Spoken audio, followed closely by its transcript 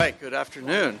Right, good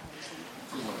afternoon.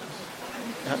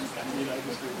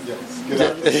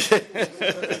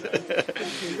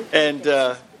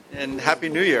 And Happy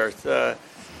New Year. I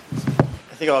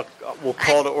think we'll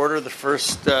call to order the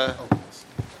first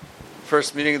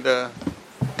meeting of the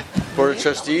Board of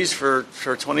Trustees for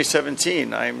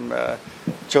 2017. I'm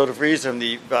Joe DeVries. I'm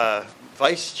the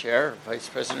vice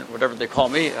president, whatever they call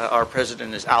me. Our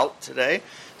president is out today,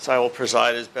 so I will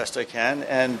preside as best I can.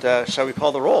 And shall we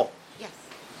call the roll? Yes.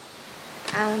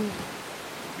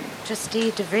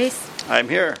 Trustee DeVries? I'm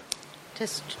here.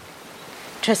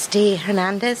 Trustee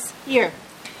Hernandez? Here.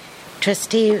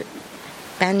 Trustee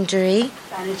Banerjee?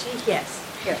 Banerjee, yes.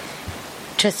 Here.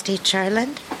 Trustee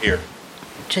Charland? Here.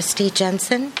 Trustee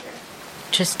Jensen?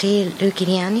 Trustee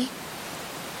Luciani?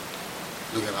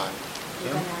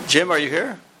 Jim, are you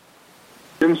here?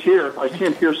 Jim's here. I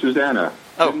can't hear Susanna.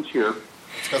 Oh. Jim's here.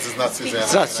 Because it's not Susanna.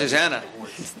 It's not Susanna.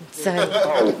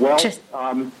 Oh, well,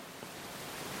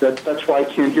 that's why I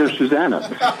can't hear Susanna.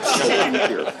 She's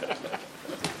here.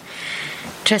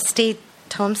 Trustee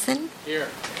Thompson? Here.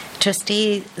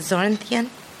 Trustee Zornthian?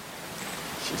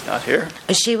 She's not here.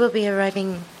 She will be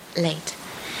arriving late.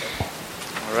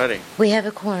 Alrighty. We have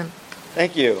a quorum.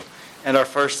 Thank you. And our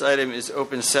first item is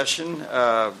open session.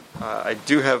 I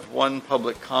do have one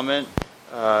public comment.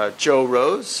 Joe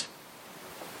Rose.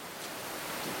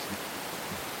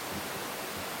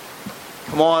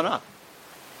 Come on up.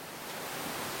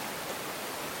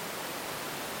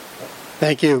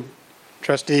 Thank you,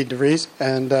 Trustee DeVries,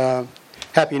 and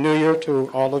Happy New Year to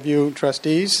all of you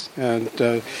trustees. And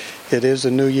it is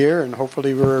a new year, and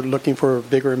hopefully we're looking for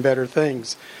bigger and better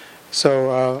things.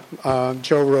 So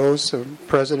Joe Rose,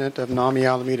 president of NAMI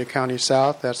Alameda County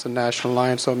South, that's the National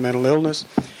Alliance on Mental Illness.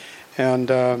 And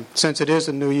since it is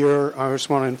a new year, I just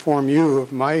want to inform you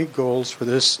of my goals for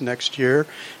this next year,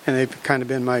 and they've kind of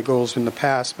been my goals in the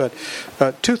past. But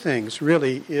two things,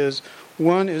 really, is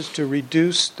one is to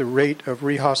reduce the rate of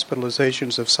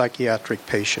rehospitalizations of psychiatric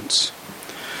patients,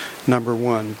 number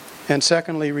one. And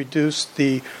secondly, reduce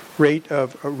the rate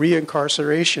of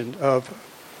reincarceration of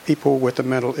people with a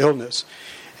mental illness.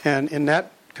 And in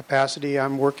that capacity,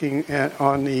 I'm working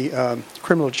on the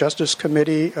Criminal Justice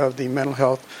Committee of the Mental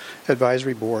Health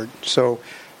Advisory Board.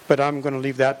 But I'm going to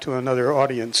leave that to another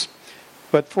audience.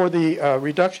 But for the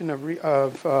reduction of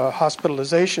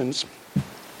hospitalizations,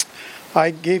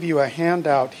 I gave you a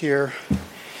handout here,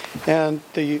 and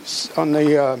on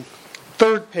the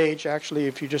third page, actually,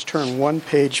 if you just turn one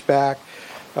page back,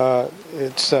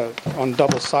 it's on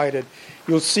double-sided,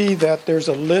 you'll see that there's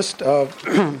a list of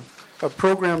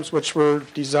programs which were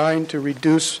designed to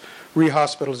reduce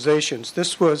rehospitalizations.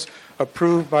 This was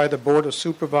approved by the Board of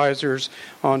Supervisors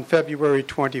on February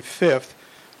 25th,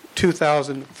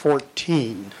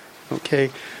 2014.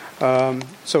 Okay.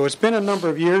 So it's been a number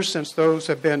of years since those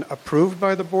have been approved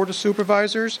by the Board of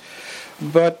Supervisors,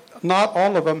 but not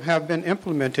all of them have been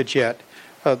implemented yet.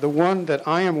 The one that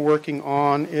I am working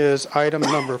on is item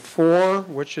number 4,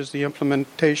 which is the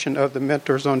implementation of the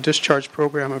Mentors on Discharge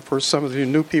program. And for some of you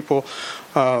new people,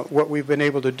 what we've been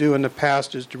able to do in the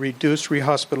past is to reduce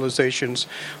rehospitalizations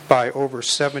by over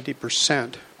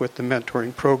 70% with the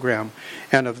mentoring program.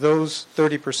 And of those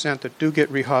 30% that do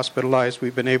get rehospitalized,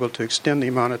 we've been able to extend the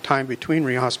amount of time between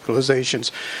rehospitalizations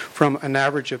from an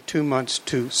average of 2 months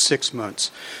to 6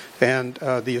 months. And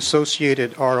the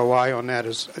associated ROI on that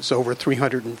is over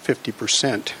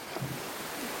 350%.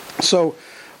 So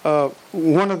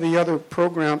one of the other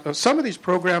programs, some of these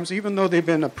programs, even though they've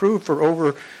been approved for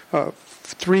over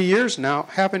 3 years now,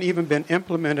 haven't even been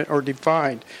implemented or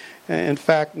defined. In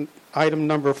fact, item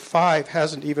number 5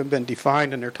 hasn't even been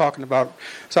defined, and they're talking about.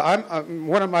 So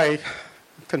one of my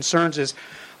concerns is,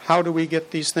 how do we get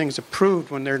these things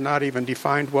approved when they're not even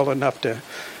defined well enough to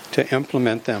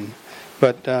implement them?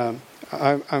 But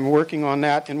I'm working on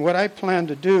that. And what I plan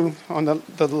to do, on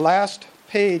the last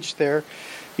page there,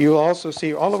 you'll also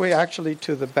see all the way actually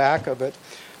to the back of it,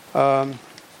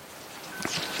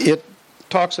 it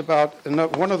talks about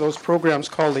one of those programs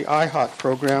called the IHOT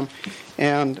program.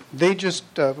 And they just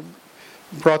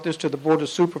brought this to the Board of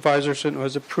Supervisors, and it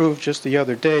was approved just the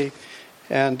other day.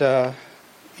 And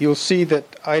you'll see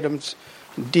that items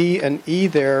D and E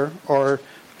there are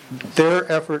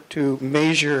their effort to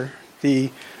measure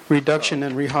the reduction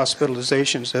in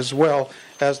rehospitalizations as well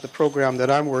as the program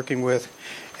that I'm working with.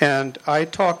 And I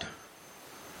talked.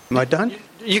 Am I done?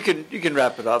 You can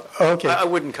wrap it up. Okay. I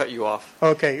wouldn't cut you off.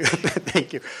 Okay.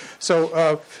 Thank you.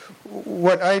 So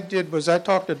what I did was I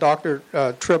talked to Dr.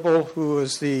 Tribble, who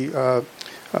is the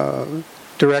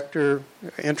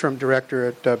interim director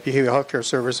at Behavioral Healthcare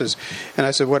Services, and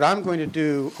I said, what I'm going to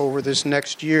do over this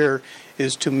next year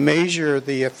is to measure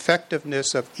the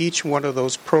effectiveness of each one of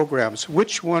those programs.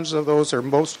 Which ones of those are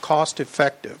most cost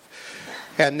effective?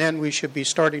 And then we should be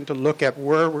starting to look at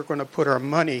where we're going to put our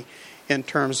money in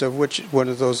terms of which one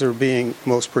of those are being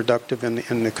most productive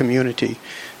in the community.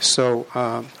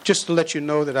 So just to let you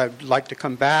know that I'd like to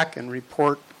come back and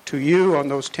report to you on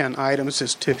those 10 items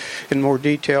in more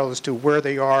detail as to where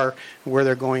they are, where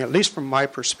they're going, at least from my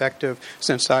perspective,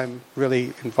 since I'm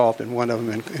really involved in one of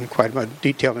them in quite much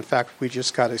detail. In fact, we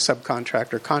just got a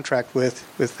subcontractor contract with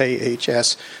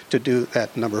AHS to do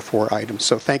that number 4 item.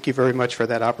 So thank you very much for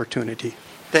that opportunity.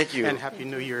 Thank you. And Happy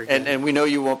New Year again. And we know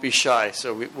you won't be shy,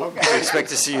 so we expect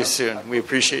to see you soon. We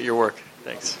appreciate your work.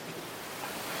 Thanks.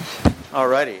 All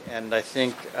righty, and I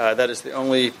think that is the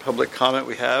only public comment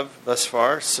we have thus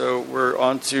far. So we're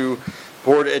on to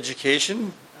board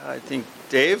education. I think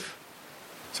Dave?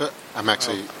 So I'm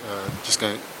actually just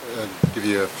going to give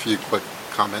you a few quick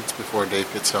comments before Dave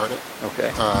gets started.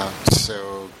 Okay.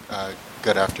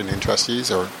 Good afternoon, trustees,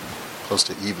 or close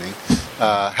to evening.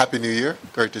 Happy New Year.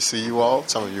 Great to see you all.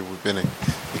 Some of you have been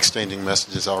exchanging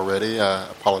messages already.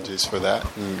 Apologies for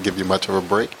that and give you much of a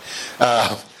break.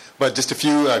 But just a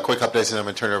few quick updates, and I'm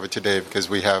going to turn it over to Dave because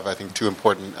we have, I think, 2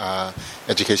 important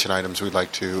education items we'd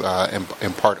like to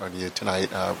impart on you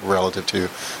tonight relative to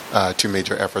 2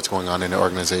 major efforts going on in the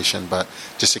organization. But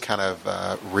just to kind of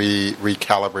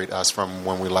recalibrate us from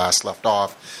when we last left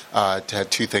off, had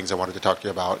 2 things I wanted to talk to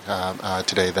you about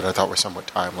today that I thought were somewhat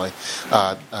timely.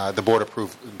 The board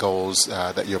approved goals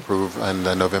that you approved in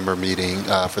the November meeting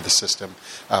for the system.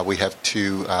 We have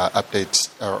 2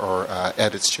 updates or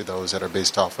edits to those that are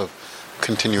based off of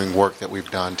continuing work that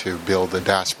we've done to build the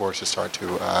dashboards to start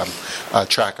to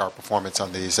track our performance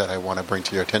on these that I want to bring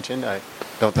to your attention. I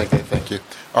don't think they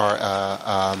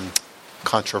are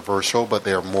controversial, but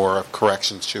they are more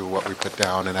corrections to what we put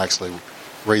down and actually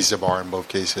raise the bar in both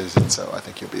cases, and so I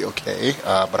think you'll be okay,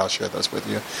 but I'll share those with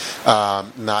you.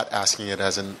 Not asking it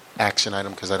as an action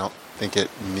item because I don't think it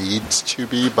needs to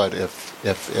be, but if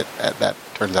that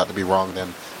turns out to be wrong,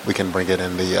 then we can bring it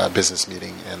in the business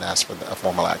meeting and ask for a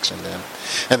formal action then.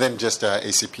 And then just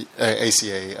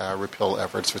ACA repeal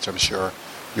efforts, which I'm sure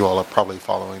you all are probably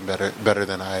following better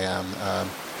than I am.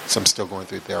 So I'm still going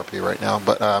through therapy right now.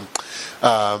 But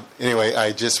anyway,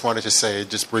 I just wanted to say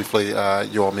just briefly,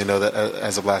 you all may know that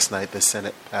as of last night, the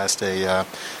Senate passed a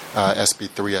SB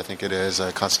 3, I think it is,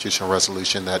 a constitutional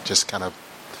resolution that just kind of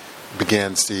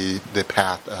begins the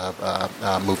path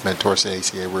of movement towards the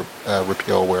ACA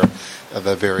repeal, where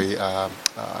the very, I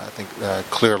think,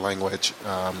 clear language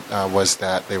was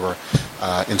that they were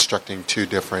instructing 2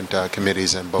 different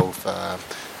committees in both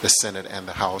the Senate and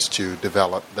the House to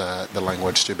develop the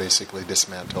language to basically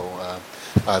dismantle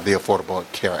the Affordable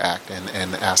Care Act,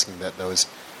 and asking that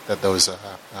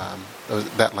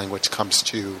that language comes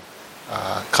to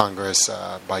Congress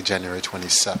by January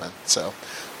 27th. So.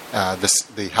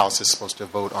 The House is supposed to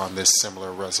vote on this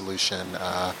similar resolution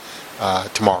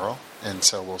tomorrow, and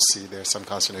so we'll see. There's some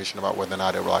consternation about whether or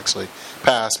not it will actually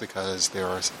pass because there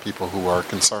are some people who are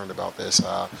concerned about this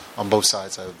on both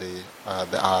sides of the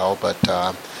aisle. But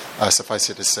suffice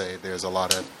it to say, there's a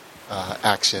lot of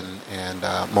action and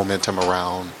momentum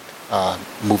around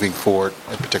moving forward,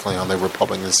 particularly on the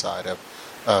Republican side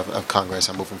of Congress,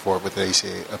 and moving forward with the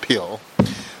ACA appeal.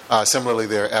 Similarly,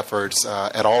 there are efforts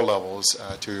at all levels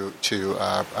to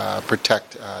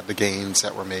protect the gains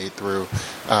that were made through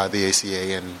the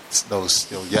ACA, and those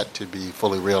still yet to be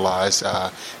fully realized.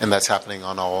 And that's happening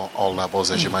on all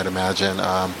levels, as you might imagine.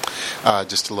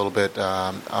 Just a little bit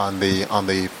on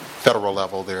the federal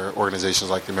level, there are organizations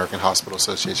like the American Hospital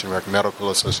Association, American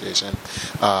Medical Association,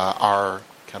 our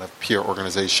kind of peer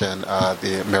organization,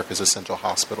 the America's Essential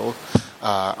Hospital,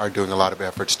 are doing a lot of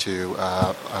efforts to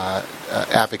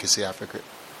advocacy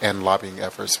and lobbying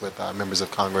efforts with members of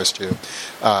Congress to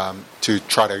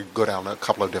try to go down a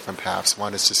couple of different paths.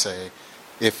 One is to say,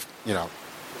 if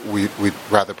we'd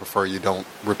rather prefer you don't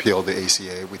repeal the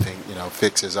ACA. We think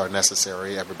fixes are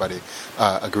necessary. Everybody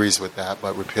agrees with that,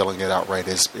 but repealing it outright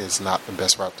is not the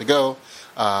best route to go.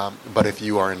 But if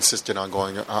you are insistent on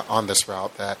going on this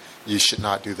route, that you should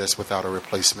not do this without a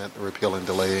replacement. The repeal and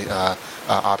delay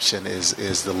option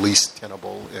is the least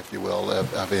tenable, if you will,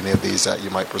 of any of these that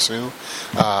you might pursue.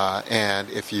 And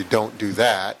if you don't do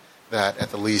that, that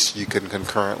at the least you can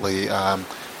concurrently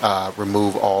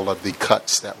remove all of the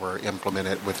cuts that were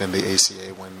implemented within the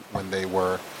ACA when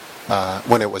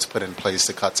it was put in place,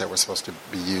 the cuts that were supposed to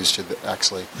be used to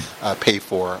actually pay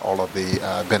for all of the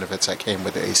benefits that came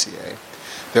with the ACA.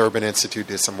 The Urban Institute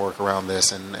did some work around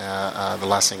this, and the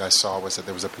last thing I saw was that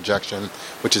there was a projection,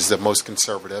 which is the most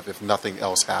conservative if nothing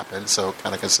else happens, so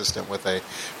kind of consistent with a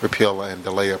repeal and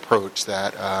delay approach,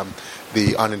 that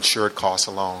the uninsured costs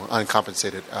alone,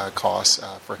 uncompensated costs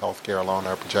for health care alone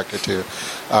are projected to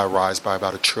rise by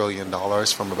about $1 trillion,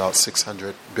 from about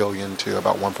 $600 billion to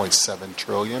about $1.7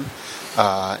 trillion,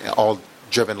 all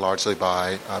driven largely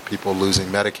by people losing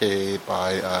Medicaid,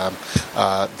 by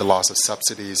the loss of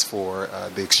subsidies for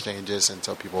the exchanges, and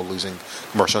so people losing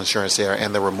commercial insurance there,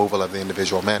 and the removal of the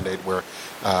individual mandate, where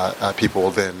people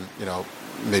will then,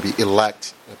 maybe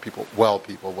elect people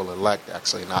will elect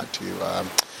actually not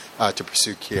to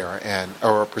pursue care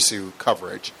or pursue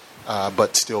coverage,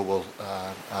 but still will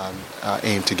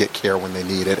aim to get care when they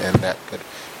need it, and that could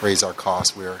raise our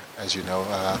costs. We're, as you know,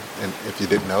 and if you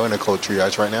didn't know, in a cold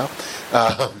triage right now,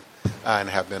 and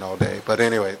have been all day. But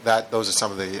anyway, those are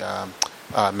some of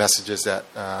the messages that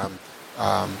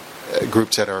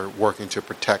groups that are working to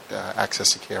protect access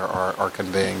to care are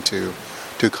conveying to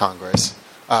Congress.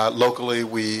 Locally,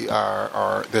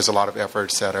 there's a lot of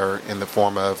efforts that are in the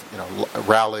form of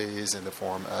rallies, in the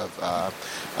form of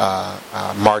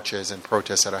marches and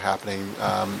protests that are happening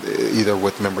either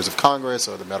with members of Congress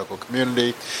or the medical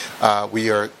community. We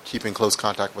are keeping close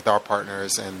contact with our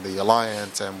partners and the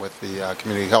Alliance and with the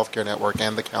Community Healthcare Network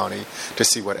and the county to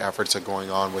see what efforts are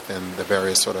going on within the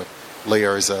various sort of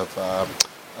layers of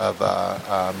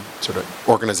sort of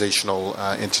organizational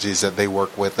entities that they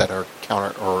work with that are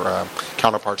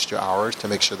counterparts to ours, to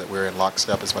make sure that we're in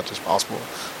lockstep as much as possible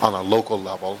on a local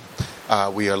level.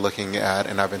 We are looking at,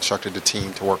 and I've instructed the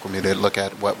team to work with me to look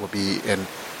at what will be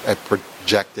a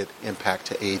projected impact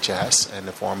to HS in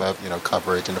the form of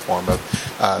coverage, in the form of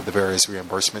the various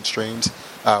reimbursement streams.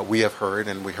 We have heard,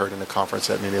 and we heard in the conference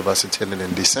that many of us attended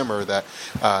in December, that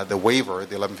the waiver,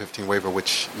 the 1115 waiver,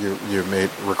 which you may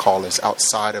recall is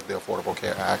outside of the Affordable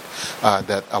Care Act,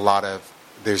 that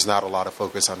there's not a lot of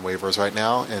focus on waivers right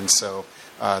now, and so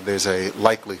there's a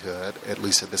likelihood, at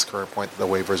least at this current point, that the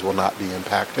waivers will not be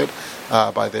impacted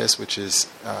by this, which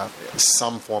is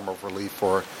some form of relief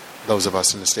for those of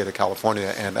us in the state of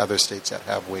California and other states that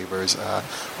have waivers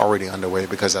already underway,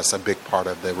 because that's a big part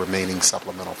of the remaining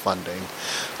supplemental funding.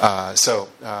 So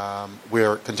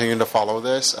we're continuing to follow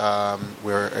this.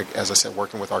 We're, as I said,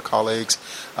 working with our colleagues,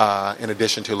 in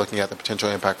addition to looking at the potential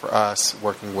impact for us,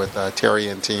 working with Terry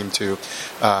and team to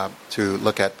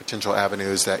look at potential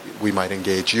avenues that we might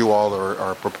engage you all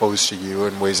or propose to you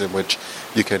in ways in which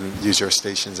you can use your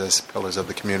stations as pillars of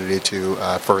the community to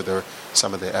further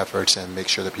some of the efforts and make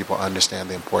sure that people understand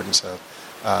the importance of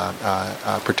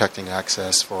protecting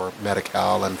access for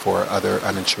Medi-Cal and for other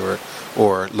uninsured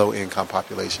or low-income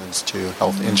populations to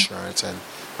health insurance and,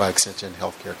 by extension,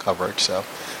 health care coverage. So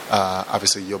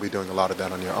obviously you'll be doing a lot of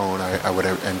that on your own, I would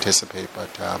anticipate,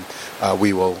 but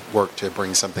we will work to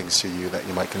bring some things to you that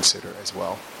you might consider as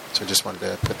well. So just wanted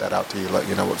to put that out to you, let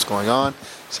you know what's going on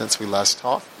since we last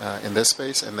talked in this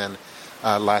space. And then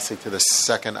lastly, to the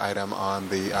second item on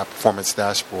the performance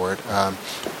dashboard.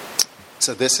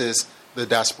 So this is the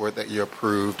dashboard that you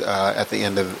approved at the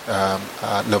end of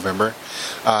November.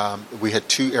 We had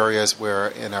two areas where,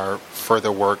 in our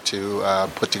further work to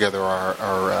put together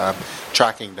our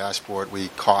tracking dashboard, we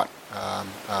caught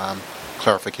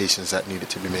clarifications that needed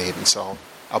to be made. And so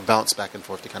I'll bounce back and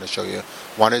forth to kind of show you.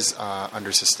 One is under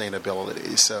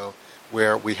sustainability. So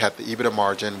where we had the EBITDA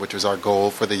margin, which was our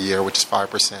goal for the year, which is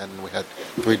 5%, and we had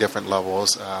three different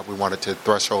levels. We wanted to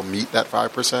threshold meet that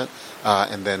 5%,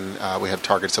 and then we have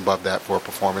targets above that for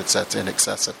performance that's in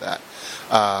excess of that.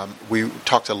 We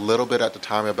talked a little bit at the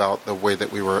time about the way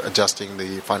that we were adjusting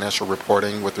the financial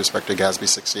reporting with respect to GASB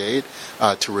 68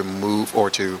 to remove or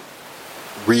to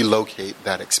relocate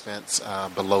that expense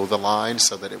below the line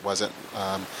so that it wasn't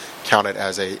counted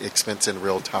as a expense in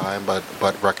real time,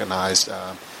 but recognized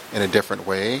in a different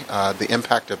way. The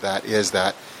impact of that is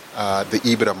that the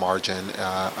EBITDA margin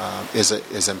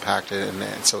is impacted,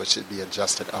 and so it should be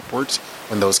adjusted upwards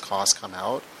when those costs come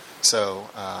out. So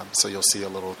you'll see a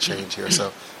little change here.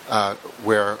 So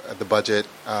where the budget,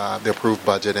 the approved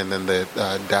budget, and then the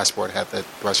dashboard had the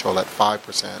threshold at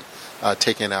 5%,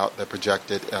 taking out the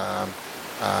projected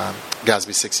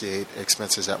GASB 68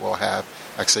 expenses that we'll have,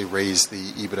 actually raise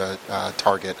the EBITDA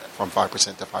target from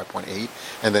 5% to 5.8,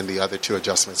 and then the other two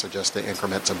adjustments are just the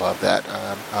increments above that.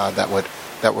 That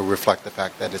would reflect the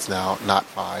fact that it's now not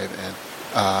 5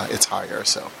 and it's higher.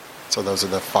 So those are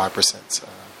the 5%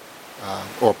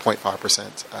 or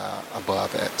 0.5%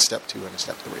 above at step 2 and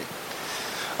step 3.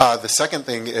 The second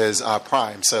thing is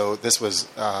Prime. So this was,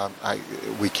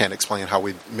 we can't explain how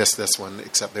we missed this one,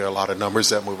 except there are a lot of numbers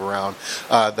that move around.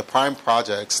 The Prime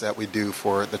projects that we do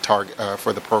for the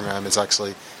for the program is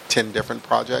actually 10 different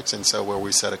projects, and so where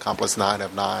we said accomplish 9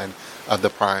 of 9 of the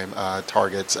Prime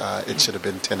targets, it should have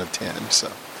been 10 of 10.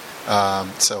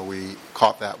 So we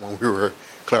caught that when we were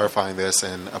clarifying this,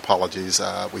 and apologies,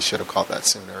 we should have caught that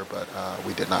sooner, but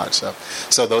we did not.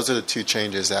 So those are the two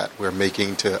changes that we're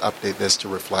making to update this to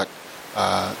reflect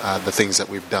the things that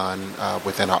we've done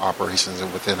within our operations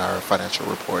and within our financial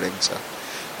reporting. So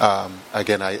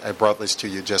again, I brought this to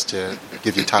you just to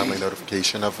give you timely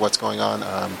notification of what's going on.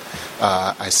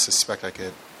 I suspect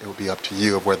it would be up to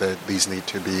you of whether these need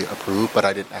to be approved, but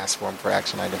I didn't ask for them for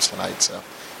action items tonight. So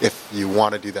if you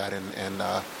want to do that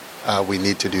and we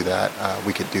need to do that,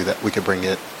 we could do that. We could bring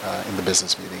it in the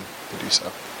business meeting to do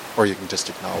so, or you can just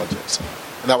acknowledge it. So,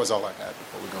 and that was all I had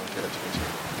before we go into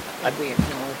education. We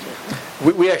acknowledge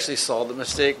it. We actually saw the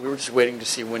mistake. We were just waiting to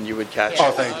see when you would catch Oh,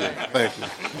 it. thank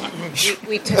you.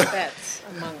 We took bets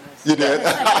among us. You did?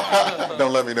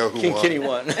 Don't let me know who King won. Kitty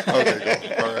won.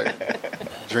 Okay, cool. All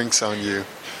right. Drinks on you.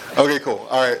 Okay, cool.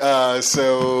 All right.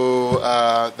 So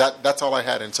that's all I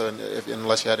had. And so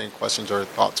unless you had any questions or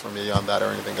thoughts for me on that or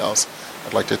anything else,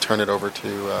 I'd like to turn it over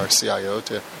to our CIO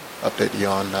to update you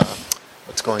on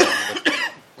what's going on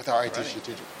with our IT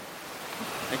strategic.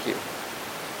 Thank you.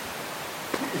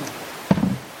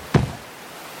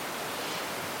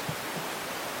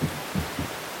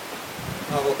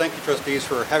 Well, thank you, trustees,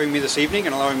 for having me this evening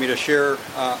and allowing me to share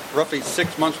roughly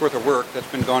 6 months' worth of work that's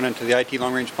been gone into the IT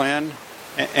long-range plan,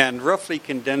 and roughly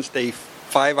condensed a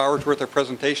 5 hours worth of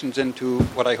presentations into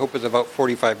what I hope is about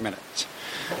 45 minutes.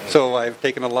 So I've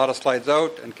taken a lot of slides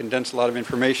out and condensed a lot of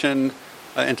information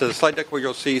into the slide deck, where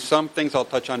you'll see some things I'll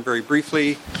touch on very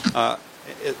briefly.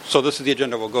 So this is the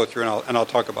agenda we'll go through, and I'll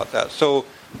talk about that. So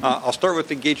I'll start with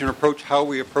the engagement approach, how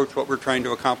we approach what we're trying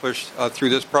to accomplish through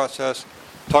this process.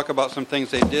 Talk about some things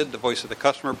they did, the voice of the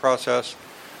customer process.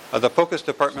 The focus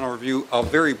departmental review, I'll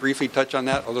very briefly touch on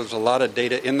that, although there's a lot of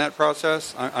data in that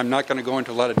process. I'm not going to go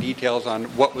into a lot of details on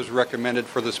what was recommended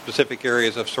for the specific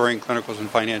areas of soaring clinicals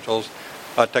and financials,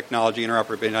 technology,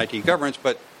 interoperability, and IT governance,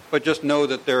 but just know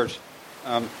that there's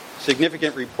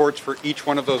significant reports for each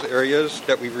one of those areas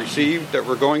that we've received that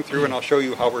we're going through, and I'll show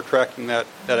you how we're tracking that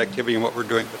activity and what we're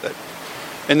doing with it.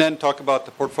 And then talk about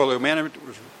the portfolio management,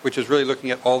 which is really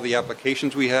looking at all the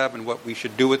applications we have and what we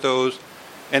should do with those.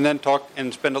 And then talk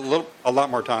and spend a lot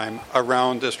more time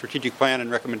around the strategic plan and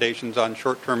recommendations on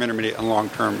short-term, intermediate, and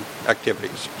long-term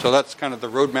activities. So that's kind of the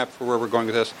roadmap for where we're going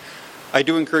with this. I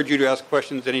do encourage you to ask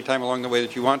questions anytime along the way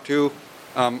that you want to,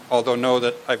 although know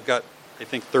that I've got, I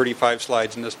think, 35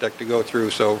 slides in this deck to go through,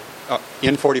 so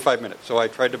in 45 minutes. So I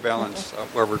tried to balance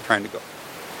where we're trying to go.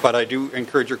 But I do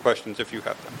encourage your questions if you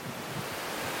have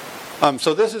them.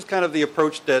 So this is kind of the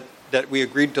approach that we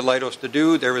agreed to Leidos to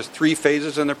do. There was 3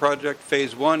 phases in the project.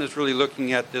 Phase 1 is really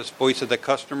looking at this voice of the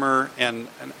customer and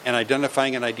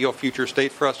identifying an ideal future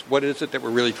state for us. What is it that we're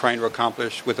really trying to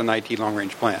accomplish with an IT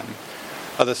long-range plan?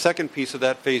 The second piece of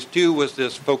that, phase 2, was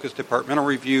this focused departmental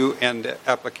review and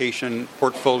application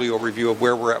portfolio review of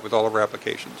where we're at with all of our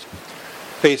applications.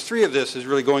 Phase 3 of this is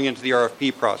really going into the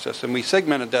RFP process, and we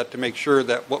segmented that to make sure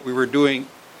that what we were doing,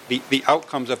 the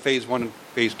outcomes of phase 1 and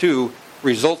phase 2,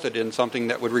 resulted in something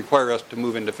that would require us to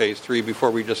move into phase 3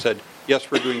 before we just said, yes,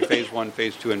 we're doing phase 1,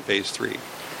 phase 2, and phase 3.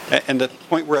 And the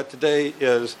point we're at today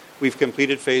is we've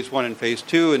completed phase 1 and phase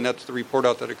 2, and that's the report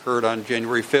out that occurred on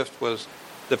January 5th was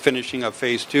the finishing of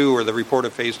phase 2, or the report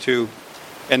of phase 2.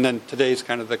 And then today's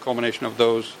kind of the culmination of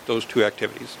those 2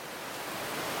 activities.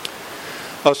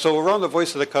 So around the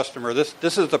voice of the customer, this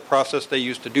is the process they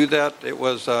used to do that. It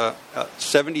was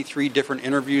 73 different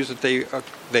interviews that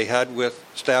they had with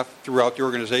staff throughout the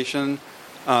organization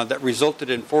that resulted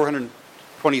in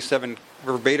 427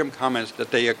 verbatim comments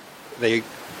that they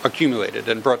accumulated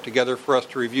and brought together for us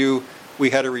to review.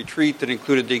 We had a retreat that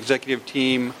included the executive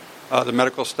team, the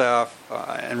medical staff,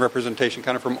 and representation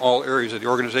kind of from all areas of the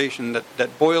organization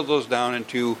that boiled those down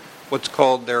into what's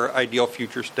called their ideal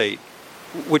future state,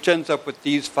 which ends up with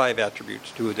these 5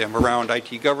 attributes to them around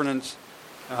IT governance,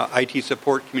 IT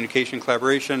support, communication,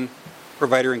 collaboration,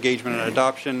 provider engagement and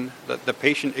adoption, the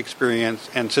patient experience,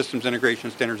 and systems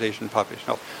integration, standardization, population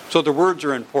health. So the words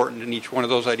are important in each one of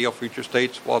those ideal future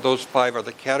states. While those 5 are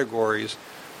the categories,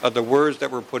 the words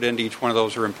that were put into each one of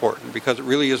those are important because it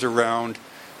really is around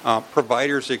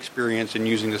providers' experience in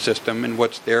using the system and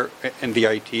what's there in the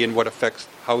IT and what affects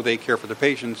how they care for the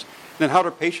patients. And then how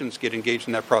do patients get engaged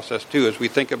in that process too, as we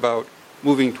think about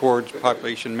moving towards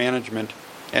population management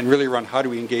and really around how do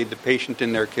we engage the patient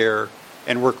in their care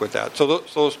and work with that. So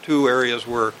those two areas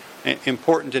were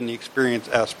important in the experience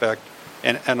aspect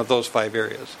and of those 5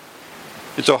 areas.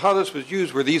 And so how this was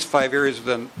used were these 5 areas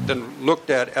then looked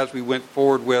at as we went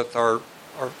forward with our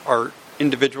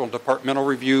individual departmental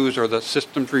reviews or the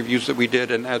systems reviews that we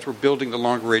did, and as we're building the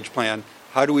longer range plan,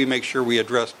 how do we make sure we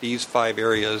address these 5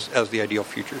 areas as the ideal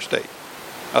future state?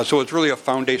 So it's really a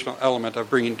foundational element of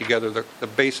bringing together the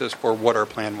basis for what our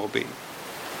plan will be.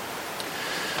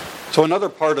 So another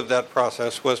part of that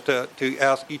process was to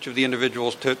ask each of the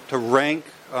individuals to rank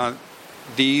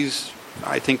these,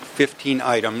 I think, 15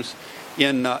 items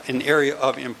in an area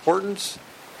of importance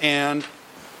and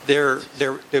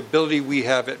the ability we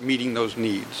have at meeting those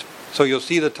needs. So you'll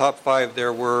see the top 5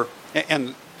 there were,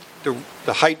 and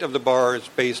the height of the bar is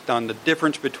based on the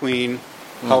difference between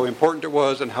how important it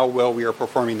was and how well we are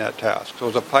performing that task. So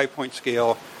it's a 5-point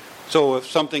scale. So if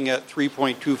something at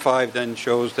 3.25 then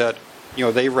shows that,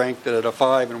 they ranked it at a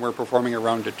 5 and we're performing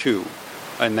around a 2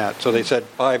 in that. So they said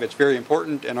 5, it's very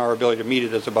important, and our ability to meet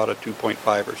it is about a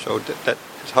 2.5 or so. That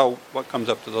is what comes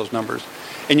up to those numbers.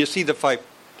 And you see the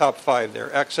top 5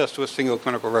 there. Access to a single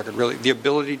clinical record, really, the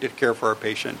ability to care for our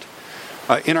patient.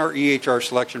 In our EHR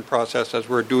selection process, as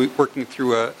we're working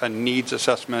through a needs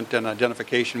assessment and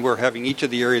identification, we're having each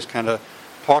of the areas kind of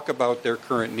talk about their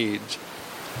current needs.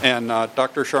 And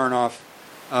Dr. Sharnoff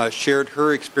shared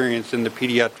her experience in the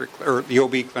pediatric or the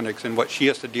OB clinics and what she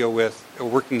has to deal with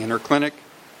working in her clinic,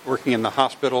 working in the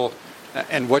hospital,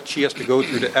 and what she has to go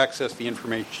through to access the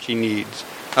information she needs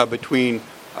between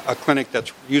a clinic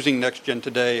that's using NextGen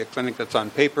today, a clinic that's on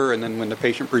paper, and then when the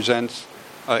patient presents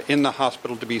in the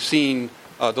hospital to be seen,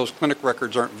 those clinic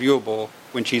records aren't viewable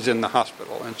when she's in the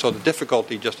hospital. And so the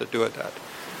difficulty just to do it that.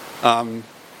 I'm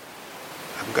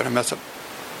going to mess up.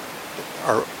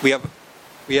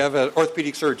 We have an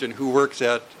orthopedic surgeon who works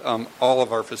at all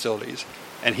of our facilities,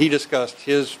 and he discussed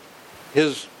his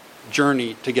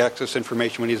journey to get access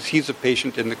information when he's a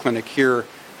patient in the clinic here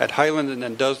at Highland and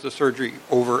then does the surgery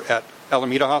over at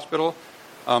Alameda Hospital.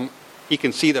 He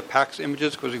can see the PACS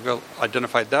images because we've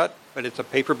identified that, but it's a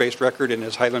paper-based record in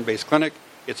his Highland-based clinic.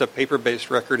 It's a paper-based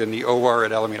record in the OR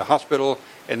at Alameda Hospital,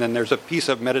 and then there's a piece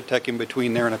of Meditech in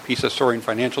between there and a piece of Soaring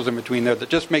Financials in between there that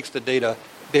just makes the data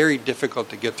very difficult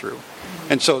to get through.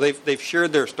 And so they've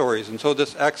shared their stories, and so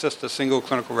this access to single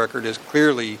clinical record is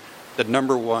clearly the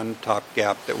number one top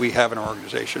gap that we have in our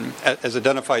organization, as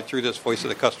identified through this voice of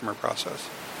the customer process.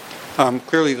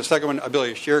 Clearly, the second one,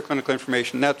 ability to share clinical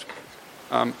information, that's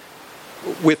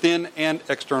within and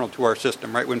external to our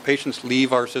system, right? When patients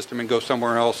leave our system and go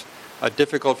somewhere else,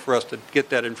 difficult for us to get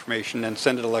that information and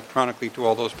send it electronically to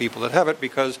all those people that have it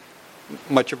because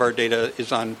much of our data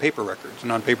is on paper records.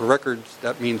 And on paper records,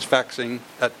 that means faxing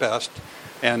at best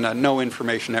and no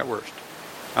information at worst.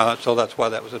 So that's why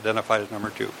that was identified as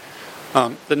number 2.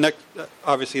 The next,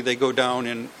 obviously, they go down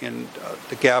in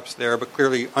the gaps there, but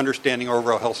clearly understanding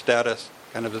overall health status,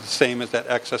 kind of the same as that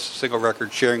access to single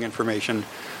record, sharing information,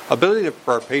 ability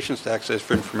for our patients to access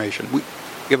for information. We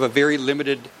have a very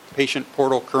limited patient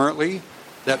portal currently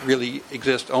that really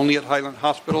exists only at Highland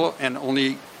Hospital and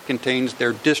only contains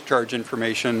their discharge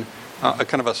information, a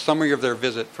kind of a summary of their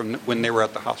visit from when they were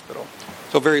at the hospital.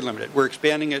 So very limited. We're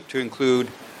expanding it to include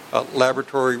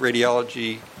laboratory,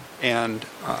 radiology, and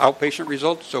outpatient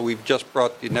results. So we've just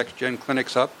brought the NextGen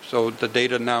clinics up. So the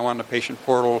data now on the patient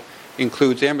portal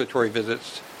includes ambulatory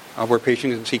visits where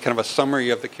patients can see kind of a summary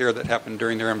of the care that happened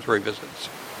during their ambulatory visits.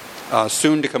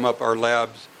 Soon to come up are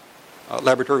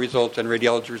laboratory results and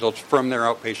radiology results from their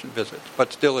outpatient visits.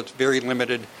 But still, it's very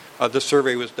limited. The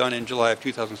survey was done in July of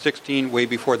 2016, way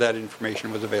before that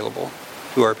information was available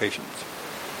to our patients.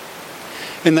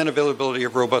 And then availability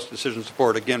of robust decision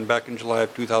support, again, back in July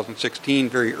of 2016,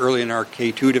 very early in our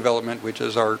K2 development, which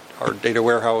is our data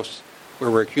warehouse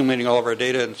where we're accumulating all of our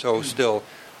data, and so still,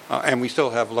 and we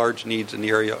still have large needs in the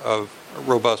area of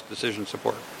robust decision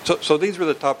support. So these were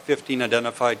the top 15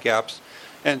 identified gaps.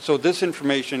 And so this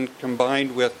information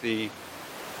combined with the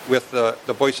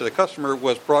voice of the customer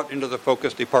was brought into the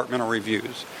focused departmental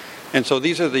reviews. And so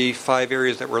these are the 5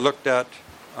 areas that were looked at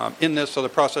in this. So the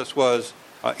process was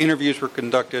interviews were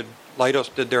conducted.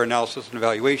 Leidos did their analysis and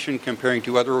evaluation, comparing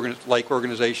to other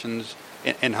organizations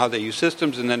and how they use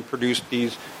systems, and then produced the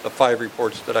 5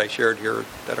 reports that I shared here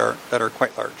that are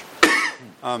quite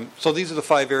large. So these are the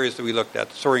 5 areas that we looked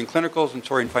at: Soaring Clinicals and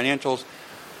Soaring Financials,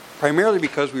 primarily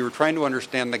because we were trying to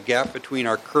understand the gap between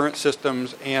our current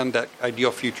systems and that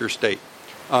ideal future state.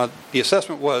 The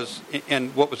assessment was,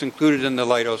 and what was included in the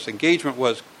Leidos engagement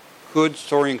was, could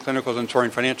Soaring Clinicals and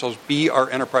Soaring Financials be our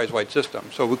enterprise-wide system?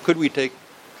 So could we take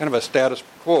kind of a status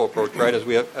quo approach, right,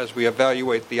 as we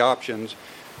evaluate the options?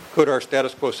 Could our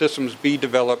status quo systems be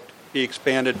developed be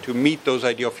expanded to meet those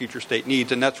ideal future state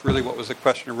needs. And that's really what was the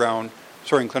question around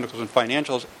soaring clinicals and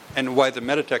financials, and why the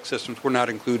Meditech systems were not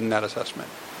included in that assessment.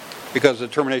 Because the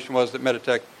determination was that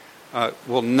Meditech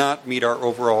will not meet our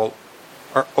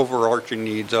overarching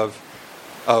needs of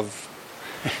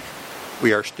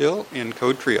we are still in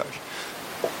code triage.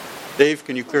 Dave,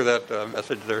 can you clear that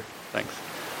message there? Thanks.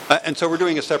 And so we're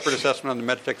doing a separate assessment on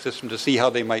the Meditech system to see how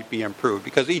they might be improved,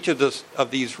 because each of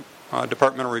these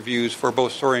departmental reviews for the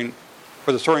soaring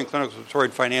clinicals and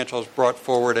soaring financials brought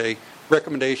forward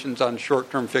recommendations on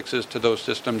short-term fixes to those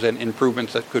systems and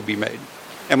improvements that could be made.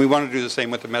 And we want to do the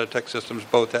same with the Meditech systems,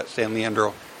 both at San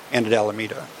Leandro and at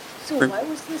Alameda. So why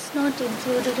was this not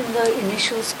included in the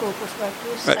initial scope of work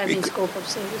use, scope of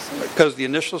services? Because the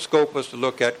initial scope was to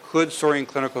look at, could soaring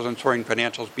clinicals and soaring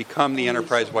financials become the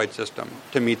enterprise-wide system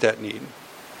to meet that need?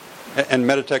 And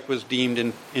Meditech was deemed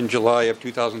in July of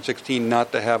 2016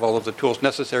 not to have all of the tools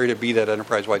necessary to be that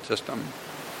enterprise-wide system.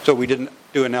 So we didn't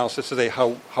do analysis to say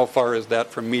how far is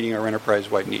that from meeting our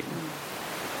enterprise-wide need.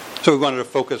 So we wanted to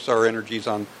focus our energies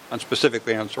on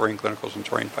specifically on soaring clinicals and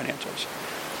soaring financials.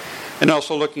 And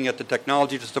also looking at the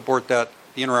technology to support that,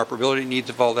 the interoperability needs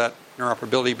of all that,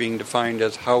 interoperability being defined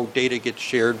as how data gets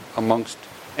shared amongst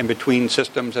and between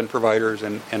systems and providers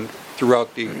and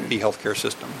throughout the healthcare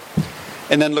system.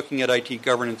 And then looking at IT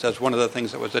governance as one of the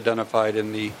things that was identified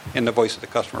in the voice of the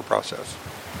customer process.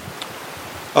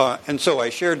 And so I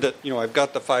shared that, I've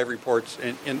got the 5 reports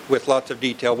with lots of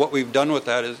detail. What we've done with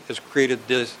that is created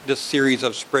this series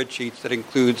of spreadsheets that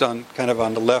includes on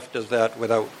the left is that,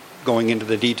 without going into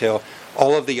the detail,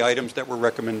 all of the items that were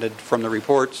recommended from the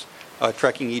reports,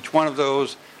 tracking each one of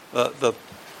those. The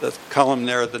column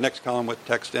there, the next column with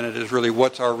text in it, is really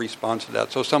what's our response to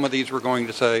that. So some of these we're going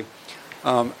to say,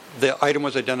 the item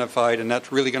was identified, and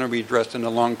that's really going to be addressed in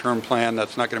the long-term plan.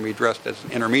 That's not going to be addressed as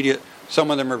an intermediate. Some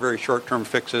of them are very short-term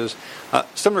fixes,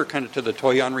 similar kind of to the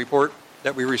Toyon report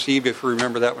that we received, if you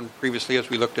remember that one previously, as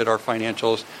we looked at our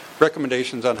financials,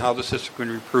 recommendations on how the system could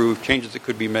be improved, changes that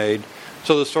could be made.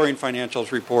 So the soaring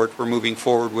financials report we're moving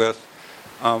forward with,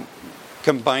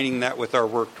 combining that with our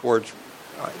work towards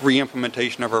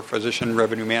re-implementation of our physician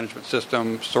revenue management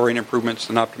system, soaring improvements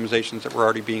and optimizations that were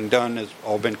already being done has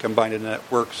all been combined in that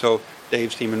work. So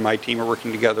Dave's team and my team are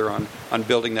working together on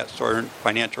building that soaring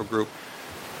financial group.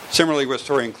 Similarly with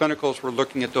soaring clinicals, we're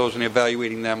looking at those and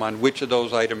evaluating them on which of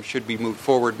those items should be moved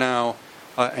forward now.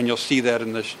 And you'll see that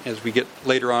as we get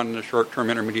later on in the short-term,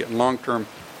 intermediate, and long-term,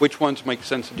 which ones make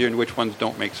sense to do and which ones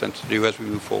don't make sense to do as we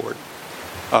move forward.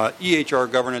 EHR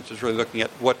governance is really looking at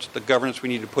what's the governance we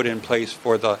need to put in place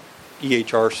for the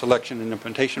EHR selection and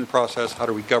implementation process. How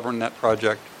do we govern that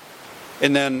project?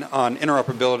 And then on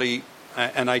interoperability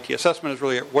and IT assessment is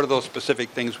really what are those specific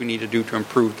things we need to do to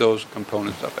improve those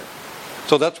components of it.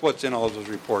 So that's what's in all of those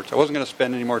reports. I wasn't going to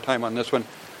spend any more time on this one.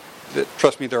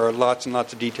 Trust me, there are lots and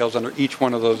lots of details under each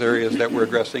one of those areas that we're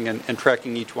addressing and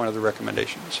tracking each one of the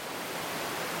recommendations.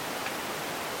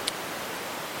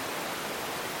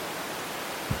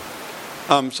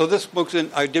 So this moves in.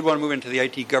 I did want to move into the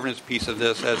IT governance piece of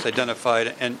this as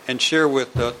identified and share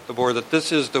with the board that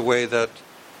this is the way that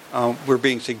we're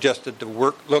being suggested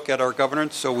to look at our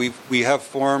governance. So we have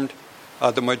formed,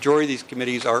 the majority of these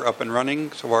committees are up and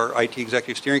running. So our IT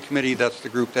Executive Steering Committee, that's the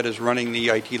group that is running the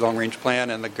IT Long Range Plan,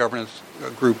 and the governance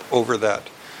group over that.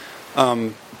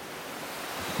 And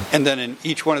then in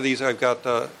each one of these, I've got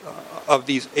of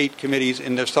these 8 committees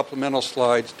in their supplemental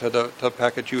slides to the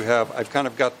package you have. I've kind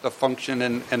of got the function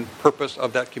and purpose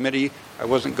of that committee. I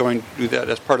wasn't going to do that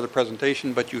as part of the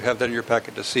presentation, but you have that in your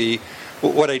packet to see.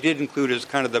 What I did include is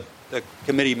kind of the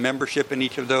committee membership in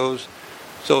each of those.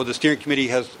 So the steering committee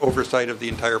has oversight of the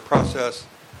entire process.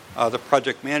 The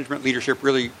project management leadership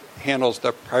really handles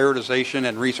the prioritization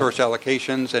and resource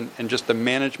allocations and just the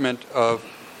management of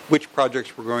which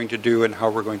projects we're going to do and how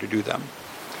we're going to do them.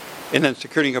 And then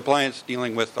security and compliance,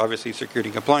 dealing with, obviously, security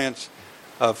and compliance.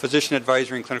 Physician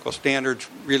advisory and clinical standards,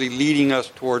 really leading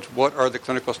us towards what are the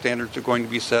clinical standards that are going to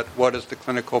be set, what is the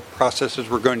clinical processes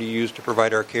we're going to use to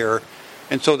provide our care.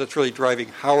 And so that's really driving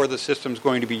how are the systems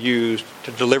going to be used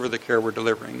to deliver the care we're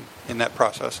delivering in that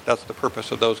process. That's the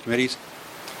purpose of those committees.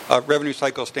 Revenue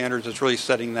cycle standards is really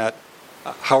setting that,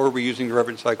 how are we using the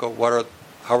revenue cycle,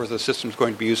 how are the systems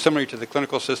going to be used? Similarly to the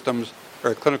clinical systems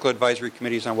or clinical advisory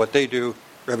committees on what they do,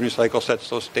 revenue cycle sets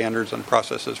those standards and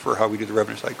processes for how we do the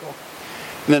revenue cycle.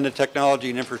 And then the technology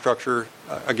and infrastructure,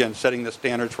 again, setting the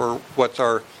standards for what's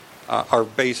our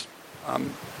base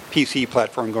PC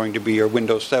platform going to be, our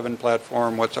Windows 7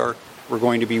 platform, we're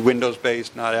going to be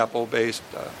Windows-based, not Apple-based.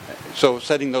 So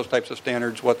setting those types of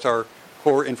standards, what's our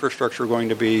core infrastructure going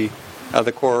to be,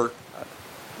 the core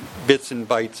bits and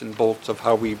bytes and bolts of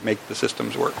how we make the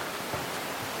systems work.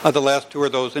 The last two are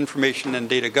those information and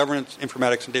data governance.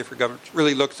 Informatics and data governance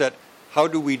really looks at how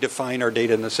do we define our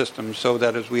data in the system so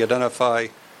that as we identify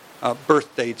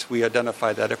birth dates, we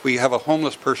identify that. If we have a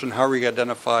homeless person, how do we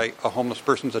identify a homeless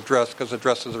person's address? Because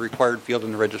address is a required field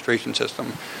in the registration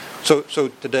system. So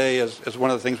today, as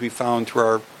one of the things we found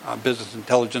through our business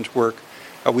intelligence work,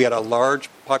 we had a large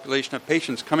population of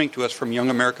patients coming to us from Young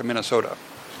America, Minnesota.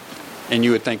 And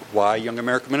you would think, why Young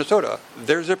America, Minnesota?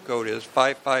 Their zip code is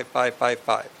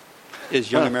 55555,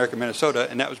 is Young America, Minnesota,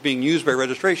 and that was being used by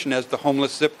registration as the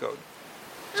homeless zip code.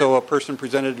 So a person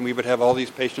presented, and we would have all these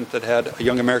patients that had a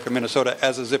Young America, Minnesota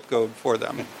as a zip code for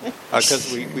them.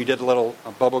 Because we did a little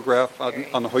bubble graph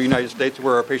on the whole United States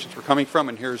where our patients were coming from,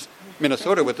 and here's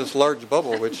Minnesota with this large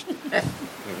bubble, which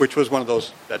was one of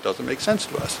those that doesn't make sense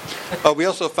to us. We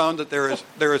also found that there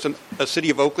is a city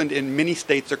of Oakland in many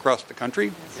states across the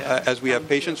country, as we have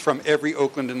patients from every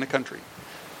Oakland in the country.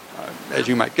 As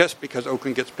you might guess, because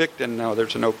Oakland gets picked, and now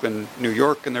there's an Oakland, New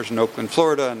York, and there's an Oakland,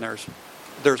 Florida, and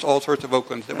there's all sorts of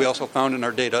Oaklands that we also found in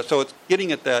our data. So it's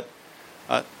getting at that.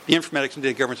 The informatics and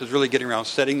data governance is really getting around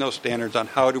setting those standards on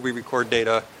how do we record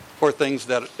data for things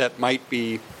that might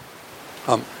be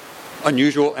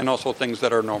unusual and also things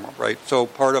that are normal, right? So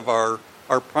part of our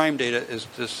prime data is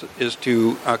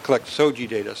to collect SOGI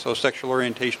data, so sexual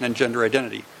orientation and gender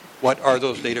identity. What are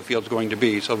those data fields going to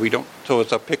be? So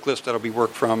it's a pick list that'll be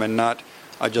worked from, and not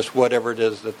just whatever it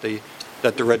is that the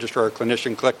registrar or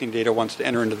clinician collecting data wants to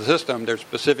enter into the system. There's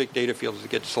specific data fields that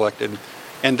get selected,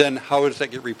 and then how does that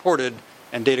get reported?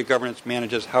 And data governance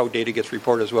manages how data gets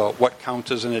reported as well. What counts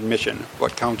as an admission?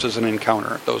 What counts as an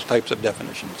encounter? Those types of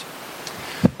definitions.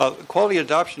 Quality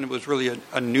adoption was really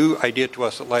a new idea to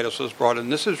us that Leidos was brought in.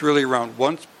 This is really around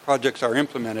once projects are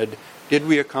implemented, did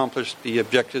we accomplish the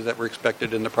objectives that were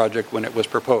expected in the project when it was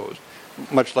proposed?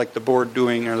 Much like the board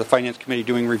doing, or the finance committee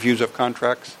doing reviews of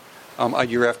contracts a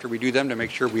year after we do them to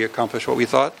make sure we accomplish what we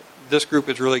thought. This group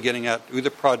is really getting at, do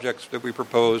the projects that we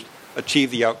proposed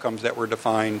achieve the outcomes that were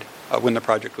defined when the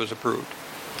project was approved?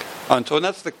 And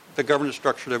that's the governance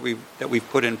structure that we've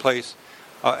put in place,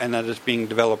 and that is being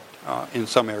developed in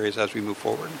some areas as we move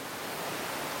forward.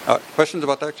 Questions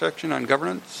about that section on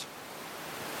governance?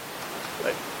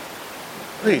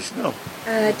 Please, no.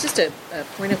 Just a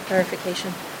point of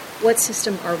clarification. What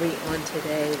system are we on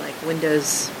today? Like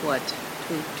Windows,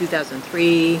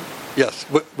 2003? Yes.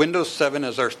 Windows 7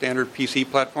 is our standard PC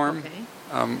platform.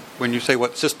 Okay. When you say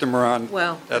what system we're on,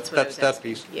 Well, that's that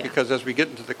piece. Yeah. Because as we get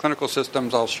into the clinical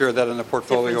systems, I'll share that in the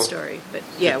portfolio. Different story, but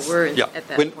we're at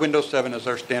that point. Windows 7 is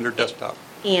our standard desktop.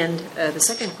 And the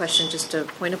second question, just a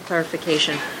point of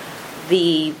clarification.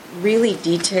 The really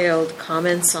detailed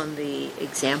comments on the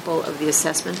example of the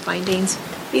assessment findings,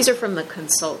 these are from the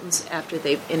consultants after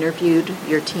they've interviewed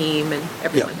your team and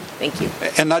everyone. Yeah. Thank you.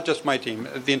 And not just my team,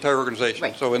 the entire organization.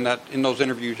 Right. So in those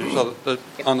interviews, you saw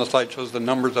on the slide shows the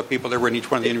numbers of people that were in each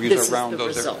one of the interviews This around is the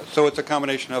those result. areas. So it's a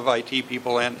combination of IT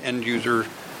people and end user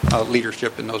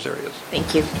leadership in those areas.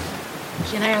 Thank you.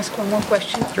 Can I ask one more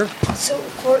question? Sure. So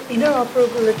for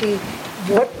interoperability,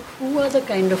 who are the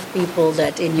kind of people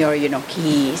that in your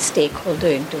key stakeholder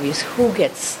interviews, who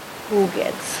gets?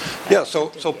 Yeah.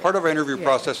 So part of our interview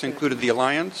process included the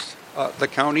Alliance, the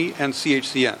county, and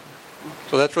CHCN.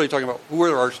 So that's really talking about who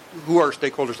are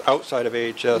stakeholders outside of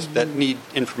AHS that need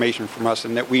information from us,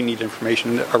 and that we need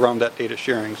information around that data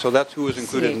sharing. So that's who is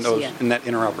included in that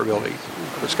interoperability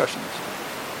discussions,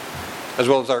 as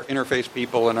well as our interface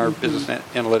people and our business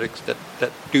analytics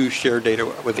that do share data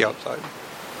with the outside.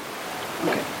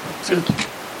 Okay. Thank you.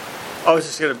 I was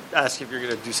just going to ask if you're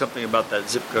going to do something about that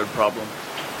zip code problem.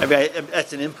 I mean,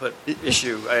 that's an input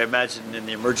issue, I imagine, in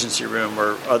the emergency room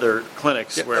or other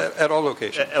clinics. Where At all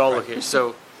locations. At all locations.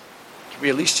 So can we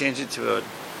at least change it to an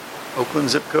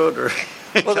Oakland zip code or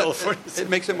California zip code? It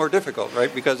makes it more difficult,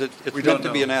 right? Because it's meant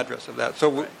to be an address of that.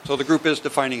 So the group is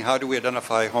defining how do we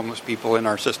identify homeless people in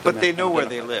our system. But they know where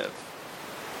they live.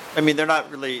 I mean, they're not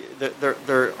really,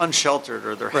 they're unsheltered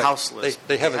or they're houseless.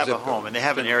 They have a zip home code. and they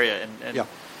have an area. And yeah.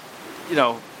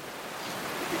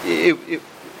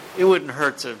 It wouldn't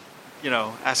hurt to,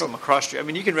 ask them a cross street. I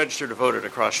mean, you can register to vote at a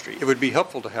cross street. It would be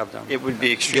helpful to have them. It would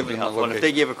be extremely helpful. And if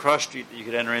they gave a cross street that you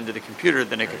could enter into the computer,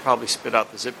 then it could probably spit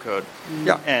out the zip code.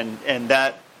 Yeah. And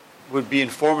that would be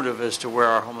informative as to where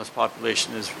our homeless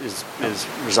population is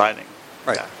residing.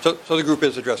 Right. Yeah. So the group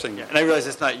is addressing. Yeah. And I realize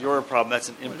that's not your problem. That's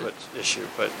an input issue.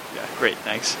 But yeah, great.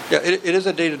 Thanks. Yeah, it is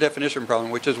a data definition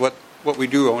problem, which is what we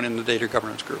do own in the data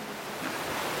governance group.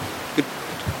 Good.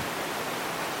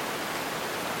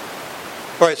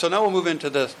 All right, so now we'll move into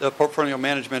the portfolio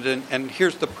management, and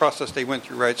here's the process they went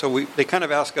through, right? So they kind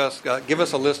of asked us, give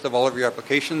us a list of all of your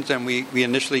applications, and we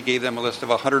initially gave them a list of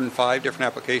 105 different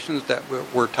applications that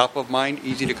were top of mind,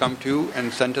 easy to come to,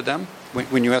 and send to them.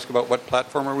 When you ask about what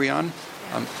platform are we on,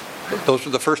 those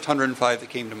were the first 105 that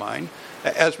came to mind.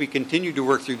 As we continued to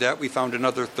work through that, we found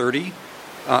another 30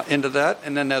 into that,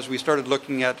 and then as we started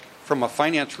looking at, from a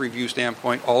finance review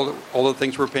standpoint, all the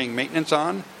things we're paying maintenance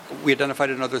on, we identified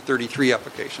another 33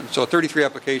 applications. So 33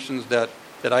 applications that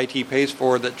IT pays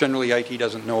for that generally IT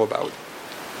doesn't know about.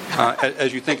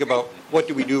 As you think about what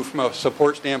do we do from a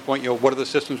support standpoint, what are the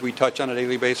systems we touch on a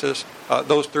daily basis,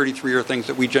 those 33 are things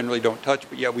that we generally don't touch,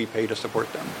 but yet we pay to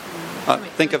support them.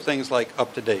 Think of things like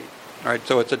UpToDate. All right,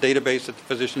 so it's a database that the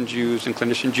physicians use and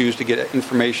clinicians use to get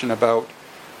information about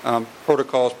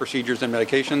protocols, procedures, and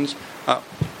medications.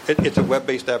 It's a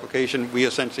web-based application. We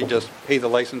essentially just pay the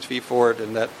license fee for it,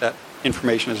 and that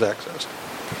information is accessed.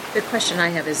 The question I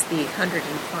have is the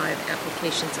 105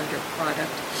 applications under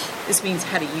product. This means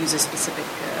how to use a specific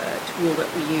tool that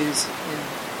we use in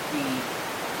the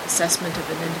assessment of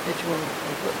an individual.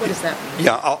 What does that mean?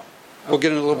 Yeah, we'll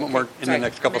get into a little bit more in the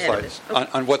next couple slides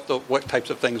on what types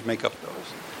of things make up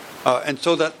those. And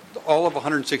so that all of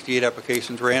 168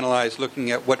 applications were analyzed, looking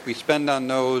at what we spend on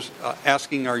those,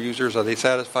 asking our users, are they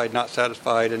satisfied, not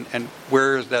satisfied, and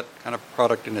where is that kind of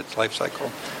product in its life cycle,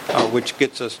 which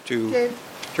gets us to... Dave,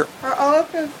 sure. Are all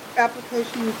of those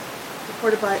applications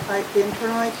supported by the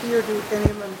internal IT, or do any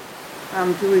of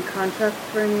them, do we contract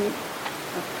for any?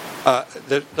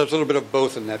 There's a little bit of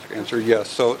both in that answer, yes.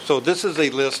 So this is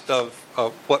a list of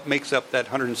what makes up that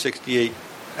 168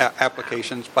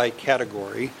 applications by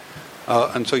category.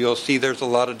 And so you'll see there's a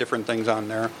lot of different things on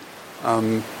there.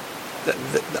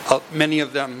 Many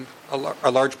of them,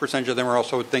 a large percentage of them are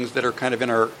also things that are kind of in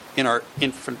our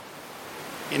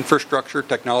infrastructure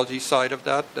technology side of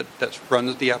that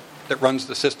runs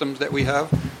the systems that we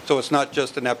have. So it's not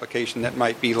just an application that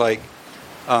might be like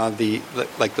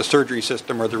the surgery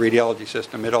system or the radiology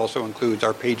system. It also includes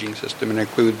our paging system and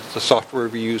includes the software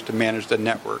we use to manage the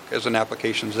network as an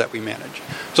applications that we manage.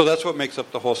 So that's what makes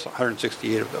up the whole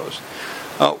 168 of those.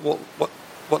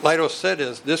 What Leidos said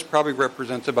is this probably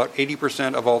represents about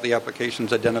 80% of all the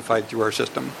applications identified through our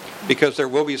system, because there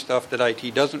will be stuff that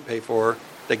IT doesn't pay for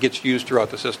that gets used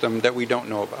throughout the system that we don't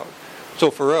know about.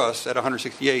 So for us, at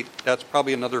 168, that's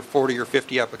probably another 40 or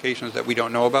 50 applications that we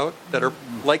don't know about that are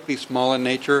likely small in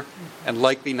nature and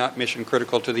likely not mission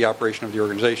critical to the operation of the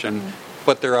organization,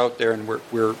 but they're out there and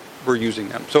we're using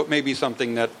them. So it may be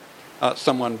something that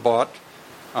someone bought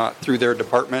through their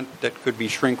department that could be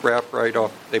shrink wrap right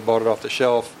off. They bought it off the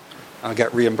shelf,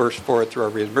 got reimbursed for it through our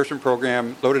reimbursement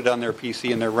program, loaded on their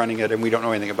PC, and they're running it, and we don't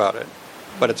know anything about it.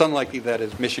 But it's unlikely that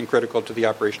is mission critical to the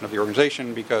operation of the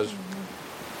organization, because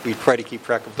we try to keep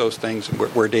track of those things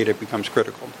where data becomes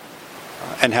critical,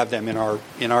 and have them in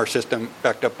our system,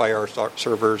 backed up by our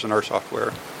servers and our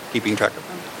software, keeping track of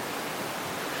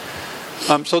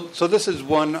them. So this is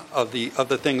one of the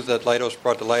things that Leidos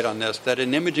brought to light on this, that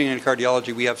in imaging and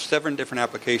cardiology we have 7 different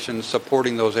applications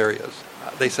supporting those areas.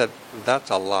 They said that's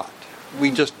a lot.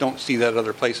 We just don't see that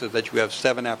other places, that you have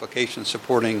 7 applications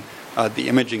supporting the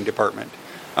imaging department,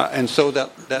 and so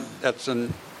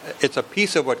it's a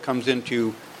piece of what comes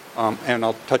into. And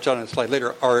I'll touch on it in a slide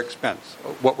later, our expense,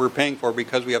 what we're paying for,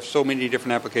 because we have so many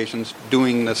different applications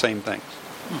doing the same things.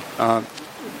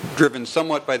 Driven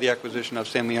somewhat by the acquisition of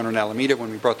San Leandro and Alameda. When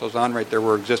we brought those on, right, there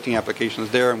were existing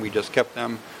applications there, and we just kept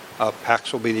them.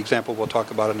 PACS will be the example we'll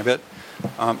talk about in a bit.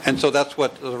 And so that's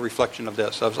what the reflection of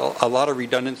this. There's a lot of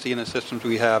redundancy in the systems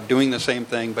we have, doing the same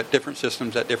thing, but different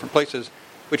systems at different places,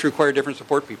 which require different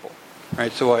support people.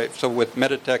 Right? So with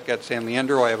Meditech at San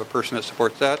Leandro, I have a person that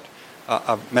supports that.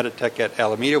 Meditech at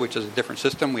Alameda, which is a different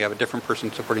system, we have a different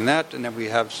person supporting that, and then we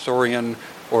have Sorian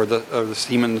or the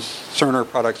Siemens Cerner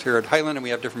products here at Highland, and we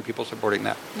have different people supporting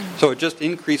that. So it just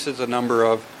increases the number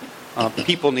of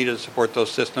people needed to support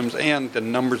those systems and the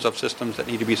numbers of systems that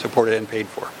need to be supported and paid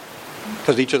for,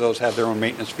 because each of those have their own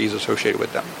maintenance fees associated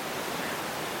with them.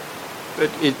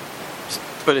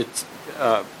 But it's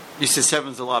you said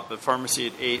 7's a lot, but pharmacy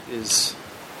at 8 is.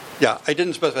 Yeah, I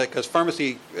didn't specify, because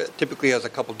pharmacy typically has a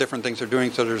couple different things they're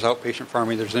doing. So there's outpatient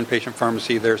pharmacy, there's inpatient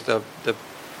pharmacy, there's the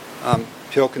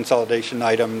pill consolidation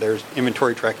item, there's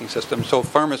inventory tracking system. So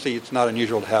pharmacy, it's not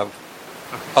unusual to have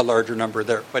a larger number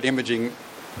there. But imaging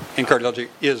in cardiology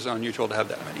is unusual to have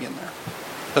that many in there.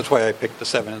 That's why I picked the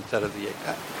 7 instead of the 8.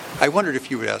 I wondered if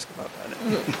you would ask about that.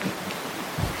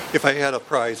 If I had a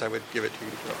prize, I would give it to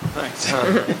you. Thanks.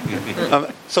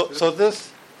 So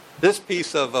this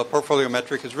piece of portfolio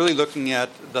metric is really looking at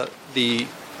the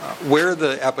where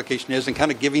the application is and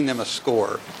kind of giving them a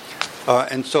score.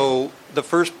 And so the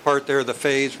first part there, the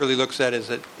phase, really looks at is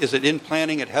it in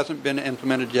planning? It hasn't been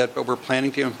implemented yet, but we're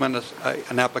planning to implement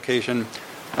an application.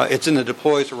 It's in the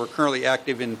deploy, so we're currently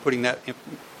active in putting that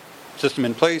system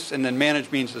in place. And then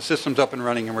manage means the system's up and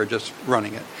running and we're just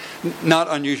running it. Not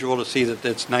unusual to see that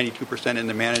it's 92% in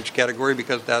the managed category,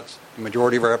 because that's the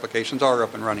majority of our applications are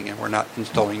up and running and we're not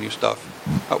installing new stuff,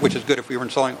 which is good. If we were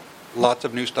installing lots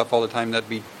of new stuff all the time, that'd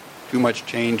be too much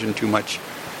change and too much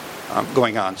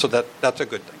going on. So that's a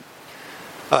good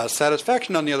thing.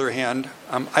 Satisfaction, on the other hand,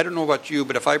 I don't know about you,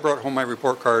 but if I brought home my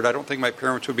report card, I don't think my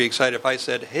parents would be excited if I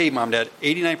said, hey, Mom, Dad,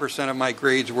 89% of my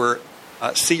grades were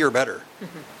C or better,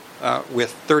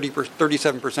 with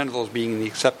 37% of those being in the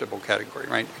acceptable category,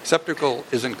 right? Acceptable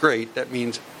isn't great. That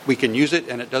means we can use it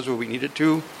and it does what we need it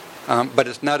to, but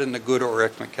it's not in the good or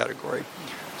excellent category.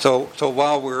 So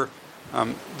while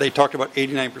they talked about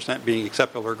 89% being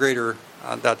acceptable or greater,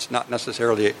 that's not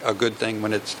necessarily a good thing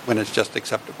when it's just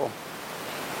acceptable.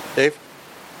 Dave?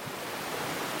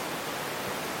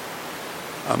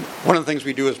 One of the things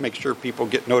we do is make sure people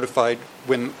get notified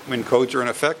when codes are in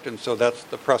effect, and so that's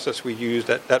the process we use.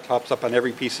 That pops up on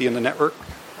every PC in the network.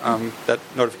 That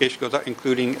notification goes out,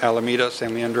 including Alameda,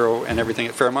 San Leandro, and everything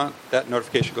at Fairmont. That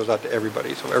notification goes out to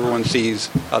everybody, so everyone sees.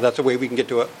 That's a way we can get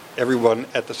to everyone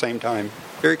at the same time,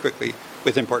 very quickly,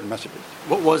 with important messages.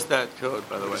 What was that code,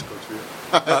 by the way?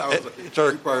 It's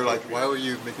our. Probably like, why were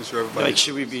you making sure everybody? Like,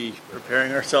 should we be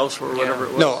preparing ourselves for whatever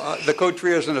it was? No, the code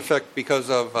tree is in effect because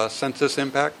of census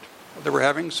impact that we're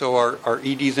having. So our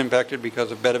ED is impacted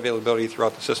because of bed availability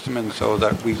throughout the system, and so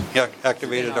that we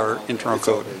activated our internal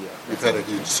code. Yeah. We've had a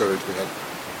huge surge. We had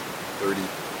 30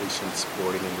 patients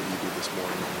boarding in the ED this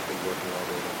morning, and we've been working all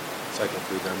day to cycle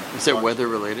through them. Is it weather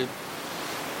related?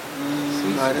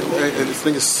 I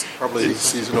think it's probably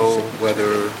seasonal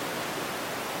weather.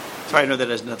 So I know that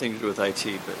has nothing to do with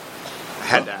IT, but I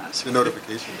had to ask. The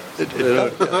notification does. It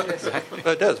does. Exactly.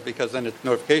 It does, because then it's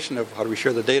notification of how do we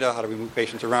share the data, how do we move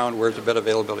patients around, where's the bed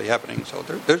availability happening. So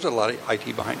there's a lot of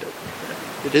IT behind it.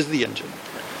 It is the engine.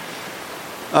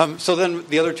 So then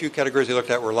the other two categories they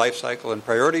looked at were life cycle and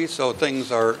priority. So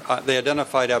things are, they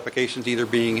identified applications either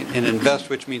being in invest,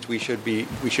 which means we should be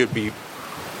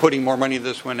putting more money into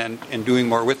this one and doing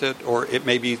more with it, or it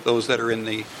may be those that are in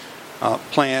the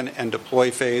plan and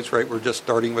deploy phase, right? We're just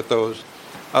starting with those.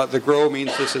 The grow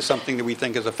means this is something that we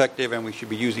think is effective and we should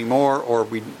be using more, or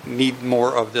we need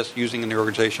more of this using in the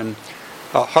organization.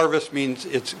 Harvest means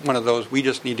it's one of those, we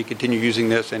just need to continue using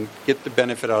this and get the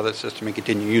benefit out of the system and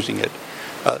continue using it.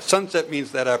 Sunset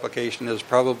means that application is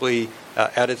probably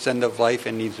at its end of life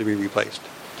and needs to be replaced.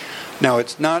 Now,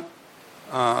 it's not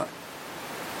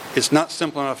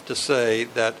simple enough to say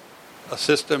that a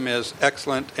system is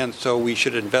excellent and so we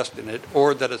should invest in it,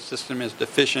 or that a system is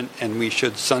deficient and we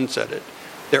should sunset it.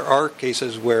 There are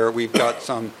cases where we've got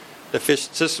some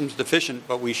systems deficient,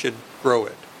 but we should grow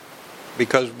it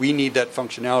because we need that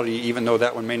functionality, even though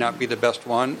that one may not be the best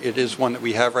one. It is one that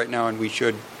we have right now, and we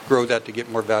should grow that to get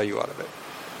more value out of it.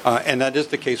 And that is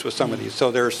the case with some of these.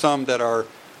 So there are some that are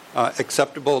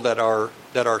acceptable that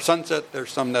are sunset.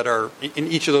 There's some that are in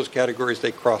each of those categories.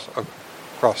 They cross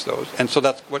those, and so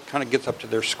that's what kind of gets up to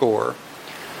their score.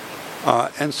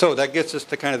 And so that gets us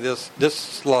to kind of this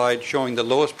slide showing the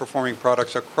lowest performing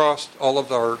products across all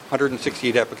of our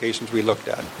 168 applications we looked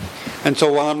at. And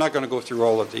so while I'm not going to go through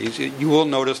all of these, you will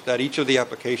notice that each of the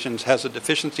applications has a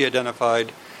deficiency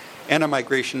identified and a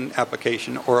migration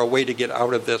application or a way to get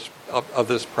out of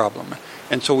this problem.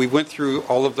 And so we went through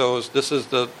all of those. This is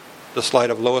the slide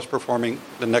of lowest performing.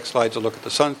 The next slide's a look at the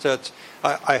sunsets.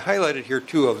 I highlighted here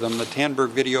two of them, the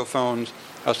Tandberg video phones,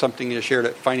 something I shared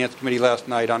at Finance Committee last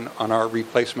night on our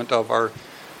replacement of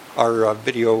our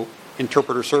video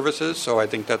interpreter services. So I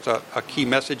think that's a key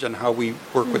message on how we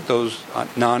work with those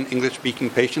non-English speaking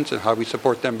patients and how we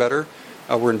support them better.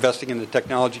 We're investing in the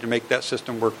technology to make that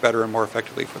system work better and more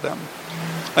effectively for them.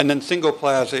 And then Single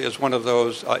Plaza is one of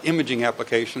those imaging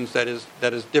applications that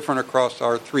is different across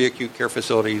our 3 acute care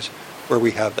facilities where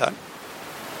we have that.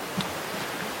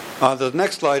 The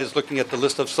next slide is looking at the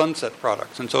list of sunset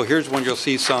products. And so here's one you'll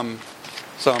see some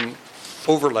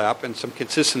overlap and some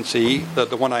consistency.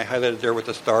 The one I highlighted there with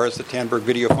the star is the Tandberg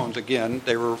video phones again.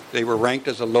 They were ranked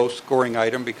as a low scoring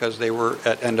item because they were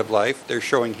at end of life. They're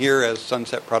showing here as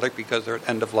sunset product because they're at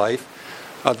end of life.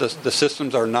 The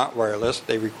systems are not wireless.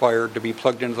 They require to be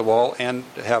plugged into the wall and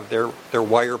to have their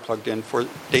wire plugged in for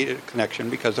data connection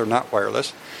because they're not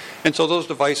wireless. And so those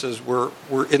devices were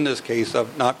in this case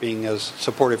of not being as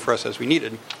supportive for us as we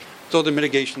needed. So the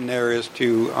mitigation there is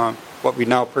to what we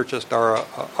now purchased are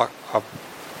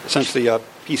essentially a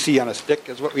PC on a stick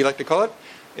is what we like to call it.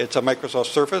 It's a Microsoft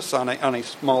Surface on a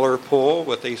smaller pole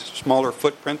with a smaller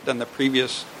footprint than the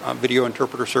previous video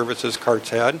interpreter services carts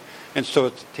had. And so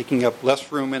it's taking up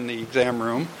less room in the exam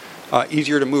room,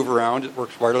 easier to move around. It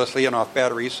works wirelessly and off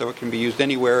battery, so it can be used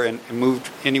anywhere and moved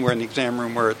anywhere in the exam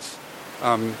room where it's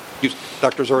used.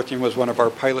 Dr. Zorthian was one of our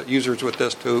pilot users with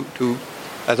this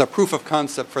as a proof of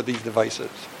concept for these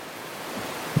devices.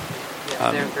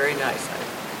 Yeah, they're very nice,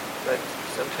 but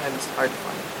sometimes hard to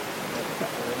find.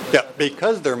 Yeah,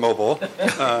 because they're mobile.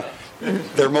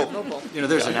 They're mobile.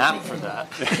 There's an app for that.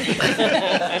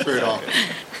 True it all.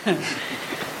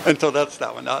 And so that's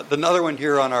that one. The other one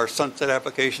here on our sunset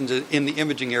applications in the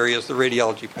imaging area is the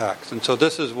radiology PACS. And so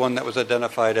this is one that was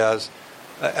identified as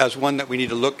one that we need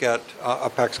to look at a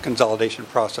PACS consolidation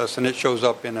process, and it shows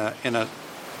up in a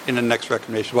next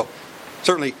recommendation. Well,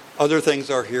 certainly other things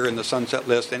are here in the sunset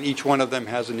list, and each one of them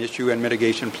has an issue and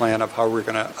mitigation plan of how we're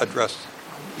going to address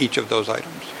each of those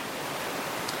items.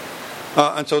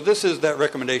 And so this is that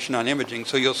recommendation on imaging.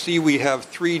 So you'll see we have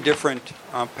three different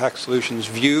PACS solutions: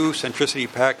 View, Centricity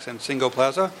PACS, and Single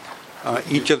Plaza.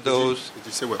 Each of those... Did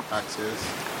you say what PACS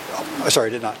is? Sorry, I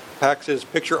did not. PACS is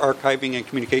Picture Archiving and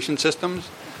Communication Systems.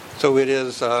 So it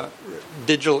is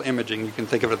digital imaging. You can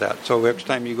think of it that. So every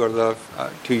time you go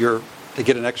to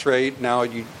get an X-ray, now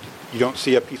you don't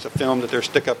see a piece of film that they're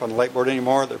stick up on the light board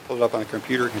anymore. They're pulled up on the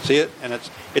computer. You can see it, and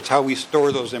it's how we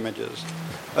store those images.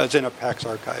 It's in a PACS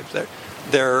archives.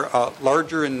 They're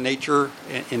larger in nature,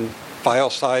 in file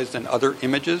size than other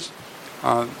images.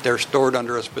 They're stored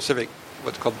under a specific,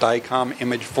 what's called DICOM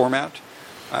image format,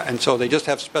 and so they just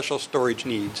have special storage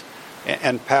needs.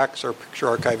 And PACS, or Picture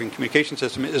Archiving Communication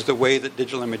System, is the way that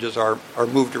digital images are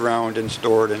moved around and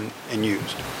stored and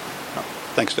used.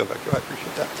 Thanks, Stovecchio. I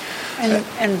appreciate that.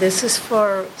 And this is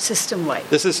for system-wide?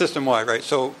 This is system-wide, right?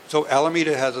 So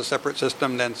Alameda has a separate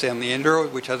system than San Leandro,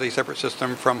 which has a separate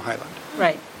system from Highland.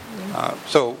 Right.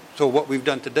 So what we've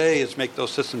done today is make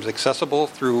those systems accessible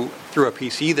through a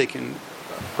PC.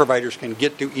 Providers can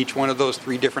get to each one of those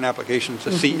three different applications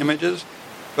to see images.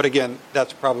 But again,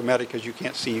 that's problematic because you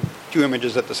can't see two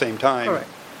images at the same time. Correct.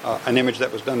 An image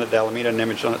that was done at Alameda and an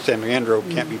image done at San Leandro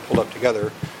can't be pulled up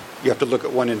together. You have to look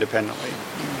at one independently.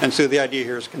 And so the idea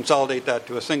here is consolidate that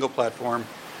to a single platform,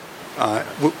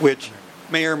 which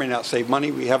may or may not save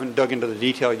money. We haven't dug into the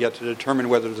detail yet to determine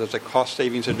whether there's a cost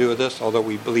savings to do with this, although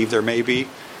we believe there may be.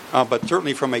 But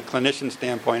certainly from a clinician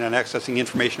standpoint on accessing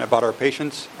information about our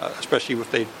patients, especially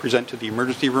if they present to the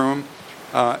emergency room,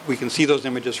 we can see those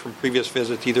images from previous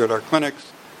visits either at our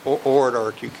clinics or at our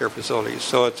acute care facilities.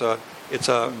 So it's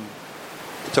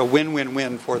a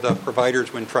win-win-win for the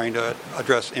providers when trying to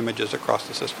address images across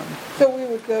the system. So we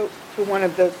would go to one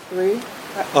of those three?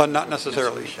 Not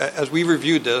necessarily. As we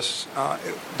reviewed this,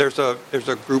 there's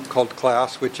a group called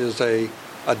CLASS, which is a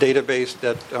database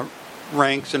that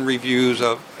ranks and reviews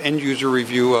of end-user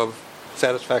review of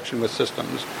satisfaction with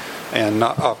systems and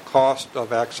of cost,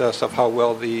 of access, of how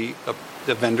well the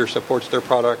vendor supports their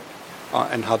product,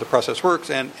 and how the process works.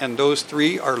 And those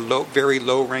three are very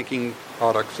low-ranking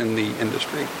products in the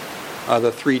industry.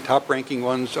 The three top-ranking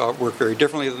ones work very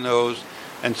differently than those.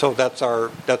 And so that's our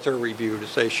review to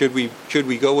say, should we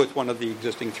go with one of the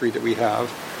existing three that we have?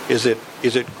 Is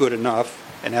it good enough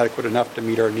and adequate enough to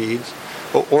meet our needs?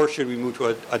 Or should we move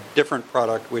to a different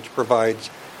product which provides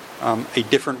a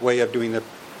different way of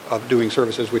doing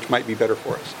services which might be better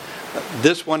for us?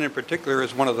 This one in particular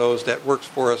is one of those that works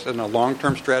for us in a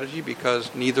long-term strategy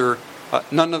because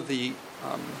none of the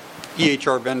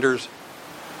EHR vendors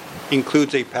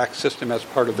includes a PACS system as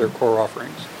part of their core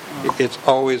offerings. It's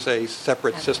always a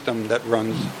separate system that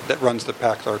runs the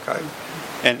PACS archive.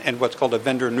 And what's called a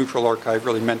vendor-neutral archive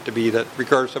really meant to be that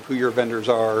regardless of who your vendors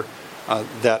are,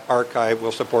 that archive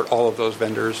will support all of those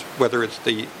vendors, whether it's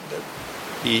the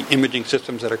imaging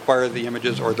systems that acquire the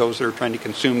images or those that are trying to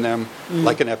consume them,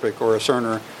 like an Epic or a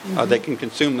Cerner. They can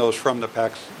consume those from the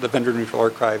PACS, the vendor-neutral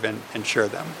archive, and share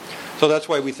them. So that's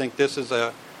why we think this is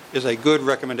a good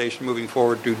recommendation moving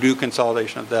forward to do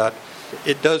consolidation of that.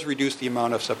 It does reduce the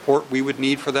amount of support we would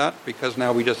need for that because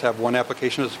now we just have one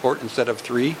application to support instead of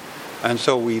three. And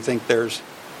so we think there's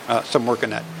some work in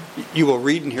that. You will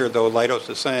read in here, though, Leidos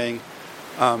is saying,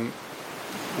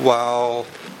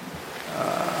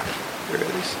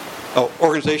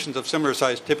 organizations of similar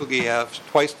size typically have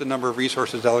twice the number of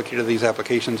resources allocated to these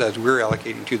applications as we're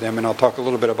allocating to them. And I'll talk a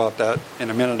little bit about that in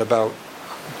a minute about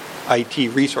IT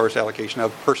resource allocation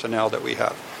of personnel that we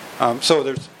have. So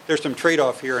there's some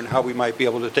trade-off here in how we might be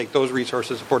able to take those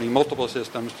resources supporting multiple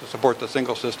systems to support the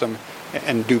single system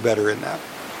and do better in that.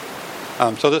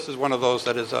 So this is one of those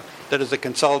that is a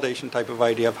consolidation type of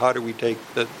idea of how do we take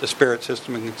the disparate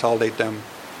system and consolidate them.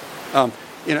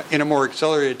 in a more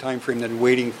accelerated time frame than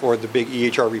waiting for the big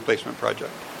EHR replacement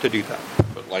project to do that.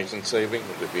 But license saving,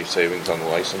 would there be savings on the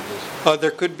licenses?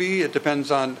 There could be. It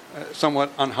depends on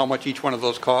somewhat on how much each one of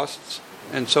those costs.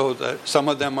 And so some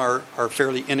of them are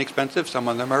fairly inexpensive. Some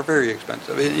of them are very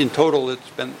expensive. In total,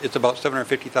 it's about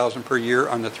 $750,000 per year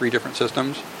on the 3 different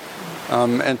systems.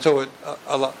 And so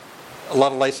a lot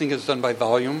of licensing is done by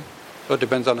volume. So it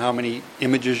depends on how many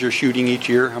images you're shooting each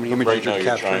year, how many images you're capturing. Right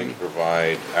now, you're trying to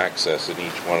provide access at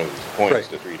each one of these points Right.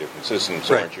 to 3 different systems.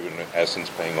 So Right. aren't you, in essence,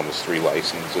 paying almost 3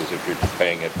 licenses if you're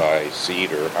paying it by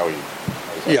seat, or how are you?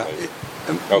 How is that Yeah. licensed?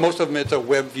 Okay. Most of them, it's a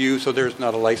web view, so there's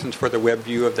not a license for the web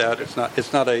view of that. It's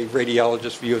not a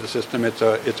radiologist view of the system. It's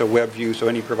a web view, so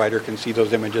any provider can see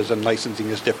those images, and licensing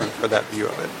is different for that view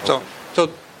of it. So to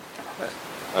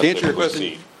answer your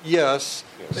question, yes,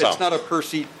 Yeah, it's not a per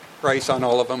seat price on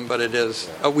all of them, but it is.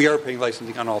 We are paying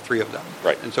licensing on all 3 of them,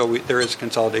 Right. And so there is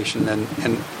consolidation,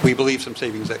 and we believe some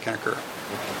savings that can occur.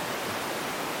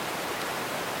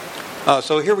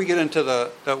 So here we get into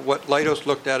the what Leidos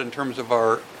looked at in terms of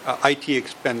our IT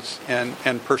expense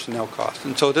and personnel costs.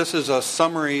 And so this is a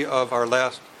summary of our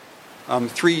last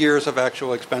 3 years of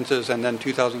actual expenses, and then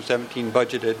 2017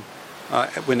 budgeted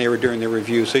when they were doing their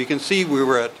review. So you can see we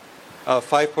were at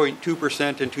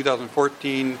 5.2% in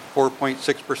 2014,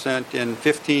 4.6% in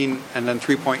 15, and then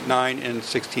 3.9 in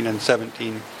 16 and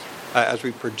 17 as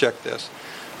we project this.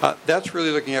 That's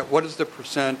really looking at what is the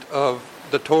percent of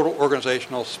the total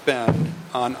organizational spend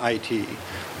on IT.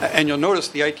 And you'll notice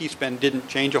the IT spend didn't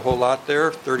change a whole lot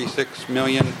there, 36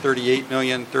 million, 38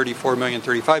 million, 34 million,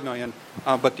 35 million,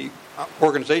 but the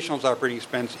organizational's operating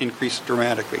expense increased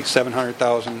dramatically, 700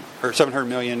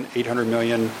 million, 800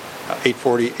 million,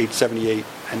 840, 878,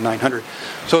 and 900.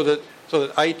 So that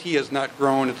IT has not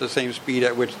grown at the same speed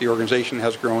at which the organization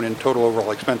has grown in total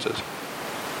overall expenses.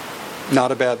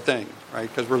 Not a bad thing, right?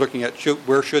 Because we're looking at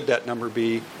where should that number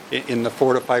be in the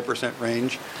 4 to 5%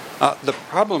 range. The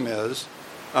problem is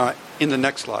in the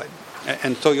next slide,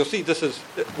 and so you'll see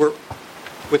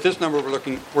with this number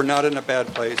we're not in a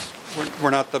bad place. We're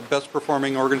not the best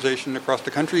performing organization across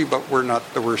the country, but we're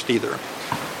not the worst either.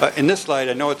 In this slide,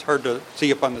 I know it's hard to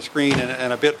see up on the screen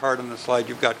and a bit hard on the slide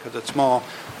you've got because it's small.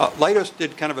 Leidos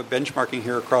did kind of a benchmarking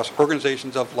here across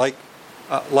organizations of like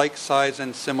size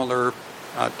and similar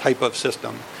type of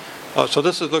system. So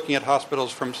this is looking at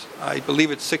hospitals from, I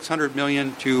believe it's 600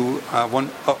 million to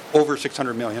over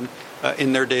 600 million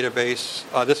in their database.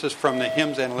 This is from the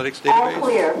HIMSS Analytics database. All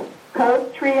clear.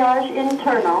 Code triage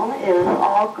internal is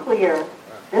all clear.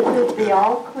 This is the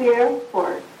all clear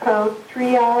for code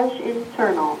triage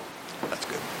internal. That's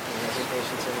good.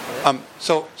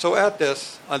 So at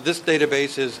this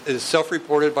database is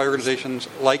self-reported by organizations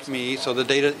like me. So the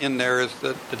data in there is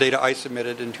the data I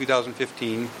submitted in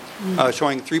 2015,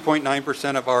 showing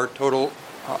 3.9% of our total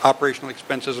operational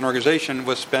expenses in organization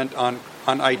was spent on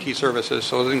IT services.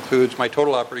 So it includes my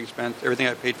total operating expense, everything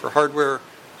I paid for hardware,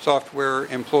 software,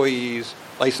 employees,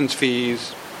 license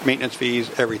fees, maintenance fees,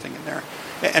 everything in there.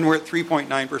 And we're at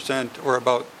 3.9%, or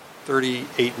about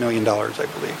 $38 million, I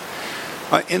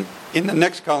believe. In the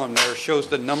next column there shows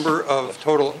the number of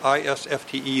total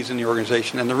ISFTEs in the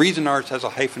organization. And the reason ours has a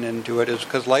hyphen into it is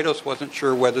because Leidos wasn't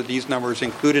sure whether these numbers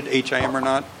included HIM or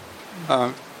not.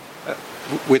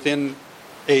 Within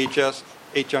AHS,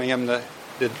 HIM, the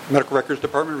Medical Records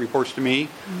Department, reports to me.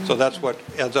 So that's what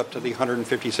adds up to the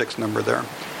 156 number there.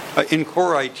 In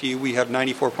core IT, we have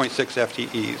 94.6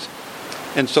 FTEs.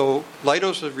 And so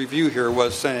Leidos' review here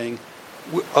was saying,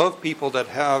 of people that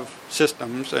have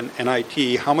systems and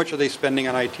IT, how much are they spending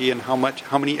on IT, and how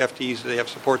many FTEs do they have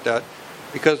to support that?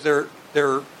 Because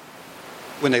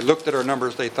when they looked at our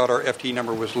numbers, they thought our FTE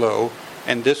number was low,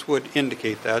 and this would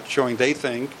indicate that, showing they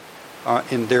think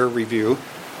in their review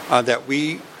that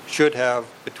we should have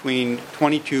between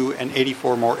 22 and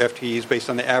 84 more FTEs based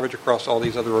on the average across all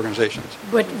these other organizations.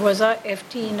 But was our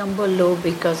FTE number low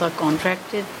because our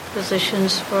contracted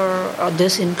positions or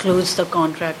this includes the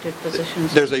contracted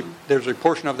positions? There's a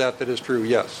portion of that is true,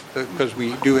 yes, because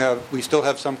we still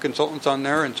have some consultants on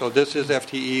there, and so this is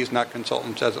FTEs, not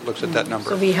consultants, as it looks at that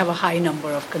number. So we have a high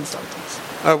number of consultants.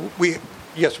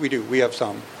 Yes, we do. We have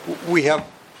some. We have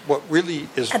what really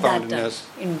is At found that in time, this.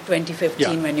 in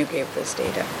 2015 when you gave this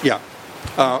data. Yeah.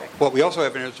 What we also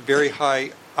have in it is very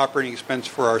high operating expense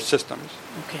for our systems.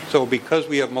 Okay. So because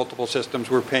we have multiple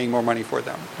systems, we're paying more money for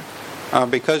them.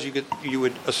 Because you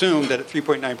would assume that at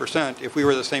 3.9%, if we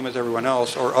were the same as everyone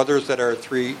else, or others that are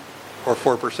 3 or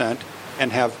 4%,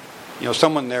 and have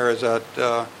someone there is at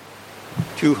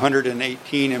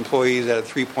 218 employees at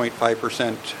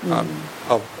 3.5%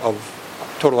 of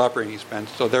total operating expense.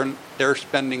 So they're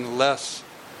spending less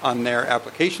on their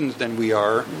applications than we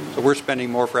are. So we're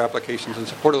spending more for applications and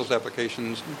support of those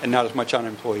applications and not as much on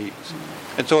employees.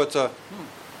 And so it's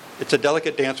a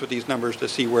delicate dance with these numbers to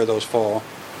see where those fall.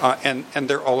 And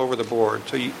they're all over the board.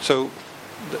 So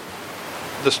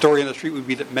the story on the street would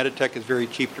be that Meditech is very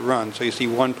cheap to run. So you see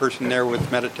one person there with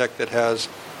Meditech that has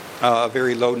a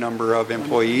very low number of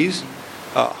employees,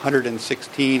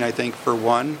 116, I think, for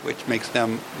one, which makes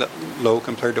them low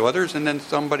compared to others. And then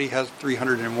somebody has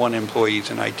 301 employees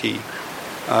in IT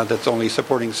that's only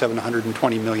supporting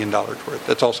 $720 million worth.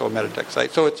 That's also a Meditech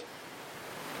site. So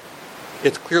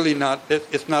it's clearly not,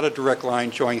 it's not a direct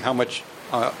line showing how much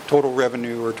total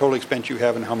revenue or total expense you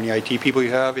have and how many IT people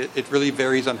you have. It really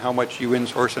varies on how much you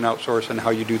insource and outsource and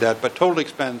how you do that. But total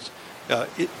expense,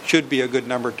 it should be a good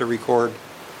number to record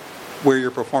where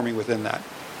you're performing within that.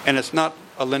 And it's not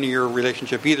a linear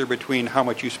relationship either between how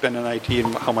much you spend on IT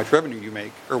and how much revenue you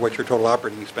make or what your total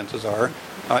operating expenses are.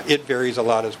 It varies a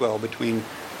lot as well between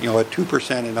a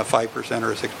 2% and a 5%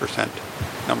 or a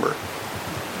 6% number.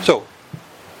 So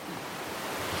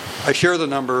I share the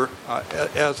number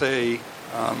as a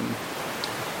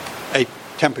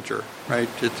temperature, right?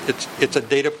 It's a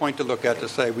data point to look at to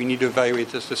say we need to evaluate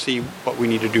this to see what we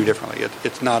need to do differently.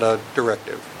 It's not a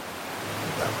directive.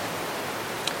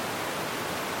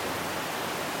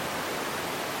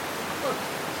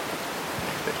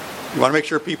 You want to make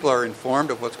sure people are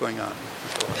informed of what's going on.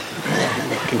 So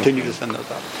continue to send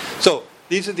those out. So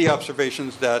these are the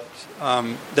observations that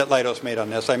Leidos made on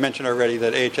this. I mentioned already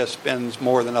that AHS spends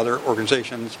more than other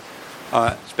organizations.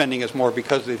 Spending is more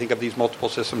because they think of these multiple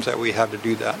systems that we have to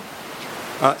do that.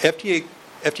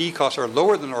 FTE costs are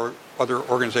lower than other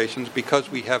organizations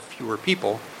because we have fewer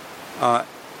people.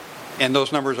 And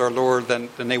those numbers are lower than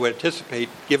they would anticipate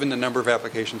given the number of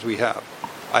applications we have.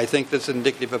 I think that's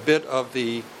indicative a bit of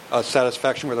the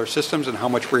satisfaction with our systems and how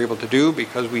much we're able to do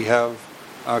because we have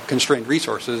constrained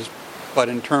resources. But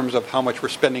in terms of how much we're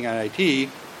spending on IT,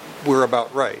 we're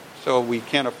about right. So we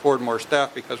can't afford more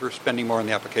staff because we're spending more on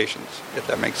the applications, if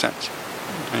that makes sense.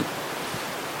 Right?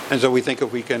 And so we think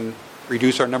if we can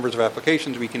reduce our numbers of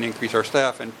applications, we can increase our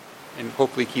staff and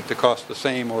hopefully keep the cost the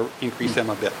same or increase them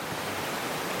a bit.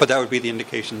 But that would be the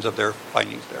indications of their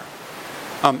findings there.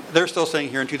 They're still saying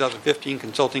here in 2015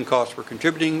 consulting costs were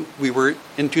contributing. We were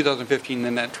in 2015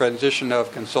 in that transition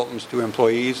of consultants to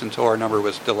employees, and so our number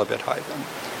was still a bit high then.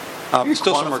 Can you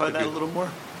still some work quantify to that do. a little more?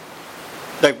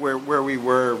 Like where we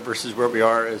were versus where we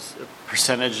are as a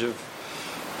percentage of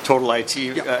total IT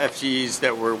FTEs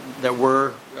that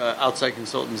were outside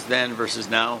consultants then versus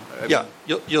now? Yeah,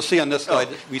 you'll see on this slide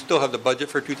we still have the budget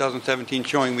for 2017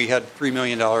 showing we had $3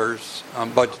 million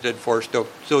budgeted for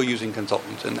still using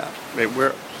consultants in that. Wait,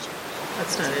 where?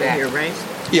 That's not in here, right?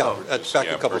 Yeah, that's back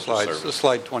a couple purchase slides. service.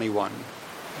 Slide 21.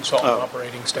 Consultant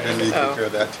operating staff. And you compare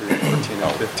that to 14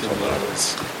 and 15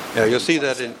 levels. Yeah, you'll see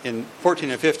that in 14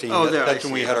 and 15, that's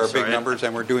when we had our big Sorry. numbers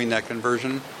and we're doing that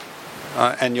conversion.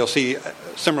 And you'll see,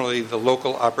 similarly, the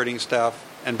local operating staff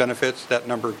and benefits, that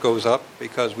number goes up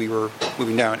because we were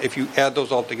moving down. If you add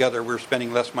those all together, we're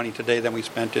spending less money today than we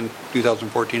spent in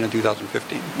 2014 and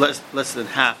 2015. Less than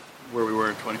half where we were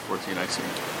in 2014, I see.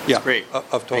 That's Yeah, great.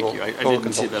 of total. Thank you. I total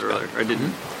didn't see that consultant earlier.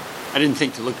 spend. I didn't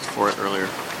think to look for it earlier.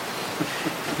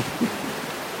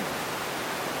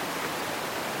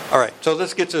 All right, so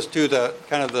this gets us to the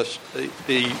kind of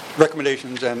the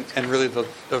recommendations and really the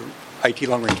IT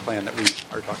long-range plan that we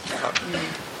are talking about.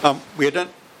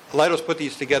 Leidos put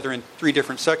these together in 3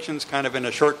 different sections, kind of in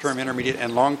a short-term, intermediate,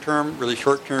 and long-term. Really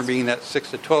short-term being that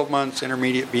 6 to 12 months,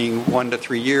 intermediate being 1 to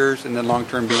 3 years, and then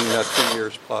long-term being that 3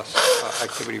 years plus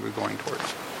activity we're going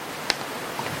towards.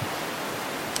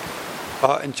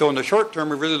 And so in the short term,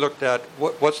 we really looked at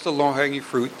what's the low-hanging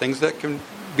fruit, things that can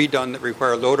be done that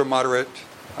require low to moderate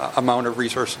amount of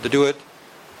resources to do it,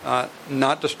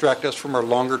 not distract us from our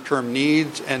longer-term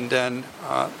needs, and then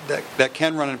that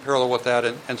can run in parallel with that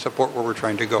and support where we're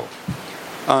trying to go.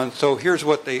 So here's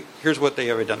what they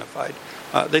have identified.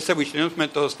 They said we should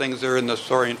implement those things that are in the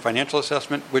Soarian financial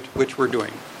assessment, which we're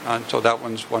doing. So that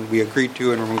one's one we agreed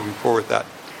to, and we're moving forward with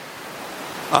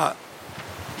that.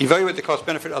 Evaluate the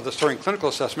cost-benefit of the Soarian clinical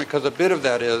assessment, because a bit of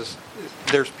that is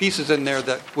there's pieces in there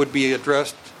that would be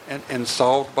addressed and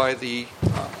solved by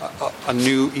a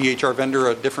new EHR vendor,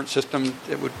 a different system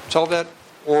that would solve that,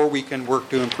 or we can work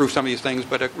to improve some of these things,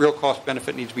 but a real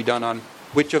cost-benefit needs to be done on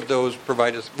which of those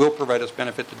will provide us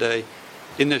benefit today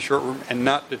in the short run and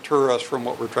not deter us from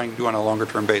what we're trying to do on a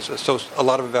longer-term basis. So a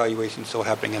lot of evaluation still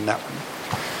happening in that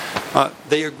one.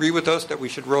 They agree with us that we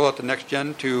should roll out the next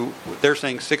gen to, they're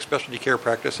saying 6 specialty care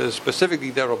practices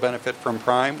specifically that will benefit from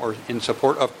Prime or in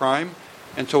support of Prime.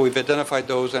 And so we've identified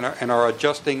those and are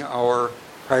adjusting our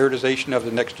prioritization of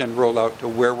the NextGen rollout to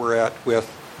where we're at with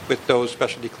those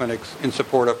specialty clinics in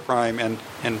support of Prime and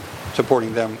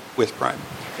supporting them with Prime.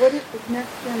 What is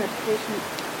NextGen, a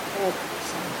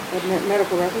patient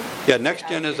medical record? Yeah,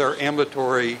 NextGen is our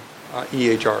ambulatory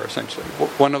EHR, essentially.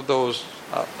 One of those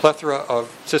plethora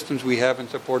of systems we have in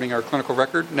supporting our clinical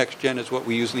record. NextGen is what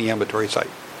we use in the ambulatory site.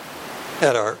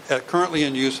 Currently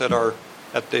in use at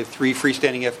the 3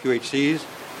 freestanding FQHCs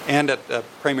and at the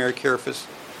primary care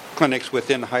clinics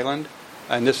within Highland,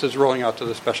 and this is rolling out to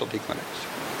the specialty clinics.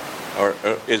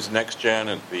 Is NextGen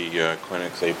at the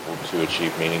clinics able to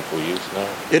achieve meaningful use now?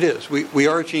 It is. We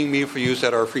are achieving meaningful use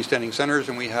at our freestanding centers,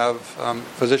 and we have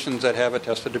physicians that have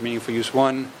attested to meaningful use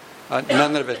 1. None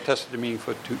that have attested to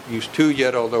meaningful use 2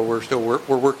 yet, although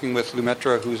we're working with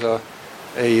Lumetra, who's a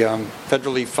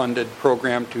federally funded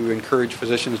program to encourage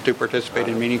physicians to participate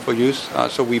in meaningful use.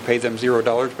 So we pay them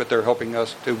 $0, but they're helping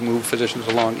us to move physicians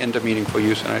along into meaningful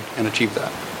use and achieve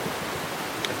that.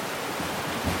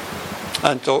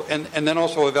 And so, and then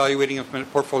also evaluating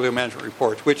portfolio management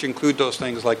reports, which include those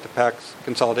things like the PACS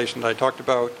consolidation that I talked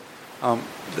about.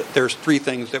 There's 3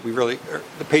 things that we really,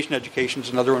 the patient education is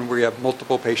another one where we have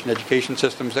multiple patient education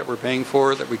systems that we're paying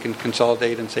for that we can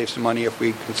consolidate and save some money if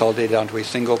we consolidate it onto a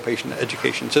single patient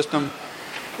education system.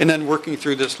 And then working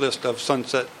through this list of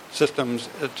sunset systems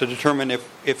to determine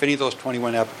if any of those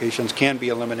 21 applications can be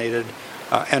eliminated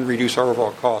and reduce our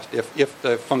overall cost, if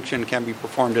the function can be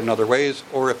performed in other ways,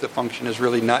 or if the function is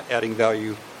really not adding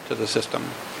value to the system.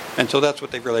 And so that's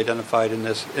what they've really identified in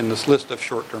this list of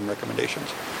short-term recommendations.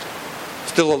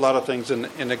 Still a lot of things,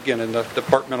 again, in the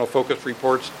departmental focus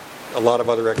reports, a lot of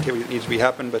other activity that needs to be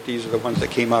happened, but these are the ones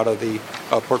that came out of the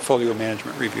portfolio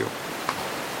management review.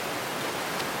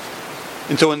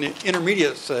 And so in the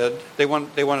intermediate said, they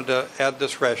wanted to add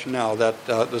this rationale that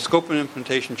the scope of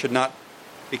implementation should not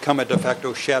become a de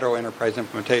facto shadow enterprise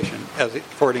implementation.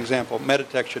 For example,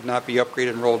 Meditech should not be upgraded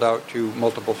and rolled out to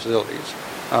multiple facilities.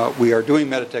 We are doing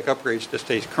Meditech upgrades to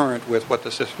stay current with what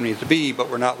the system needs to be, but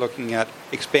we're not looking at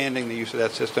expanding the use of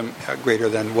that system greater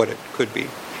than what it could be.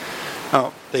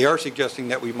 They are suggesting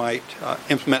that we might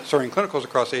implement Soaring Clinicals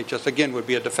across HS, again, would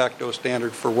be a de facto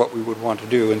standard for what we would want to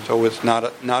do, and so it's not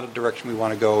a direction we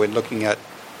want to go in looking at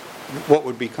what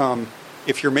would become.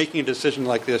 If you're making a decision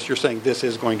like this, you're saying this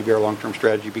is going to be our long-term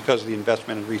strategy because of the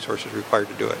investment and resources required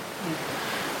to do it.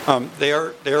 They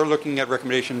are looking at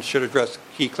recommendations should address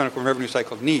key clinical and revenue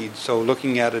cycle needs. So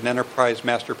looking at an enterprise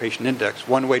master patient index,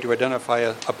 one way to identify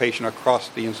a patient across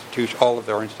the institution, all of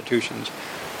our institutions.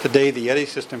 Today, the EDI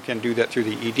system can do that through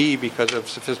the ED because of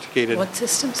sophisticated. What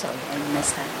system? Sorry, I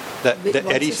missed that.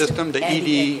 The EDI system, the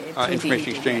ED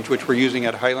information exchange, which we're using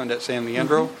at Highland at San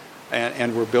Leandro.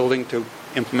 And we're building to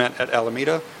implement at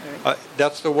Alameda.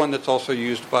 That's the one that's also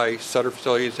used by Sutter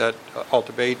facilities at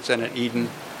Alta Bates and at Eden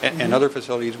and other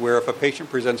facilities where if a patient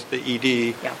presents the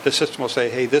ED, the system will say,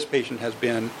 hey, this patient has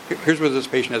been, here's where this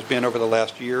patient has been over the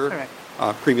last year,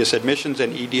 previous admissions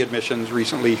and ED admissions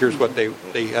recently, here's what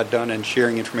they had done, and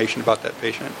sharing information about that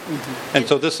patient. And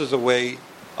so this is a way,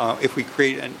 if we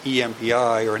create an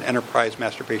EMPI or an Enterprise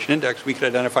Master Patient Index, we could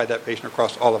identify that patient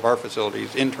across all of our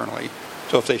facilities internally.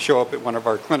 So if they show up at one of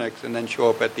our clinics and then show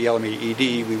up at the Alameda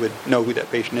ED, we would know who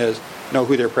that patient is, know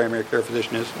who their primary care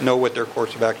physician is, know what their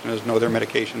course of action is, know their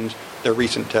medications, their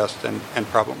recent tests, and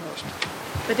problem list.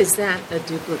 But is that a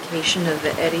duplication of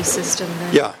the EDI system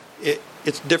then? Yeah,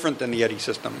 it's different than the EDI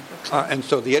system. And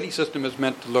so the EDI system is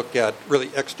meant to look at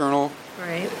really external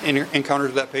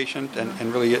encounters of that patient,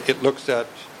 and really it looks at,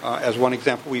 as one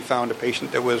example, we found a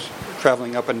patient that was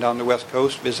traveling up and down the West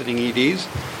Coast visiting EDs.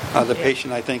 The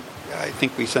patient, I think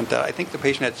we sent that. I think the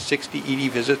patient had 60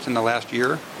 ED visits in the last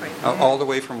year, all the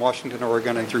way from Washington,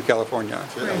 Oregon, and through California.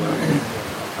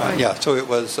 So it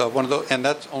was one of those, and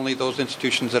that's only those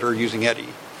institutions that are using EDI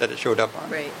that it showed up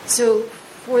on. Right. So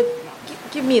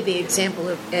give me the example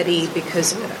of EDI,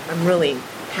 because I'm really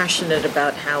passionate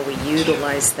about how we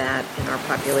utilize that in our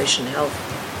population health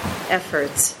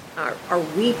efforts. Are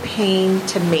we paying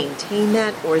to maintain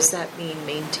that, or is that being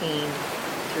maintained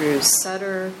through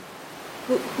Sutter?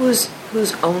 Who's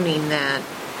owning that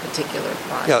particular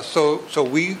product? Yeah, so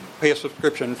we pay a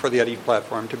subscription for the EDI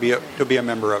platform to be a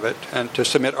member of it and to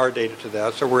submit our data to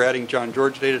that. So we're adding John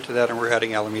George data to that, and we're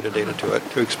adding Alameda data to it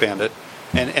to expand it.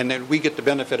 And then we get the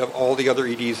benefit of all the other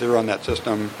EDs that are on that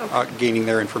system gaining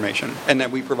their information. And then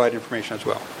we provide information as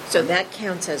well. So that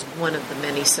counts as one of the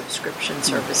many subscription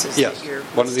services that you're...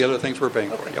 One of the other things we're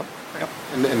paying for, yep.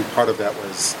 And part of that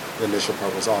was, the initial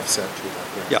part was offset through that,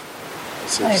 right? Yeah.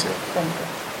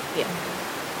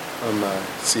 From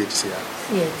CHCI.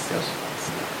 Yes.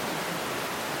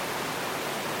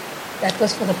 That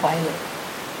was for the pilot.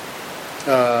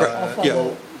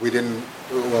 Well, we didn't.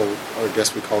 Well, I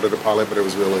guess we called it a pilot, but it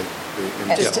was really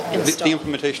the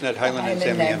implementation at Highland and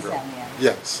San Leandro.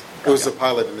 Yes, it was a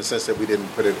pilot in the sense that we didn't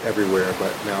put it everywhere,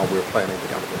 but now we're planning to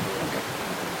have it everywhere.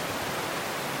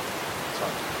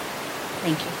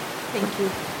 Thank you. Thank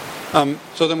you.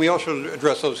 So then we also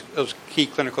address those key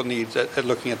clinical needs at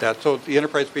looking at that. So the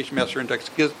Enterprise Patient Master Index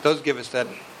does give us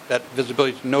that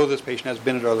visibility to know this patient has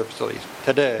been at other facilities.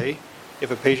 Today,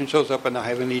 if a patient shows up in the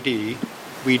Highland ED,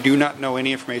 we do not know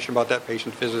any information about that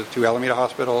patient's visit to Alameda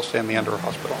Hospital, San Leandro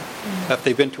Hospital. If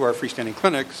they've been to our freestanding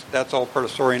clinics, that's all part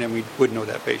of Soaring, and we would know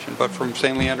that patient. But from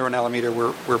San Leandro and Alameda,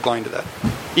 we're blind to that.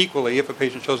 Equally, if a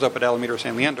patient shows up at Alameda or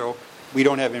San Leandro, we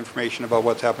don't have information about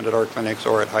what's happened at our clinics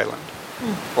or at Highland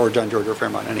or John George or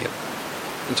Fairmont, any of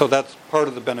that. And so that's part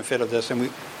of the benefit of this.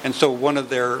 And so one of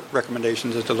their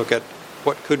recommendations is to look at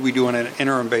what could we do on an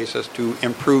interim basis to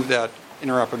improve that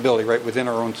interoperability, right, within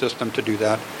our own system to do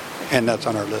that. And that's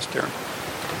on our list there.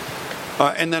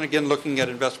 And then again, looking at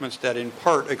investments that in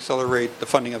part accelerate the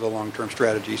funding of the long-term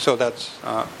strategy. So that's,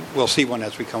 we'll see one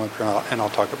as we come up here, and I'll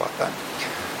talk about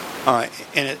that.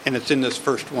 And it's in this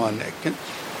first one.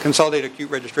 Consolidate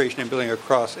acute registration and billing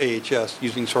across AHS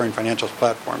using Soaring Financials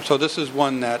platform. So this is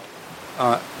one that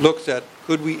looks at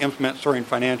could we implement Soaring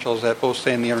Financials at both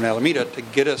San Leandro and Alameda to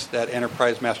get us that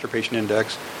Enterprise Master Patient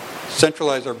Index,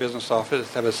 centralize our business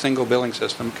office, have a single billing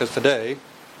system, because today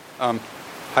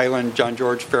Highland, John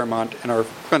George, Fairmont, and our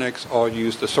clinics all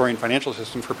use the Soaring Financial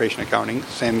System for patient accounting.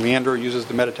 San Leandro uses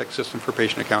the Meditech system for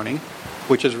patient accounting,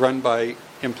 which is run by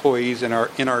employees in our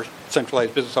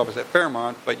centralized business office at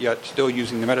Fairmont, but yet still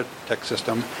using the Meditech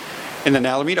system. And then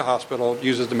Alameda Hospital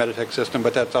uses the Meditech system,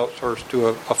 but that's outsourced to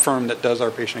a firm that does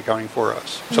our patient accounting for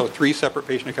us. So 3 separate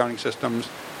patient accounting systems,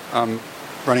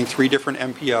 running 3 different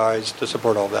MPIs to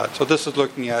support all that. So this is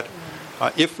looking at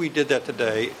if we did that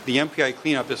today, the MPI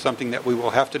cleanup is something that we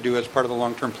will have to do as part of the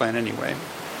long-term plan anyway.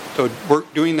 So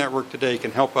doing that work today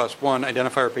can help us, one,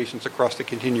 identify our patients across the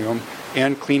continuum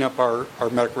and clean up our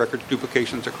medical records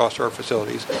duplications across our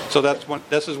facilities. So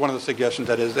this is one of the suggestions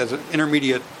that is, as an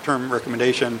intermediate term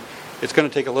recommendation, it's going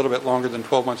to take a little bit longer than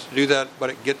 12 months to do that,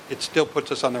 but it still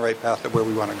puts us on the right path of where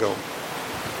we want to go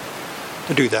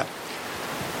to do that.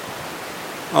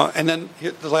 And then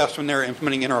the last one there,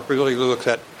 implementing interoperability, looks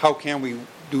at how can we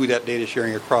do that data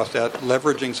sharing across that,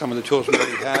 leveraging some of the tools we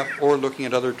already have, or looking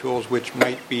at other tools which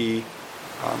might be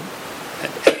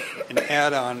an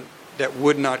add-on that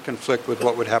would not conflict with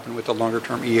what would happen with the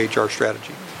longer-term EHR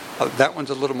strategy. That one's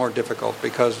a little more difficult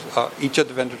because each of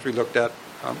the vendors we looked at,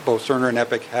 both Cerner and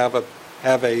Epic,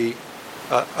 have a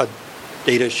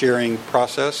data sharing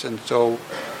process, and so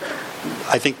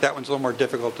I think that one's a little more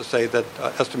difficult to say that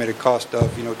estimated cost of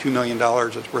 $2 million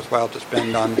is worthwhile to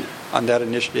spend on that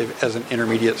initiative as an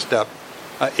intermediate step.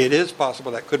 It is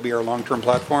possible that could be our long-term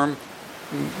platform,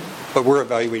 but we're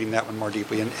evaluating that one more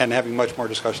deeply and having much more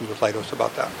discussions with Leidos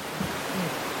about that.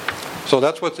 So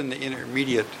that's what's in the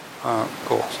intermediate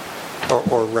goals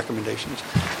or recommendations.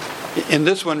 In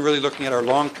this one, really looking at our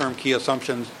long-term key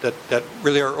assumptions, that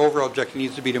really our overall objective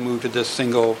needs to be to move to this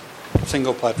single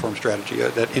platform strategy,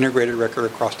 that integrated record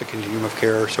across the continuum of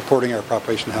care, supporting our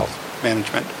population health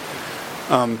management.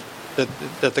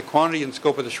 That the quantity and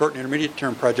scope of the short and intermediate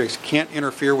term projects can't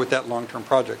interfere with that long-term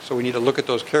project. So we need to look at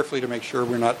those carefully to make sure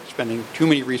we're not spending too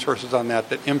many resources on that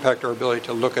impact our ability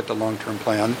to look at the long-term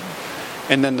plan.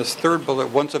 And then this third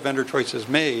bullet, once a vendor choice is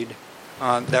made,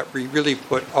 that we really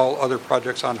put all other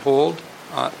projects on hold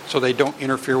so they don't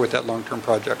interfere with that long-term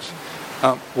projects.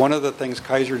 One of the things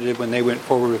Kaiser did when they went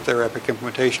forward with their Epic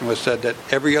implementation was said that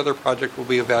every other project will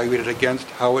be evaluated against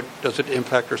how does it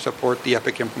impact or support the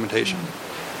Epic implementation,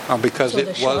 because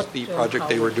it was the project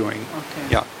they were doing. Okay.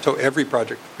 Yeah, so every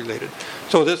project related.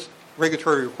 So this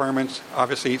regulatory requirements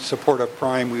obviously support of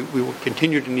Prime. We will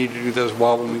continue to need to do those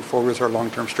while we move forward with our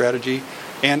long-term strategy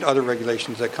and other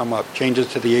regulations that come up. Changes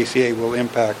to the ACA will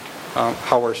impact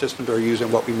how our systems are used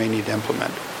and what we may need to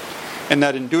implement. And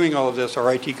that in doing all of this,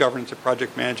 our IT governance and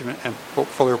project management and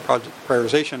portfolio project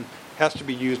prioritization has to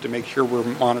be used to make sure we're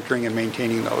monitoring and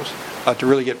maintaining those, to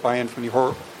really get buy-in from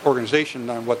the organization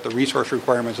on what the resource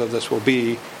requirements of this will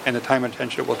be and the time and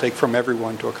attention it will take from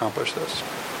everyone to accomplish this.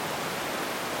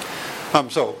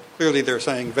 So clearly they're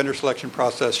saying vendor selection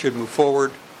process should move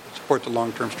forward, support the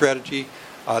long-term strategy.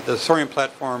 The Soaring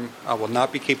platform will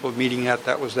not be capable of meeting that.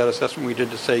 That was that assessment we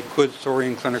did to say, could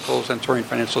Soaring Clinicals and Soaring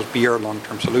Financials be our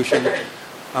long-term solution?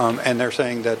 And they're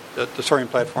saying that the Soaring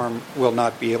platform will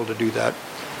not be able to do that.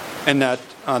 And that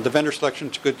the vendor selection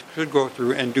could go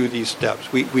through and do these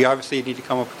steps. We obviously need to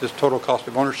come up with this total cost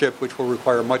of ownership, which will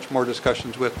require much more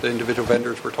discussions with the individual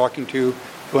vendors we're talking to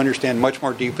understand much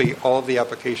more deeply all of the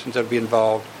applications that would be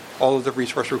involved, all of the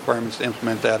resource requirements to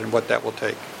implement that, and what that will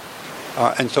take.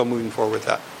 And so moving forward with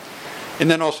that. And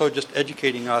then also just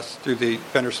educating us through the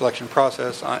vendor selection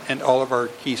process and all of our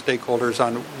key stakeholders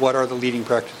on what are the leading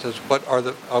practices, what are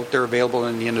out there available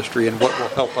in the industry, and what will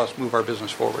help us move our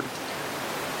business forward.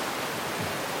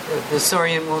 The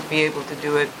Sorian won't be able to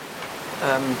do it.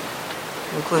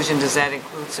 Conclusion, does that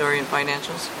include Sorian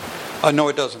financials? No,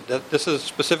 it doesn't. This is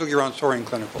specifically around Sorian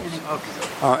clinicals.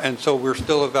 Okay. And so we're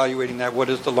still evaluating that. What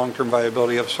is the long-term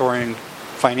viability of Sorian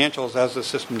financials as a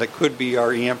system that could be our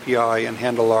EMPI and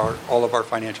handle all of our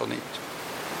financial needs?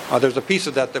 There's a piece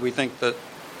of that we think that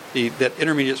that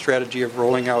intermediate strategy of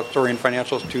rolling out Sorian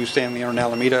financials to San Leandro and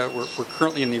Alameda, we're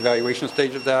currently in the evaluation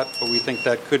stage of that, but we think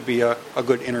that could be a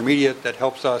good intermediate that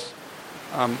helps us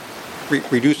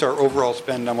reduce our overall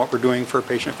spend on what we're doing for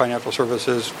patient financial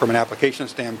services from an application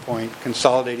standpoint,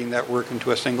 consolidating that work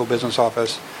into a single business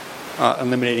office,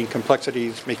 eliminating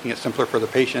complexities, making it simpler for the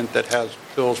patient that has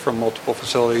bills from multiple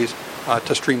facilities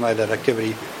to streamline that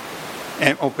activity,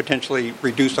 and potentially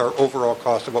reduce our overall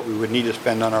cost of what we would need to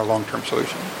spend on our long-term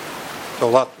solution. So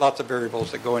lots of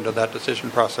variables that go into that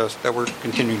decision process that we're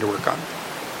continuing to work on.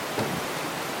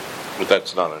 But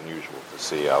that's not unusual to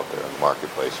see out there in the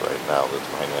marketplace right now, that the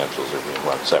financials are being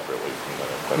run separately from the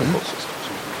clinical systems.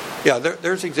 Yeah,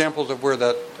 there's examples of where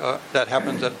that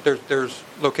happens. That there's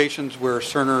locations where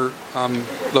Cerner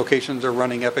locations are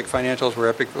running Epic financials, where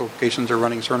Epic locations are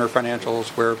running Cerner financials,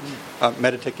 where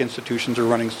Meditech institutions are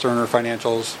running Cerner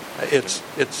financials.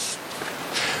 It's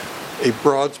a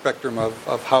broad spectrum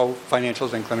of how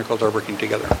financials and clinicals are working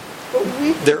together.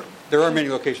 There are many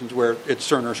locations where it's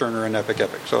Cerner, and Epic,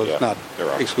 so it's not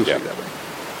exclusively that way.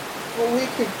 Well, we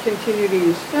could continue to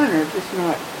use Cerner, just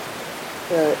not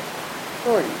the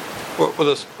Sorian.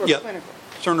 Clinical.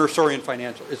 Cerner Sorian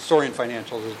Financial. It's Sorian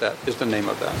Financials is the name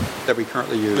of that we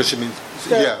currently use. Which means,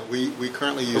 we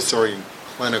currently use Sorian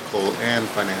Clinical and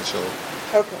Financial.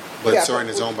 Okay. But Sorian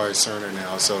is owned by Cerner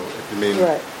now, so if you mean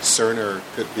Cerner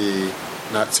could be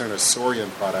not Cerner's Sorian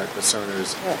product, but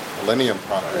Cerner's Millennium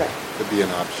product could be an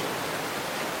option.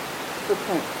 Good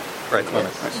point. Right.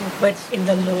 But in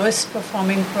the lowest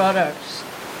performing products,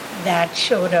 that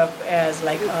showed up as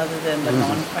like other than the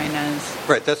non-finance.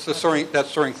 Right. That's the Sorian. That's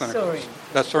Sorian Clinicals.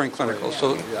 That's Sorian Clinicals.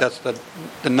 So that's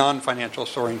the non-financial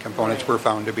Sorian components were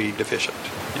found to be deficient.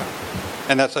 Yeah.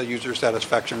 And that's a user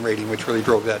satisfaction rating, which really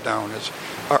drove that down. Is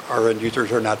our end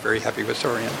users are not very happy with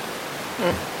Sorian.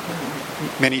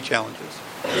 Many challenges.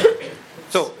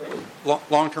 So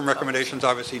long-term recommendations,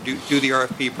 obviously, do the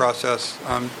RFP process.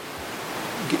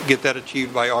 Get that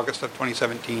achieved by August of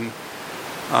 2017.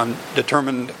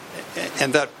 Determined,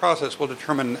 and that process will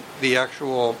determine the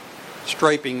actual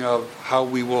striping of how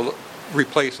we will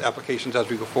replace applications as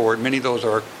we go forward. Many of those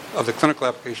of the clinical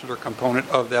applications are a component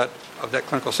of that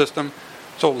clinical system.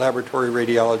 So laboratory,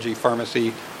 radiology,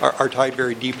 pharmacy are tied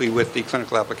very deeply with the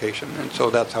clinical application, and so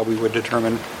that's how we would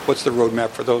determine what's the roadmap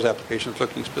for those applications,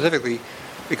 looking specifically,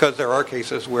 because there are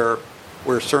cases where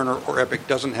Cerner or Epic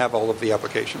doesn't have all of the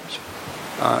applications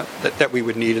that we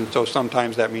would need, and so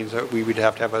sometimes that means that we would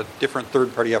have to have a different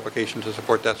third-party application to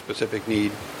support that specific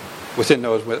need within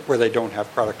those where they don't have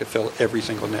product to fill every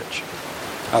single niche.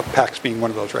 PACS being one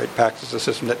of those, right? PACS is a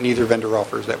system that neither vendor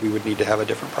offers that we would need to have a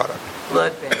different product.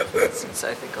 Blood bank, for instance.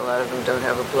 I think a lot of them don't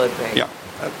have a blood bank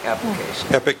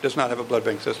application. Epic does not have a blood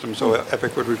bank system, so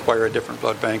Epic would require a different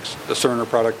blood banks. The Cerner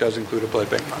product does include a blood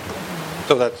bank module.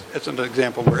 So it's an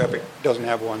example where Epic doesn't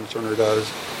have one, Cerner does.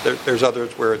 There's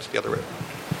others where it's the other way around.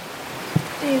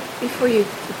 Dave, before you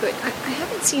keep going, I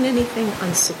haven't seen anything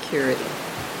on security.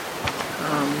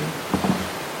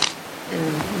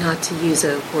 And not to use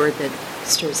a word that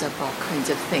stirs up all kinds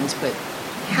of things, but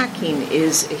hacking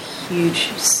is a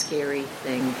huge, scary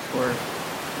thing for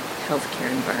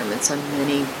healthcare environments on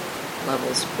many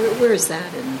levels. Where is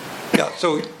that in? Yeah,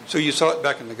 so you saw it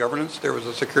back in the governance. There was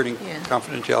a security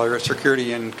confidentiality or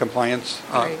security and compliance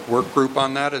work group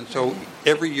on that, and so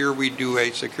every year we do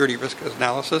a security risk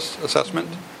analysis assessment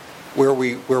where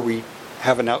we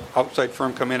have an outside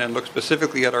firm come in and look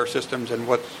specifically at our systems and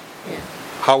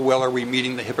how well are we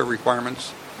meeting the HIPAA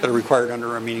requirements that are required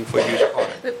under a meaningful use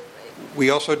audit. We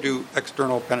also do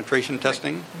external penetration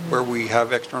testing where we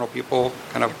have external people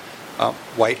kind of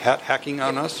white hat hacking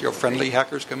on us. Friendly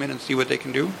hackers come in and see what they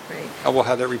can do. Right. We'll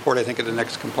have that report, I think, at the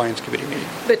next compliance committee meeting.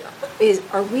 But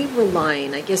are we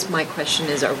relying, I guess my question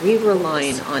is, are we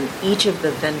relying on each of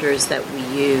the vendors that we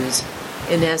use,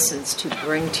 in essence, to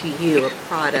bring to you a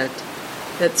product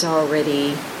that's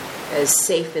already as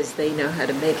safe as they know how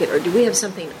to make it, or do we have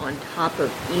something on top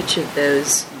of each of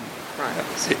those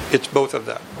products? It's both of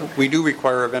that. We do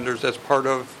require our vendors, as part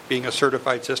of being a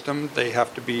certified system, they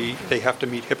have to meet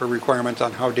HIPAA requirements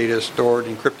on how data is stored,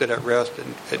 encrypted at rest,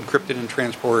 and encrypted in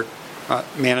transport,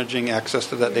 managing access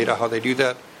to that data, how they do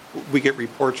that. We get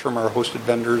reports from our hosted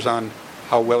vendors on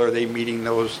how well are they meeting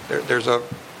those. There's a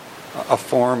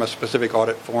form, a specific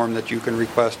audit form that you can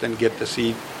request and get to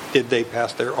see, did they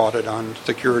pass their audit on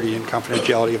security and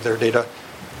confidentiality of their data.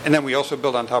 And then we also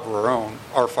build on top of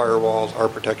our firewalls, our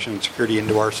protection and security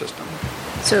into our system.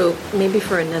 So maybe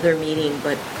for another meeting,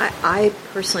 but I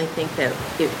personally think that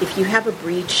if you have a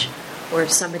breach, or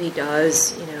if somebody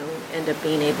does, end up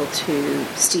being able to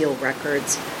steal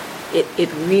records,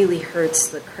 it really hurts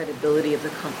the credibility of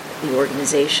the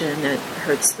organization. It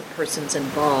hurts the persons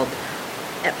involved.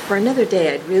 For another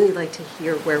day, I'd really like to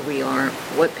hear where we are,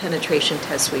 what penetration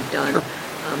tests we've done, sure.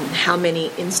 How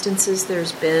many instances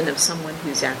there's been of someone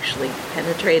who's actually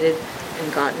penetrated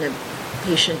and gotten a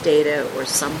patient data or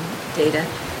some data,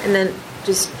 and then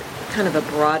just kind of a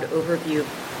broad overview.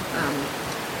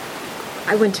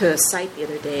 I went to a site the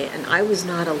other day, and I was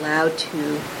not allowed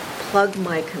to plug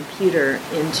my computer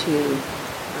into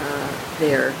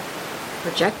their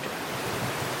projector,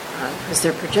 because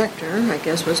their projector, I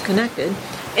guess, was connected.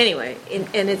 Anyway,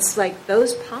 and it's like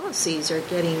those policies are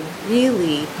getting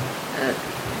really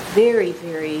very,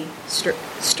 very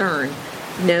stern.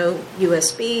 No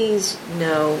USBs,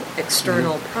 no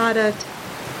external product.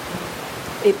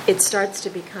 It starts to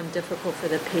become difficult for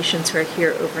the patients who are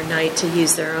here overnight to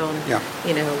use their own,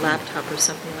 laptop or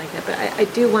something like that. But I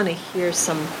do want to hear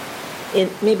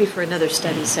maybe for another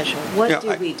study session, what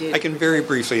do we do? I can very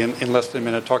briefly, in less than a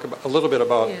minute, talk a little bit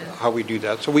about how we do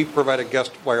that. So we provide a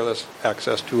guest wireless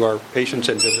access to our patients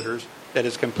and visitors that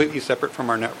is completely separate from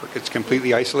our network. It's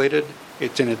completely isolated.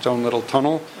 It's in its own little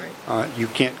tunnel. Right. You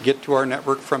can't get to our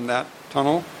network from that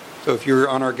tunnel. So if you're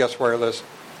on our guest wireless,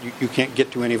 you can't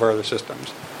get to any of our other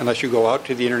systems unless you go out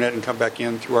to the internet and come back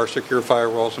in through our secure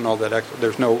firewalls and all that.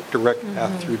 There's no direct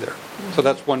path through there. So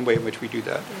that's one way in which we do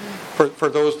that. For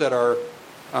those that are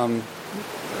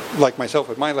like myself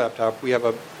with my laptop, we have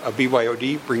a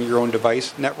BYOD, bring your own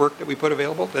device network that we put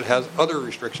available that has other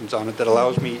restrictions on it that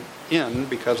allows me in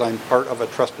because I'm part of a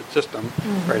trusted system.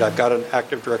 Right? I've got an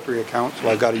Active Directory account, so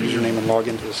I've got a username and log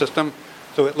into the system.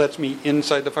 So it lets me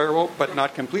inside the firewall, but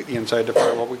not completely inside the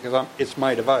firewall because it's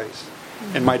my device.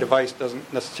 And my device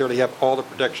doesn't necessarily have all the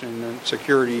protection and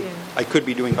security. I could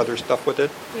be doing other stuff with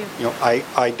it.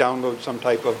 I download some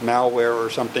type of malware or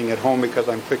something at home because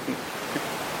I'm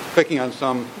clicking on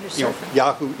some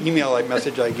Yahoo email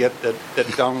message I get that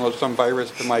downloads some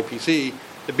virus to my PC.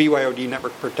 The BYOD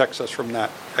network protects us from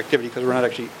that activity because we're not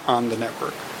actually on the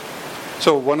network.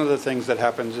 So one of the things that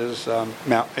happens is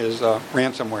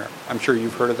ransomware. I'm sure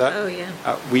you've heard of that. Oh, yeah.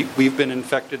 We've been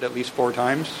infected at least 4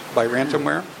 times by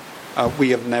ransomware.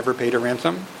 We have never paid a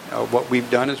ransom. What we've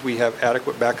done is we have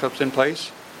adequate backups in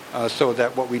place so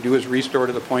that what we do is restore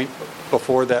to the point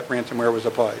before that ransomware was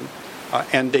applied.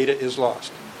 And data is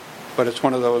lost. But it's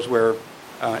one of those where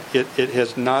it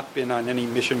has not been on any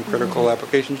mission-critical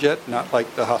applications yet, not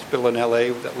like the hospital in L.A.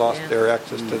 that lost their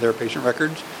access to their patient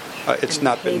records. It's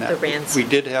not been that. We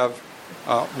did have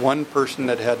one person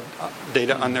that had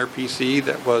data on their PC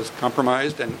that was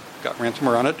compromised and got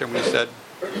ransomware on it, and we said,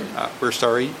 we're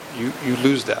sorry, you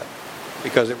lose that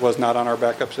because it was not on our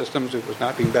backup systems. It was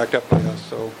not being backed up by us.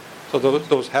 So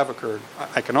those have occurred.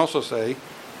 I can also say,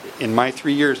 in my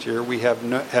 3 years here, we have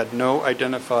had no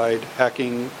identified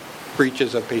hacking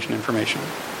breaches of patient information.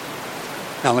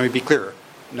 Now, let me be clear.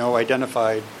 No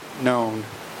identified known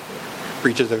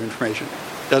breaches of information.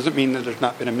 Doesn't mean that there's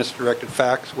not been a misdirected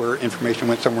fax where information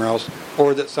went somewhere else,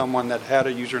 or that someone that had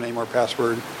a username or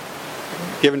password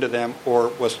given to them or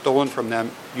was stolen from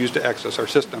them used to access our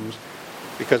systems.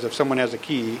 Because if someone has a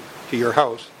key to your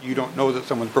house, you don't know that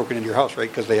someone's broken into your house, right,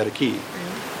 because they had a key.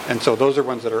 And so those are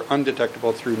ones that are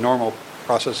undetectable through normal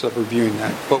process of reviewing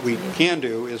that. What we can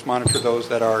do is monitor those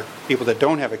that are people that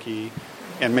don't have a key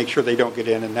and make sure they don't get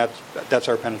in, and that's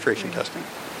our penetration testing.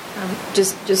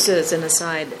 Just as an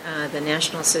aside, the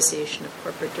National Association of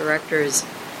Corporate Directors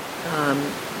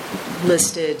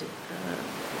listed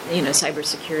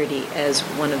cybersecurity as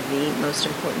one of the most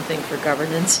important things for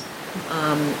governance.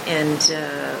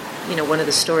 One of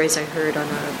the stories I heard on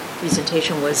a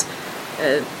presentation was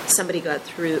somebody got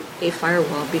through a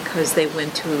firewall because they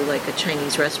went to like a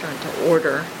Chinese restaurant to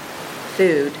order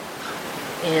food,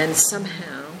 and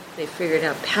somehow they figured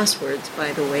out passwords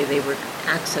by the way they were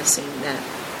accessing that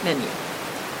menu.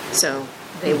 So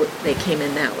they came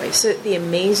in that way. So the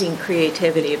amazing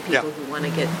creativity of people Yeah. who want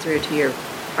to get through to your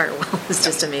firewall is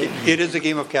just amazing. It is a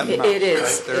game of cat and mouse. It is.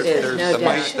 Right? There's, It is, there's no the doubt.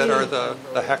 mice that are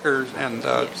the hackers, and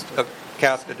the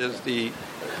cat that is the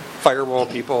firewall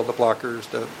people, the blockers,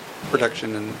 the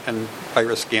protection and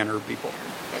virus scanner people.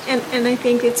 And I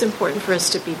think it's important for us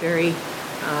to be very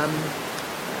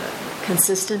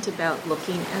consistent about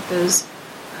looking at those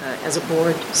as a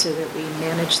board so that we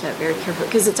manage that very carefully,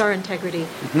 because it's our integrity,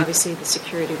 obviously the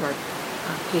security of our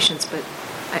patients, but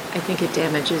I think it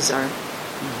damages our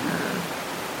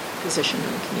position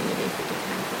in the community if we don't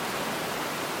have it.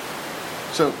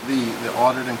 So the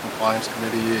Audit and Compliance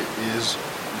Committee is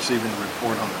receiving a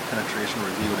report on the penetration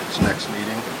review at its next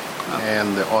meeting,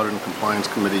 and the Audit and Compliance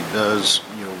Committee does,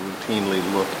 routinely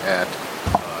look at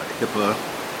HIPAA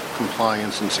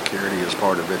compliance and security as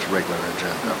part of its regular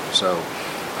agenda. So,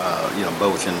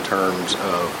 both in terms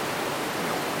of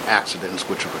accidents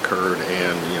which have occurred,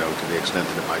 and to the extent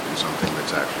that it might be something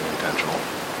that's actually intentional.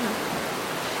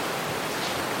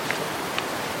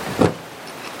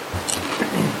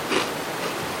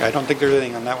 I don't think there's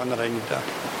anything on that one that I need to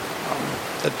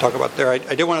talk about there. I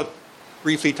did want to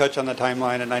briefly touch on the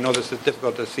timeline, and I know this is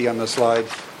difficult to see on the slide.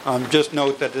 Just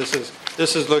note that this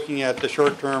is looking at the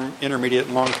short-term, intermediate,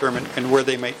 and long-term, and where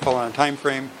they might fall on a time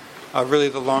frame. Really,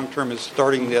 the long-term is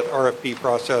starting that RFP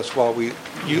process, while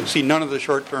you see none of the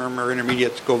short-term or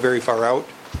intermediates go very far out,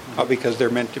 because they're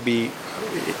meant to be,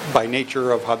 by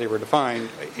nature of how they were defined,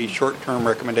 a short-term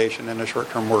recommendation and a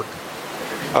short-term work.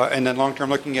 And then long-term,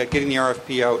 looking at getting the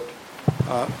RFP out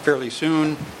fairly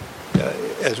soon.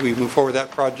 As we move forward that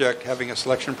project, having a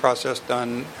selection process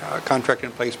done, contract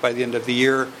in place by the end of the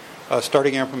year,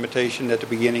 starting implementation at the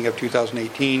beginning of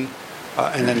 2018,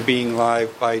 and then being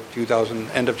live by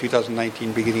end of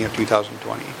 2019, beginning of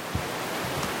 2020.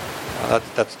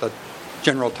 That's the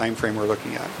general time frame we're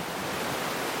looking at.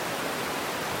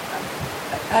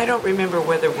 I don't remember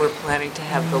whether we're planning to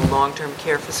have the long-term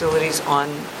care facilities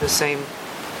on the same.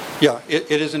 Yeah, it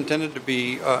is intended to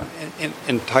be an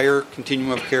entire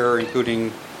continuum of care,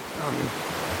 including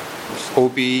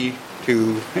OB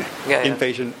to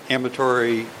inpatient,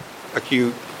 ambulatory,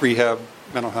 acute, rehab,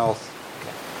 mental health,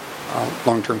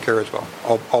 long-term care as well,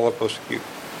 all of post-acute.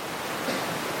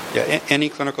 Yeah, any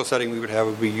clinical setting we would have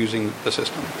would be using the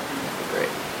system. Great.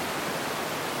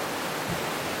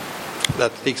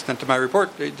 That's the extent of my report.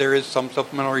 There is some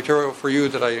supplemental material for you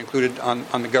that I included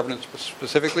on the governance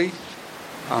specifically.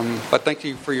 But thank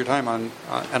you for your time and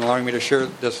allowing me to share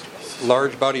this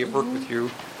large body of work with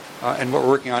you and what we're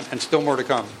working on, and still more to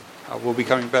come. We'll be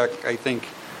coming back, I think,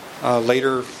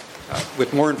 later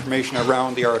with more information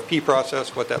around the RFP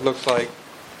process, what that looks like,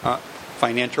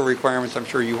 financial requirements. I'm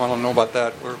sure you want to know about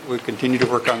that. We'll continue to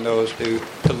work on those to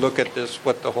look at this,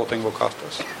 what the whole thing will cost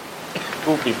us.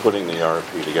 Who will be putting the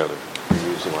RFP together? Are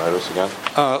you using Leidos again?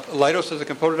 Leidos is a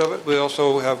component of it. We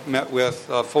also have met with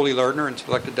Foley Lardner and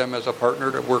selected them as a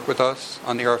partner to work with us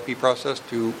on the RFP process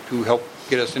to help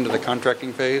get us into the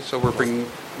contracting phase. So we're bringing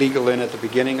legal in at the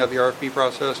beginning of the RFP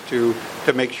process to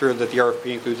make sure that the RFP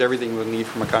includes everything we'll need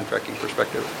from a contracting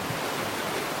perspective.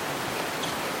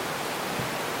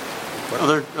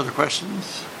 Other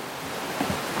questions?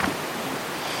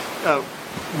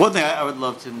 One thing I would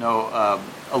love to know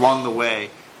along the way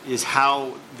is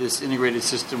how this integrated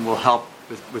system will help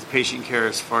with patient care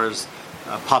as far as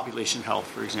population health,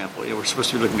 for example. We're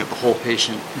supposed to be looking at the whole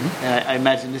patient, and I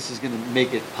imagine this is going to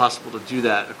make it possible to do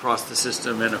that across the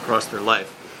system and across their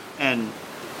life. And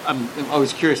I'm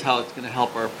always curious how it's going to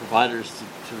help our providers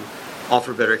to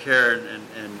offer better care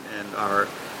and our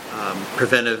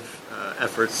preventive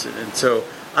efforts. And so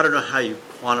I don't know how you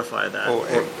quantify that.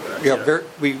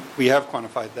 We have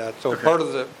quantified that. So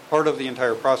Okay. part of the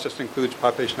entire process includes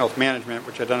population health management,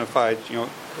 which identifies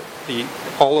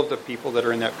all of the people that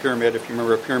are in that pyramid. If you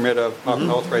remember a pyramid of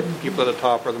health, right? The people at the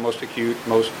top are the most acute,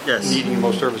 most needing the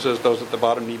most services. Those at the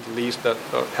bottom need the least. That's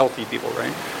the healthy people,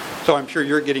 right? So I'm sure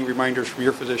you're getting reminders from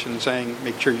your physician saying,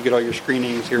 make sure you get all your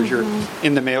screenings. Here's your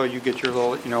in the mail. You get your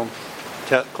little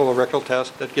colorectal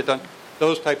test that get done.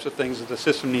 Those types of things that the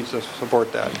system needs to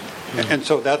support that. And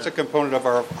so that's a component of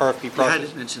our RFP process. I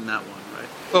didn't mention that one, right?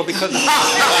 Well, because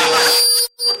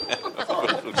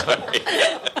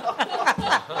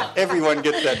everyone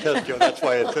gets that test, Joe. That's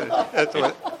why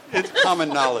it's common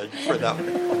knowledge for that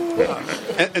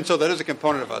one. And so that is a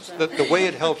component of us. The way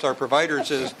it helps our providers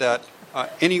is that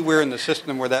anywhere in the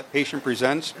system where that patient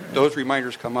presents, those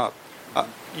reminders come up.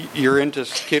 You're in to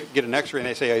get an X-ray, and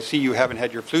they say, I see you haven't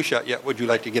had your flu shot yet. Would you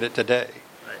like to get it today?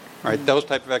 Right? Those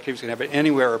type of activities can happen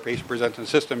anywhere a patient presents in the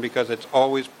system, because it's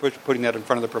always putting that in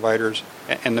front of the providers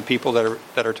and the people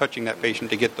that are touching that patient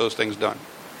to get those things done.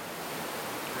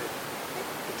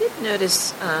 did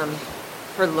notice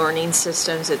for learning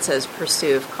systems, it says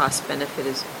pursue if cost benefit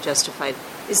is justified.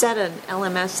 Is that an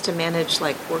LMS to manage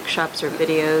like workshops or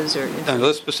videos or? And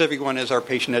this specific one is our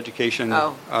patient education.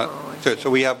 So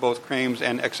we have both CRAMES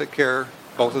and Exit Care.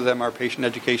 Both of them are patient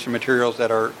education materials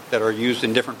that are used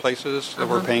in different places that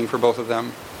we're paying for both of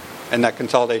them. And that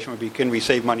consolidation would be, can we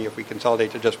save money if we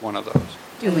consolidate to just one of those?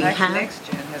 Do we have?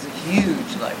 NextGen has a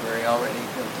huge library already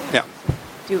built in. Yeah.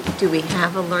 Do we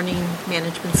have a learning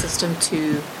management system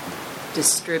to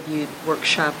distribute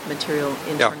workshop material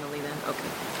internally then?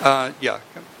 Okay. Yeah,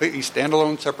 completely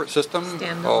standalone separate system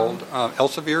called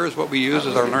Elsevier is what we use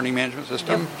as our learning management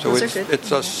system. Yep. So Those are good.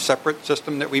 it's a separate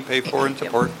system that we pay for and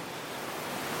support. To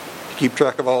keep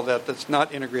track of all that, that's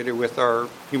not integrated with our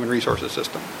human resources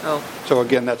system. Oh. So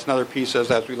again, that's another piece as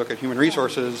we look at human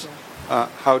resources,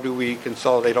 how do we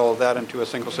consolidate all of that into a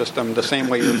single system? The same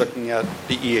way you're looking at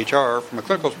the EHR from a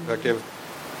clinical perspective,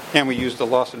 can we use the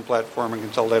Lawson platform and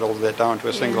consolidate all of that down to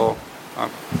a single,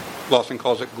 Lawson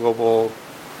calls it global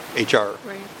HR.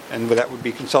 Right. And that would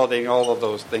be consolidating all of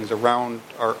those things around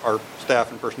our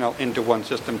staff and personnel into one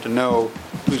system to know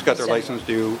who's got their license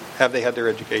due, have they had their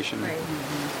education, Right.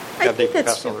 have they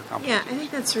passed all their competencies. Yeah, I think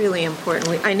that's really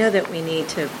important. I know that we need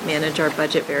to manage our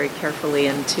budget very carefully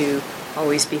and to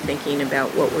always be thinking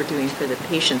about what we're doing for the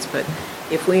patients, but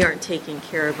if we aren't taking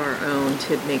care of our own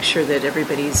to make sure that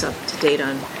everybody's up to date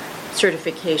on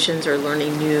certifications or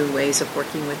learning new ways of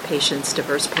working with patients,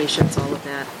 diverse patients, all of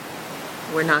that,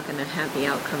 we're not going to have the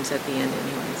outcomes at the end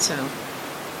anyway. So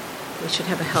we should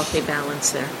have a healthy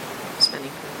balance there,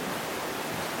 spending for that.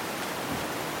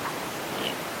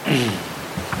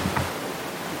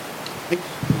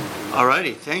 All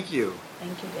righty, thank you.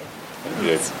 Thank you, Dave.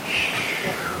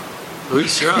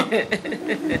 Luis, you're up.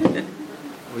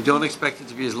 We don't expect it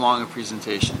to be as long a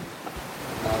presentation.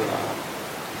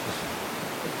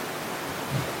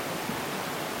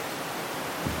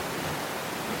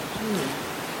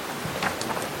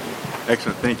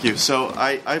 Excellent, thank you. So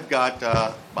I've got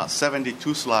about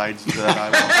 72 slides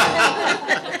that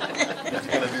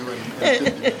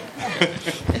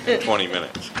In 20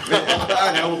 minutes.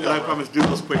 I promise to do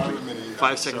those quickly.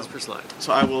 5 seconds per slide.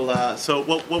 So I will. So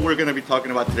what we're going to be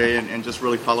talking about today, and just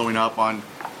really following up on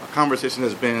a conversation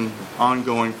that's been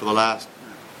ongoing for the last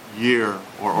year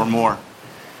or more,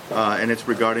 and it's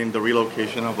regarding the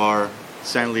relocation of our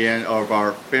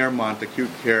Fairmont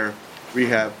Acute Care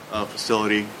Rehab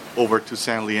facility over to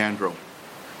San Leandro.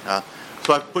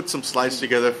 So I've put some slides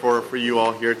together for you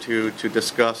all here to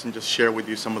discuss and just share with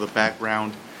you some of the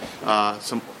background,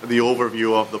 the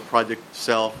overview of the project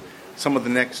itself, some of the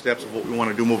next steps of what we want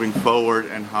to do moving forward,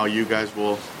 and how you guys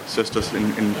will assist us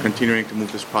in continuing to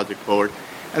move this project forward.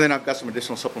 And then I've got some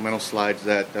additional supplemental slides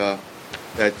that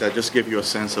just give you a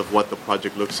sense of what the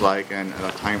project looks like and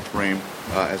a time frame,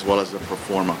 as well as the pro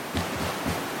forma.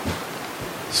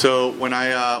 So when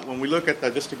we look at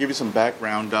that, just to give you some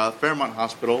background, Fairmont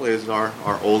Hospital is our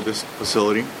oldest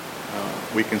facility.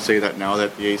 We can say that now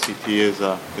that the ACT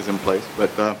is in place.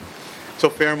 But so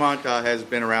Fairmont has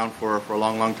been around for a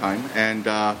long time, and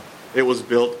it was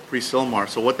built pre-Silmar.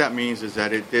 So what that means is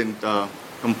that it didn't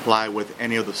comply with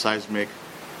any of the seismic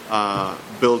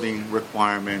building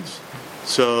requirements.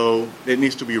 So it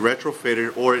needs to be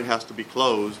retrofitted, or it has to be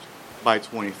closed by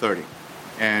 2030.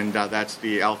 And that's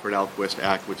the Alfred Alquist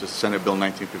Act, which is Senate Bill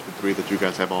 1953 that you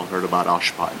guys have all heard about,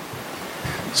 OSHPAD.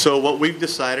 So what we've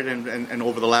decided, and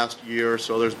over the last year or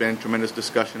so, there's been tremendous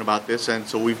discussion about this, and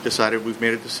so we've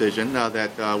made a decision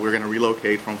that we're going to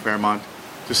relocate from Fairmont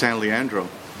to San Leandro.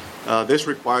 This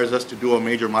requires us to do a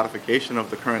major modification of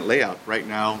the current layout. Right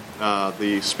now,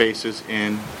 the spaces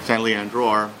in San Leandro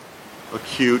are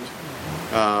acute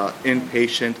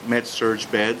inpatient med-surg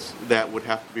beds that would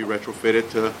have to be retrofitted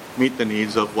to meet the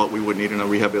needs of what we would need in a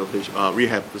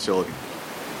rehab facility.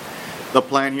 The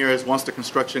plan here is once the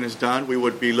construction is done, we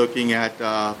would be looking at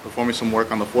performing some work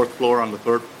on the 4th floor, on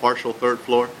the partial third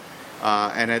floor,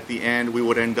 and at the end we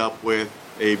would end up with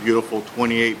a beautiful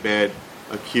 28-bed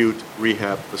acute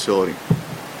rehab facility.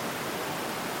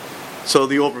 So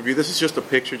the overview, this is just a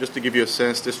picture just to give you a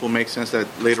sense. This will make sense that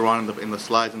later on in the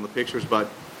slides and the pictures, but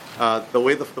the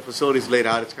way the facility is laid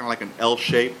out, it's kind of like an L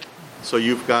shape. So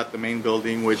you've got the main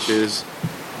building, which is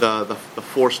the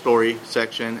 4-story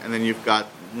section, and then you've got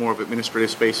more of administrative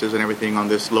spaces and everything on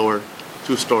this lower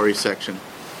 2-story section.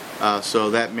 So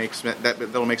that'll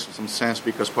make some sense,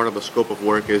 because part of the scope of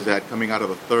work is that coming out of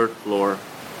the 3rd floor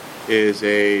is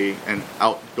an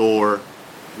outdoor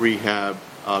rehab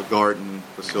garden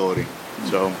facility.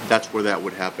 So that's where that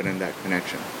would happen in that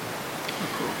connection.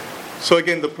 So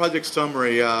again, the project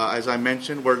summary, as I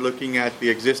mentioned, we're looking at the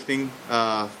existing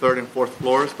third and fourth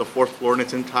floors, the fourth floor in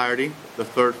its entirety. The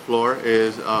third floor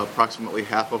is approximately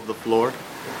half of the floor,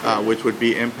 which would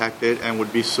be impacted and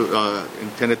would be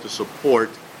intended to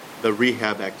support the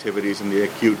rehab activities and the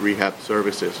acute rehab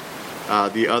services.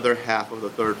 The other half of the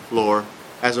third floor,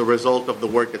 as a result of the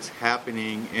work that's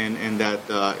happening in that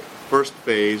first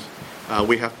phase,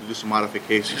 we have to do some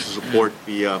modifications to support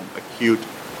the acute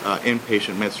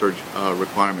inpatient med-surg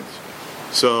requirements.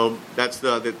 So that's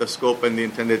the scope and the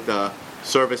intended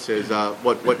services.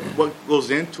 What goes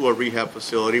into a rehab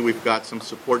facility, we've got some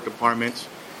support departments,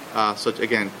 such,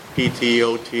 again, PT,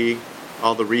 OT,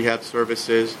 all the rehab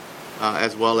services,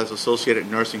 as well as associated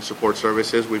nursing support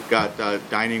services. We've got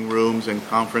dining rooms and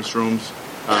conference rooms,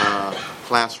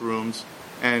 classrooms,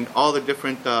 and all the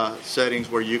different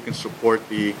settings where you can support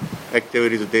the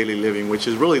activities of daily living, which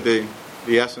is really the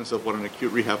essence of what an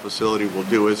acute rehab facility will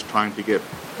do, is trying to get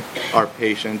our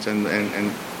patients and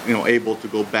able to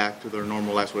go back to their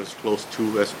normal lives as close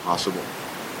to as possible.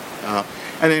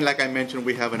 And then, like I mentioned,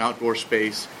 we have an outdoor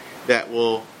space that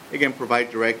will, again, provide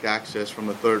direct access from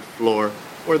the third floor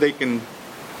where they can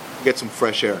get some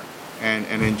fresh air and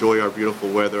enjoy our beautiful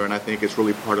weather. And I think it's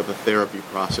really part of the therapy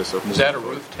process of moving. Is that a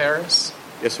forward. roof terrace?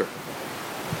 Yes, sir.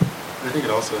 I think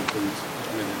it also includes,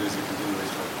 it is a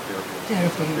continuation of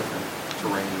therapy. Different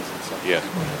terrains and stuff. Yeah.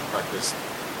 Practice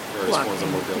various forms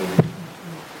of mobility.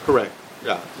 Correct.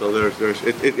 Yeah. So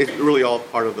it's really all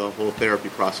part of the whole therapy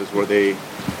process where they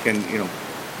can,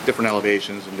 different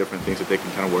elevations and different things that they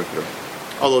can kind of work through.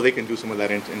 Although they can do some of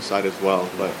that inside as well,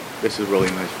 but this is really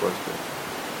nice for us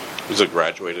to. Is it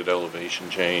graduated elevation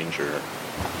change, or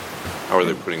how are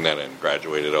they putting that in?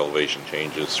 Graduated elevation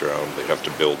changes throughout? They have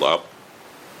to build up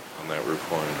on that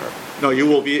roof line, or? No, you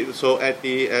will be. So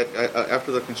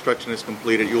after the construction is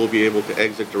completed, you will be able to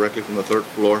exit directly from the third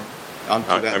floor onto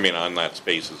that. I mean, on that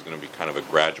space is going to be kind of a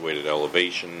graduated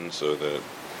elevation, so that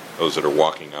those that are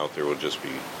walking out there will just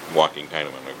be walking kind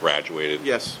of on a graduated.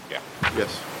 Yes. Yeah.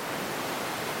 Yes.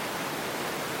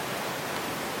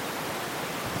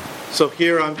 So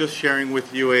here I'm just sharing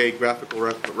with you a graphical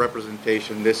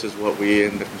representation. This is what we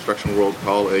in the construction world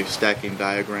call a stacking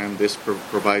diagram. This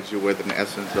provides you with an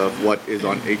essence of what is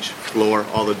on each floor,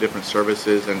 all the different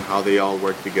services and how they all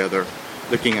work together,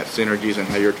 looking at synergies and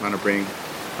how you're trying to bring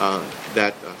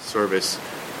that service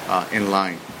in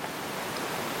line.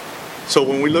 So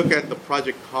when we look at the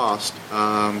project cost,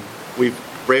 we've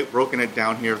broken it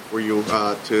down here for you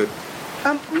to...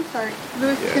 I'm sorry,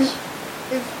 Louis,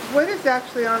 Yes. What is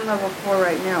actually on level 4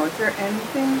 right now? Is there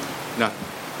anything? No.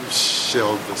 We've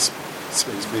shelled this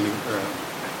space, meaning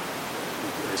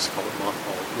I used to call it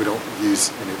mothball. We don't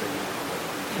use anything.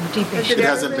 Has It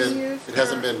hasn't ever been used, it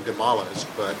hasn't been demolished,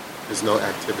 but there's no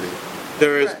activity.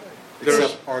 There is...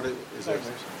 Except part of is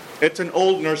It's an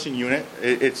old nursing unit.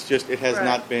 It has Right.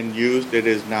 not been used. It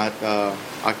is not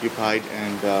occupied,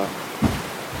 and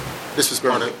this is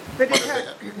part of. But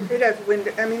it has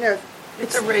window. I mean,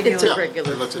 It's a regular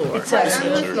floor. It's I'm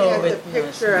actually looking at the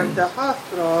picture of the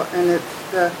hospital, and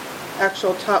it's the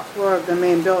actual top floor of the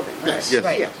main building, right? Yes. Yes.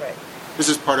 Right. This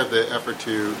is part of the effort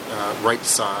to right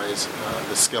size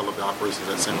the scale of the operations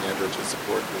at San Leandro to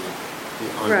support the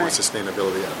ongoing Right.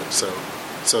 sustainability of it.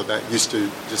 So that used to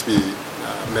just be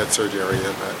med surg area,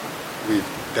 but we've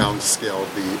downscaled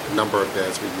the number of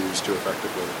beds we use to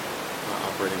effectively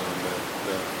operating on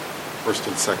the first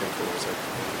and second floors.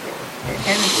 And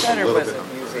the center wasn't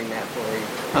using that for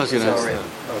either. I was going to ask already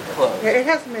that. closed. Yeah, it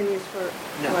hasn't been used for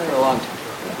For a long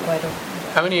time.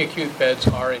 How many acute beds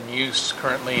are in use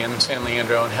currently in San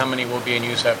Leandro, and how many will be in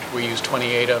use after we use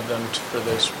 28 of them for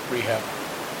this rehab?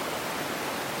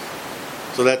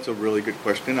 so that's a really good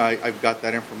question. I've got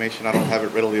that information. I don't have it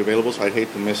readily available, so I'd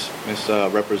hate to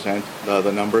misrepresent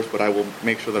the numbers, but I will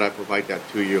make sure that I provide that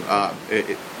to you.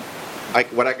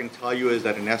 What I can tell you is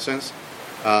that in essence,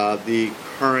 the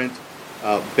current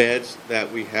beds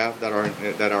that we have that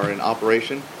are in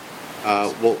operation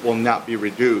will not be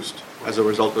reduced as a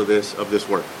result of this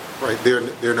work. Right.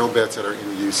 There are no beds that are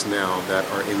in use now that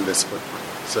are in this footprint.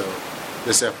 So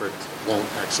this effort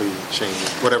won't actually change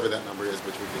whatever that number is,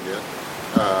 which we can get.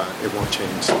 It won't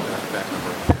change that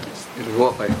number. It'll go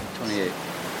up by 28.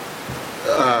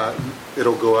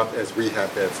 It'll go up as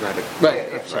rehab beds, not acute.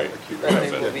 Right. Acute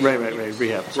Right.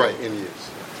 Rehab. Right, in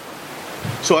use.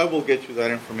 So I will get you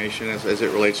that information as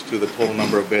it relates to the total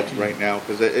number of beds right now,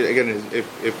 because again,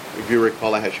 if you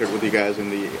recall, I had shared with you guys in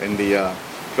the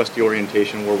trustee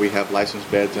orientation where we have licensed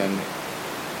beds and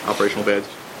operational beds.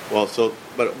 Well,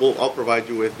 I'll provide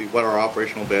you with what our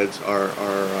operational beds are,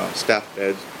 staff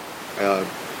beds,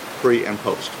 pre and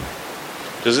post.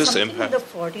 Does this something impact? in the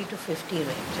 40 to 50 range,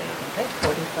 I think, right?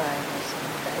 45 or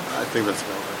something. I think that's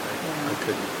about right. I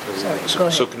couldn't tell you. Sorry, go So,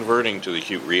 ahead. so converting to the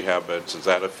acute rehab beds, does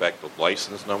that affect the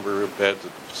license number of beds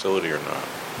at the facility or not?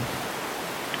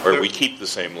 Or we keep the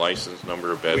same license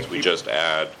number of beds, we just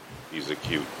add these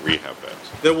acute rehab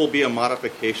beds? There will be a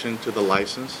modification to the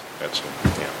license. That's,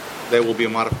 yeah. There will be a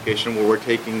modification where we're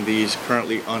taking these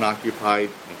currently unoccupied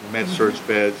med-surg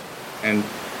beds and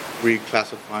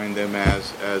reclassifying them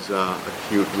as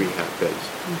acute rehab beds.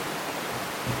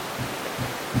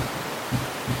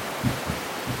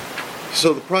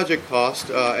 So the project cost,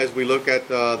 as we look at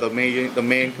the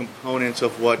main components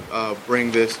of what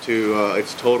bring this to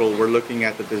its total, we're looking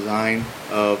at the design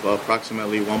of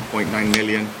approximately $1.9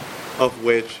 million, of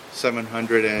which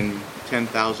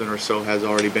 $710,000 or so has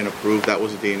already been approved. That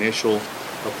was the initial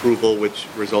approval, which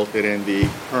resulted in the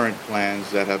current plans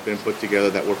that have been put together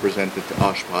that were presented to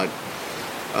OSHPD.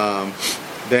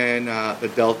 Then the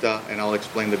delta, and I'll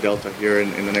explain the delta here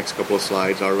in the next couple of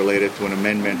slides, are related to an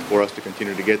amendment for us to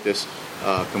continue to get this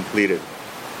completed.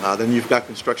 Then you've got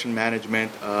construction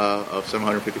management of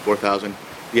 $754,000,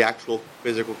 the actual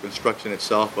physical construction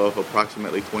itself of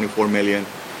approximately $24 million,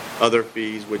 other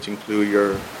fees which include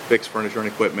your fixed furniture and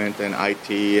equipment and IT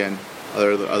and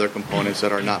other components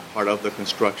that are not part of the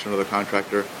construction of the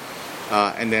contractor,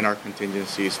 and then our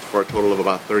contingencies for a total of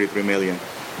about $33 million.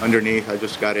 Underneath, I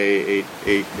just got a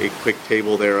quick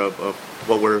table there of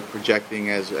what we're projecting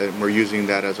as, and we're using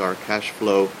that as our cash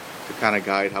flow to kind of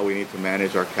guide how we need to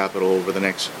manage our capital over the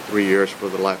next 3 years for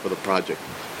the life of the project.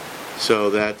 So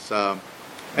that's, and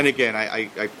again,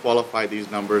 I qualify these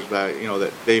numbers that,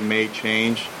 that they may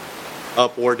change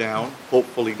up or down,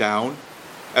 hopefully down,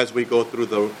 as we go through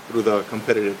the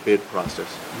competitive bid process.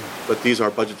 But these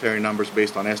are budgetary numbers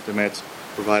based on estimates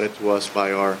provided to us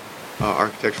by our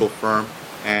architectural firm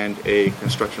and a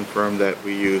construction firm that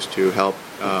we use to help,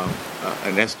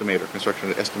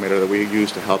 construction estimator that we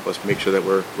use to help us make sure that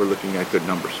we're looking at good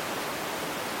numbers.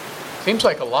 Seems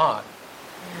like a lot.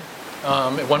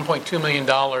 At $1.2 million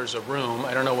a room,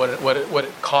 I don't know what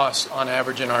it costs on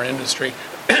average in our industry,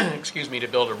 excuse me, to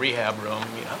build a rehab room.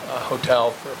 A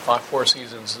hotel for Four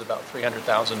Seasons is about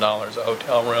 $300,000 a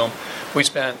hotel room. We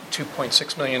spent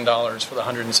 $2.6 million for the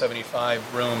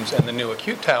 175 rooms and the new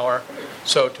acute tower.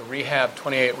 So to rehab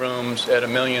 28 rooms at $1.1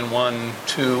 million,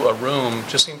 $2 a room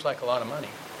just seems like a lot of money.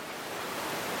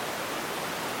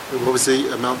 What was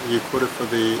the amount that you quoted for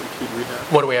the acute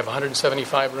rehab? What do we have,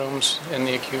 175 rooms in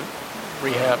the acute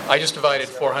rehab? I just divided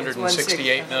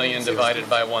 468 million divided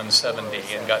by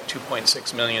 170 and got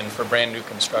 2.6 million for brand new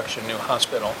construction, new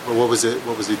hospital. Well, what was it?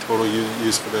 What was the total you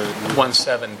used for the new?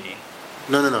 170.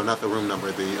 No, not the room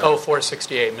number. The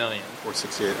 468 million.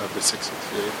 468 of the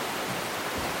 668.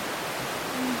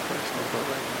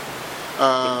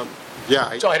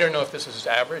 Yeah. So I don't know if this is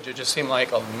average. It just seemed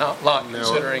like a lot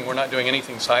considering we're not doing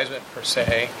anything seismic per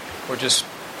se. We're just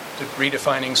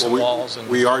redefining some walls. And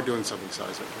we are doing something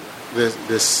seismic.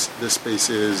 This space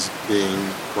is being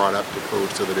brought up to code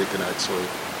so that it can actually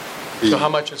be. So how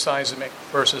much is seismic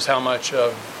versus how much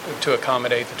to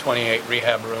accommodate the 28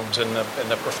 rehab rooms and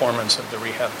the performance of the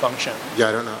rehab function? Yeah,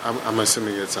 I don't know. I'm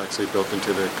assuming it's actually built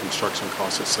into the construction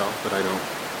cost itself, but I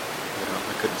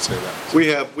couldn't say that.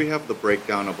 We have the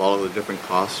breakdown of all of the different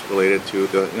costs related to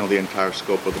the entire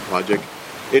scope of the project.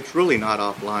 It's really not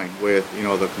offline with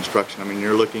the construction. I mean,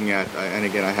 you're looking at, and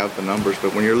again, I have the numbers,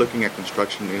 but when you're looking at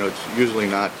construction, it's usually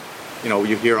not.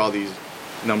 You hear all these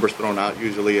numbers thrown out.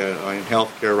 Usually, in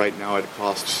healthcare right now, it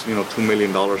costs $2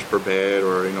 million per bed,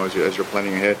 or as you're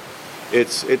planning ahead.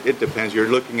 It depends. You're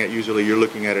looking at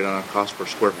it on a cost per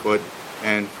square foot,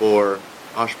 and for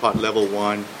OSHPD level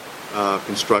 1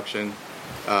 construction.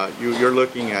 You're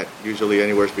looking at usually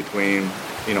anywhere between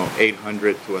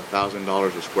 $800 to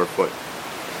 $1,000 a square foot.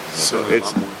 So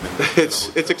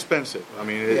it's expensive. I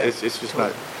mean, it's just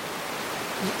not.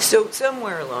 So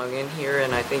somewhere along in here,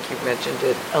 and I think you've mentioned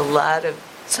it,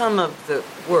 some of the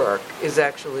work is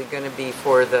actually going to be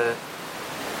for the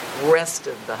rest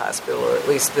of the hospital, or at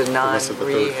least the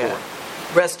non-rehab,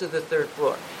 rest of the third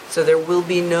floor. So there will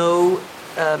be no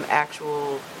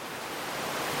actual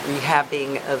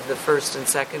rehabbing of the first and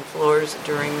second floors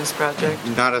during this project?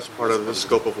 Not as part of the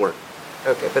scope of work.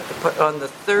 Okay, but on the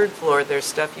third floor, there's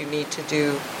stuff you need to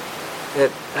do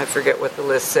that, I forget what the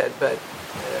list said, but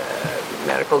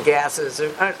medical gases,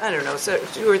 or I don't know, so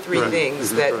 2 or 3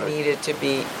 things that needed to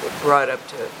be brought up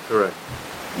to. Correct.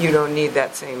 You don't need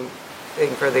that same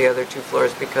thing for the other 2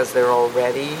 floors because they're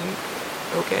already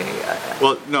okay.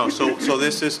 Well, no. So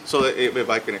this is if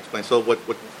I can explain. So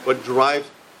what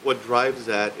drives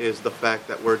that is the fact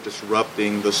that we're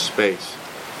disrupting the space.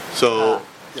 So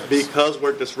Yes. Because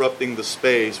we're disrupting the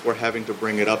space, we're having to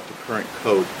bring it up to current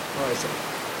code. Oh, I see.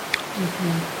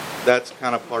 That's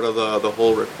kind of part of the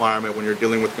whole requirement when you're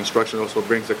dealing with construction. It also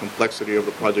brings the complexity of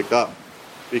the project up,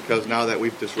 because now that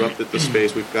we've disrupted the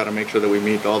space, we've got to make sure that we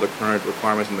meet all the current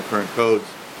requirements and the current codes.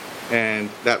 And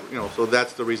that, so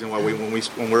that's the reason why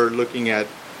when we're looking at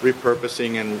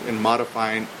repurposing and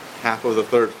modifying half of the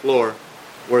third floor,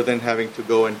 we're then having to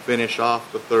go and finish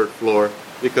off the third floor,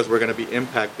 because we're going to be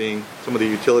impacting some of the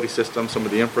utility systems, some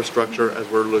of the infrastructure, as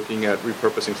we're looking at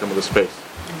repurposing some of the space.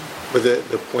 But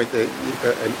the point that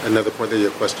another point that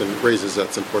your question raises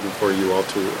that's important for you all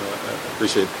to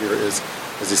appreciate here is,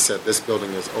 as he said, this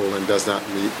building is old and does not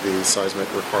meet the seismic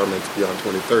requirements beyond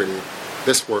 2030.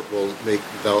 This work will make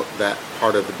that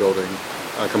part of the building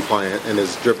compliant, and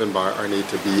is driven by our need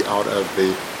to be out of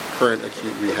the current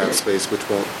acute rehab space, which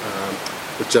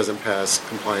doesn't pass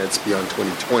compliance beyond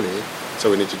 2020. So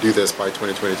we need to do this by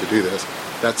 2020 to do this.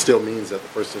 That still means that the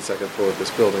first and second floor of this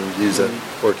building, used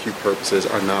for acute purposes,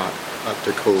 are not up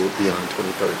to code beyond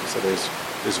 2030. So there's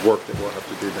work that we'll have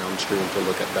to do downstream to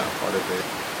look at that part of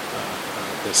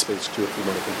the space too, if we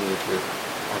want to continue to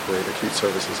operate acute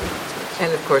services in that space.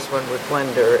 And of course, one would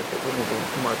wonder if it wouldn't be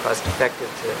more cost effective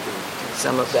to do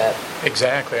some of that.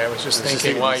 Exactly. I was just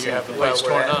thinking, why you have the place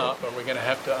Well, we're torn at- up, are we going to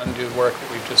have to undo work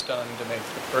that we've just done to make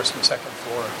the first and second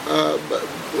floor? But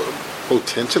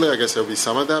potentially, I guess there'll be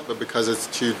some of that, but because it's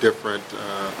two different,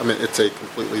 it's a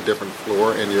completely different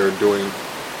floor, and I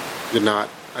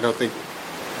don't think,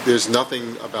 there's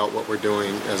nothing about what we're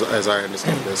doing, as I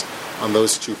understand this, on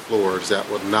those two floors that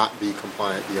will not be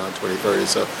compliant beyond 2030.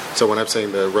 So when I'm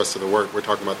saying the rest of the work, we're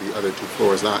talking about the other two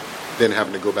floors, not then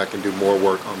having to go back and do more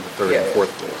work on the third and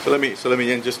fourth floor. So let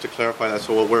me and just to clarify that.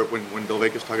 So when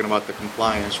Delvecchio is talking about the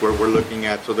compliance, we're looking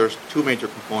at, so there's two major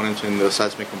components in the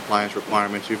seismic compliance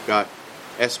requirements. You've got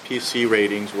SPC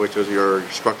ratings, which is your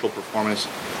structural performance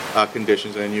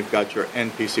conditions, and then you've got your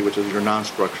NPC, which is your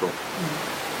non-structural.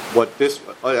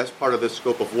 As part of this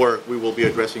scope of work, we will be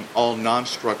addressing all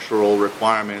non-structural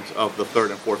requirements of the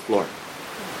third and fourth floor.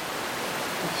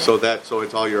 So it's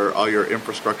all your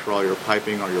infrastructure, all your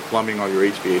piping, all your plumbing, all your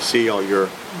HVAC, all your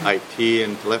IT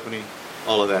and telephony,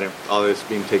 all of that is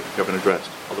being taken care of and addressed.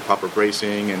 All the proper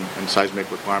bracing and seismic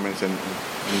requirements and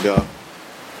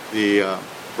the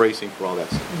bracing for all that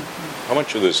stuff. How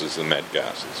much of this is the med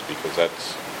gases? Because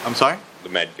that's... I'm sorry? The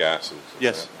med gases.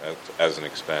 Yes. As an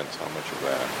expense, how much of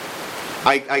that?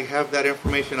 I have that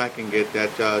information. I can get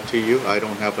that to you. I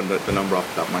don't have the number off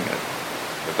the top of my head.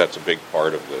 If that's a big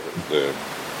part of the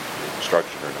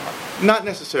construction or not? Not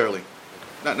necessarily.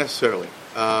 Not necessarily.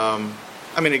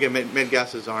 Again, med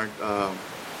gases aren't...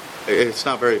 it's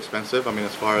not very expensive.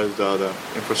 As far as the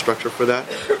infrastructure for that,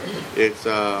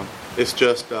 it's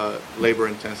just labor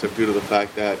intensive due to the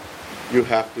fact that you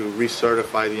have to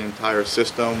recertify the entire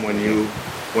system when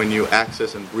you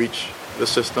access and breach the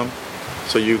system.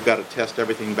 So you've got to test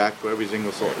everything back to every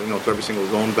single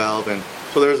zone valve, and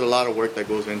so there's a lot of work that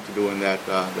goes into doing that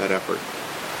effort.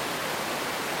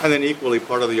 And then equally,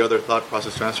 part of the other thought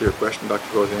process to answer your question,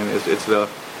 Dr. Roseanne, is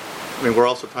we're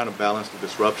also trying to balance the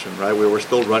disruption, right? We're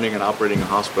still running and operating a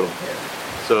hospital.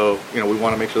 So, we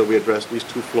want to make sure that we address these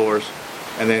two floors.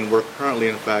 And then we're currently,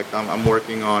 in fact, I'm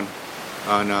working on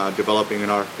developing an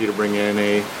RFP to bring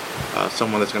in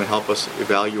someone that's going to help us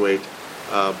evaluate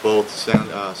both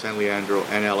San Leandro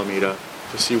and Alameda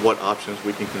to see what options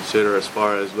we can consider as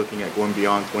far as looking at going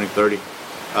beyond 2030,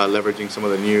 leveraging some of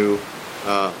the new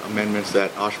amendments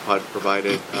that OSHPD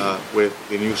provided with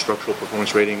the new structural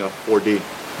performance rating of 4D.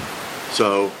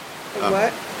 So,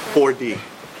 What? 4D.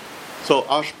 So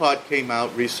OSHPD came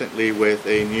out recently with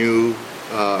a new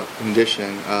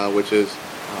condition, which is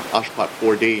OSHPD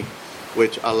 4D,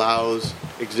 which allows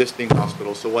existing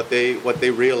hospitals. So what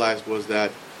they realized was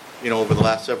that, over the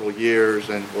last several years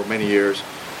or many years,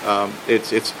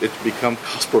 it's become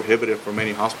cost prohibitive for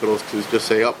many hospitals to just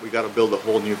say, we got to build a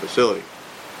whole new facility.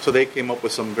 So they came up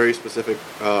with some very specific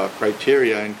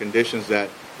criteria and conditions that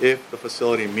if the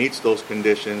facility meets those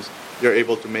conditions, you're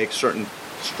able to make certain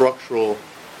structural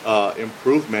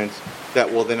improvements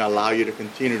that will then allow you to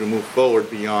continue to move forward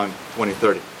beyond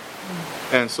 2030.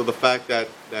 And so the fact that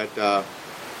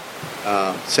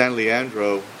San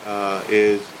Leandro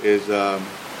is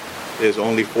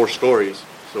only 4 stories,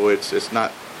 so it's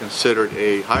not considered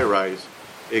a high-rise,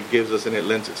 it gives us, and it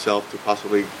lends itself to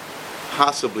possibly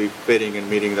fitting and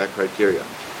meeting that criteria.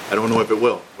 I don't know if it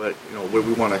will, but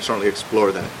we want to certainly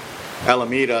explore that.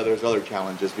 Alameda, there's other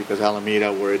challenges because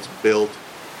Alameda, where it's built,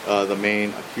 the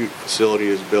main acute facility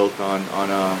is built on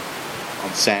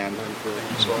sand,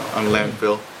 on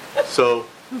landfill. So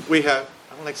we have.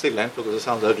 don't like to say landfill because it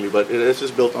sounds ugly, but it's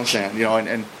just built on sand,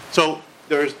 and so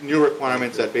there's new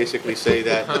requirements that basically say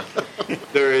that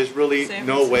there is really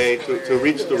no way to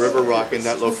reach the river rock in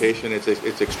that location. It's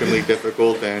extremely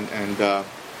difficult, and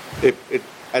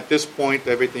at this point,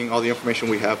 all the information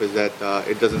we have is that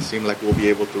it doesn't seem like we'll be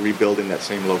able to rebuild in that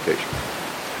same location.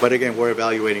 But again, we're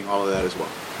evaluating all of that as well.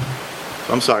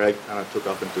 So I'm sorry, I kind of took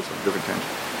off into some different tangents.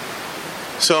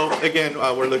 So again,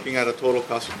 we're looking at a total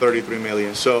cost of $33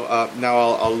 million. So now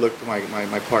I'll look to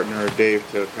my partner Dave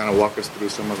to kind of walk us through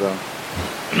some of the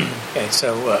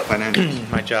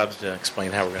financials. My job is to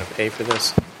explain how we're going to pay for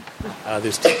this.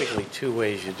 There's typically two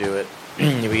ways you do it.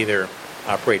 You either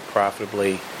operate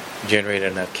profitably, generate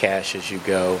enough cash as you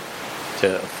go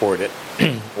to afford it,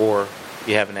 or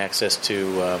you have an access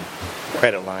to a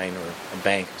credit line or a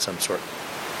bank of some sort.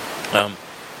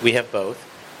 We have both.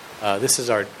 This is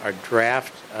our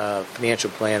draft financial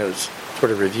plan. It was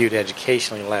sort of reviewed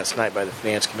educationally last night by the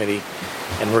Finance Committee,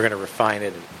 and we're going to refine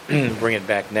it and bring it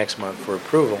back next month for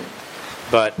approval.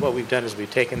 But what we've done is we've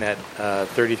taken that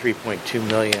 $33.2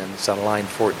 million, it's on line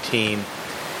 14,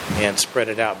 and spread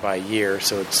it out by year,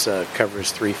 so it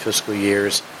covers 3 fiscal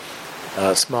years.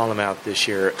 A small amount this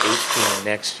year, 18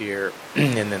 next year,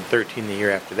 and then 13 the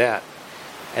year after that.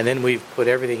 And then we've put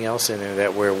everything else in there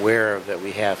that we're aware of that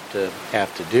we have to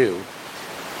do,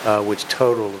 which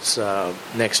totals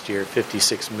next year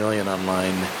 $56 million on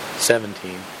line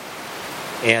 17.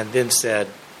 And then said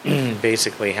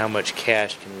basically how much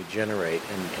cash can we generate.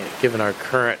 And given our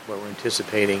current, what we're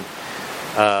anticipating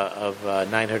of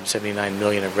 $979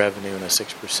 million of revenue and a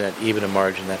 6% EBITDA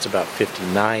margin, that's about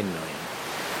 $59 million.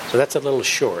 So that's a little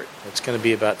short. It's going to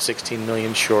be about $16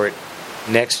 million short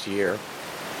next year,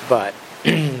 but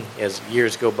as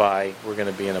years go by, we're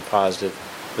going to be in a positive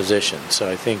position. So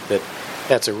I think that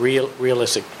that's a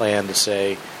realistic plan to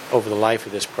say over the life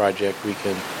of this project we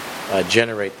can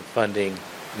generate the funding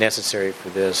necessary for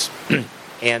this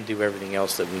and do everything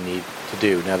else that we need to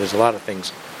do. Now there's a lot of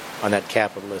things on that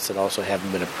capital list that also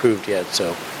haven't been approved yet,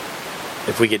 so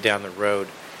if we get down the road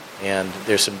and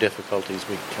there's some difficulties,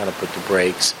 we can kind of put the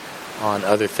brakes on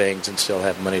other things and still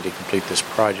have money to complete this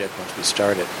project once we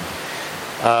start it.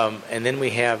 And then we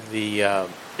have the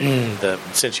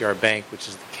Cynthia Bank, which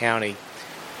is the county.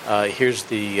 Here's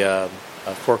the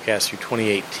forecast through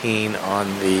 2018 on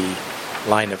the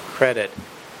line of credit.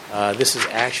 This is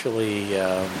actually,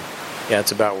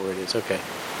 it's about where it is. Okay.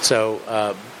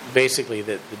 So basically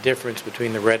the difference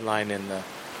between the red line and the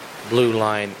blue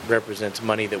line represents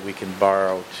money that we can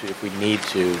borrow if we need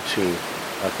to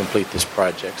complete this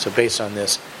project. So based on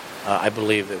this, I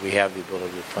believe that we have the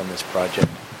ability to fund this project.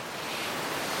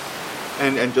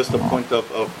 And just a point of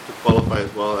to qualify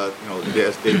as well, as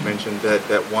Dave mentioned,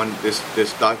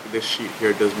 this sheet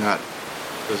here does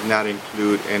not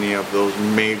include any of those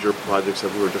major projects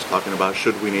that we were just talking about.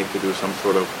 Should we need to do some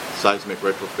sort of seismic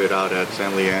retrofit out at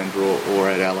San Leandro or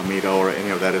at Alameda, or any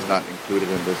of that is not included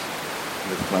in this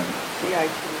plan.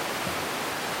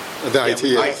 The IT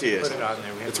is. Put it on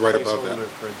there. We have It's right above that.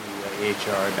 For the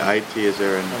AHR. The IT is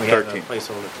there in 13. We have a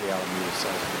placeholder for the Alameda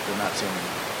seismic. They're not saying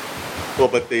anything. Well,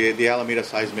 but the Alameda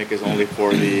seismic is only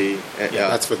for the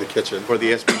that's for the kitchen, for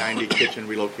the SB90 kitchen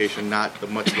relocation, not the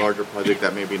much larger project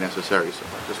that may be necessary. So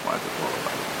I just wanted to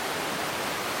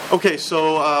qualify. Okay,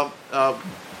 so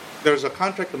there's a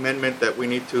contract amendment that we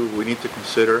need to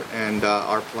consider, and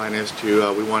our plan is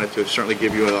to we wanted to certainly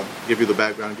give you the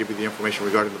background, give you the information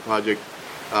regarding the project,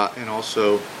 and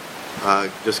also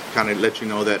just kind of let you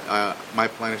know that my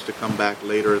plan is to come back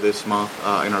later this month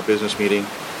in our business meeting.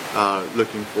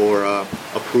 Looking for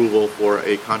approval for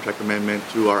a contract amendment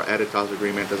to our Editas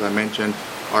agreement. As I mentioned,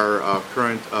 our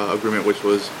current agreement, which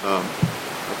was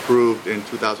approved in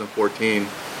 2014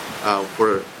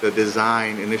 for the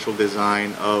initial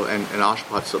design of an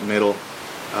OSHPD submittal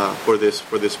for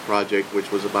this project,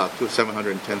 which was about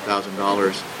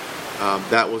 $710,000.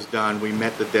 That was done. We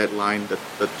met the deadline. The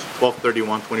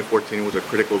 12/31/2014 was a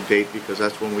critical date because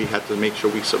that's when we had to make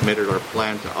sure we submitted our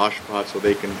plan to OSHPD so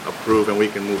they can approve and we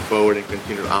can move forward and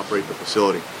continue to operate the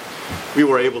facility. We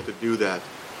were able to do that.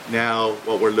 Now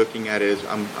what we're looking at is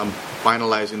I'm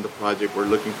finalizing the project. We're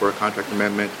looking for a contract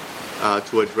amendment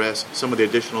to address some of the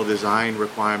additional design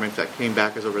requirements that came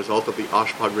back as a result of the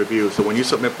OSHPD review. So when you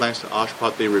submit plans to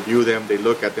OSHPD, they review them, they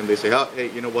look at them, they say, oh, hey,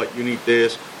 you know what, you need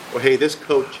this. Or hey, this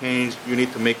code changed, you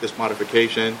need to make this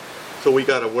modification. So we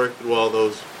got to work through all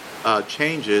those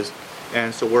changes,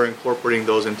 and so we're incorporating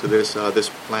those into this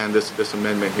plan, this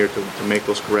amendment here to make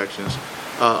those corrections.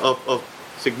 Of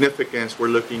significance, we're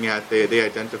looking at they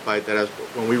identified that as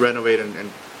when we renovate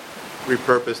and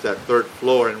repurpose that third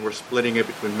floor, and we're splitting it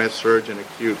between med surg and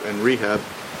acute and rehab.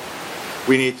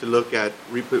 we need to look at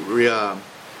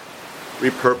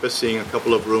repurposing a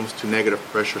couple of rooms to negative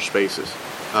pressure spaces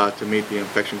to meet the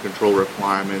infection control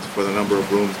requirements for the number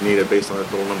of rooms needed based on the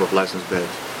total number of licensed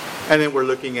beds. And then we're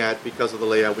looking at, because of the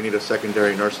layout, we need a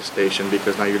secondary nurses station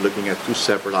because now you're looking at two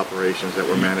separate operations that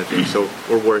we're managing. So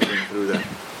we're working through that.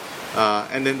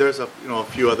 And then there's a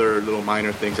few other little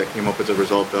minor things that came up as a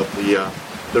result of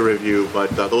the review,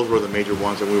 but those were the major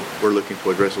ones, and we're looking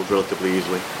to address those relatively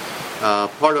easily.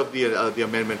 Part of the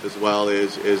amendment as well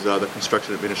is the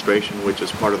construction administration, which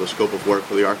is part of the scope of work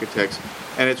for the architects,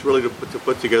 and it's really to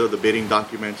put together the bidding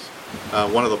documents.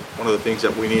 One of the things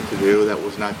that we need to do that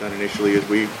was not done initially is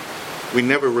we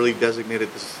never really designated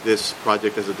this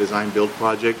project as a design-build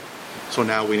project. So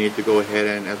now we need to go ahead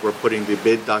and, as we're putting the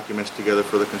bid documents together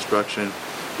for the construction,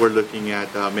 we're looking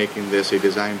at making this a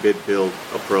design-bid-build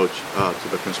approach to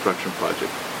the construction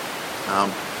project.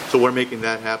 So we're making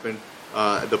that happen.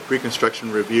 The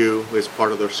pre-construction review is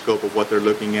part of their scope of what they're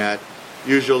looking at.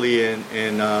 Usually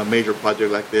in a major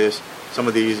project like this, some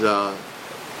of these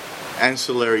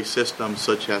ancillary systems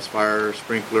such as fire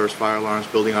sprinklers, fire alarms,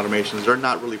 building automations, they're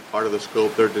not really part of the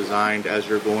scope. They're designed as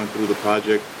you're going through the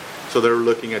project. So they're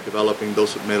looking at developing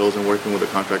those submittals and working with the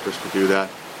contractors to do that.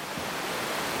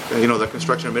 The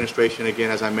construction administration,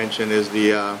 again, as I mentioned, is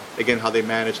again, how they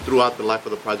manage throughout the life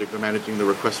of the project. They're managing the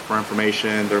request for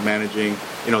information. They're managing,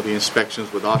 the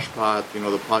inspections with OSHPAT,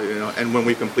 and when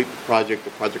we complete the project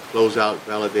closeout,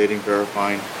 validating,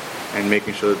 verifying, and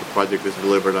making sure that the project is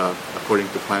delivered according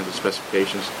to plans and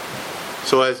specifications.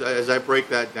 So as I break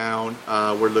that down,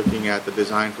 we're looking at the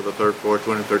design for the third floor,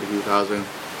 $232,000,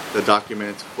 the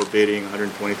documents for bidding,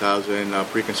 $120,000,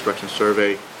 pre-construction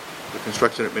survey, the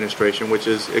construction administration, which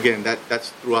is, again, that's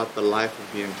throughout the life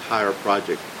of the entire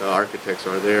project. The architects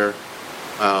are there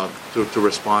to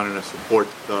respond and to support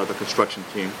the construction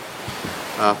team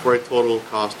for a total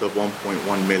cost of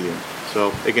 $1.1 million.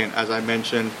 So again, as I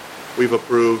mentioned, we've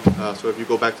approved, so if you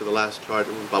go back to the last chart,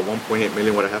 it was about $1.8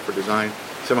 million what I have for design.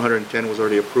 $710 was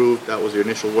already approved. That was the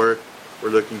initial work. We're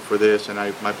looking for this, and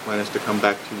my plan is to come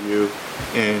back to you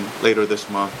later this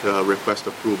month to request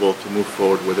approval to move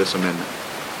forward with this amendment.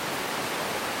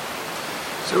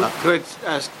 So could I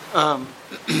ask,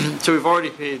 so we've already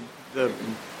paid the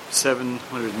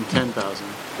 $710,000.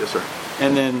 Yes, sir.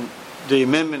 And then the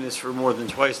amendment is for more than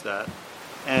twice that.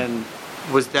 And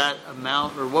was that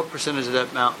amount, or what percentage of that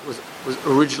amount was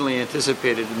originally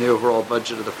anticipated in the overall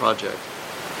budget of the project?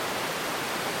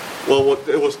 Well,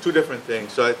 it was two different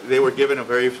things. So they were given a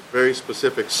very, very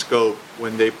specific scope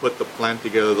when they put the plan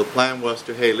together. The plan was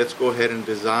to, hey, let's go ahead and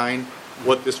design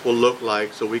what this will look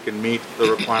like so we can meet the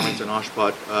requirements and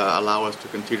OSHPAT allow us to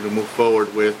continue to move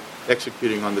forward with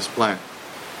executing on this plan.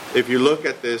 If you look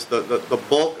at this, the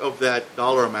bulk of that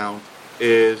dollar amount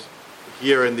is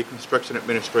here in the construction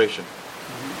administration,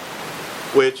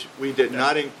 which we did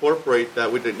not incorporate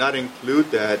that. We did not include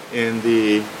that in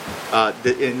the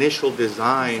initial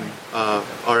design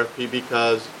RFP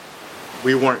because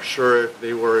we weren't sure if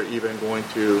they were even going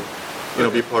to,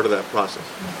 be part of that process.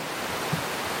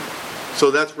 So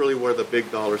that's really where the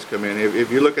big dollars come in. If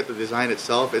you look at the design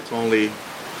itself, it's only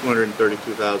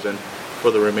 $232,000 for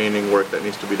the remaining work that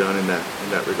needs to be done in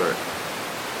that regard.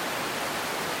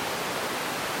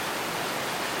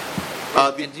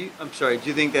 I'm sorry. Do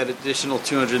you think that additional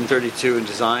 232 in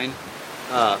design,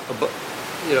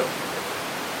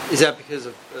 is that because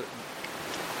of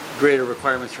greater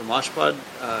requirements from OSHPAD?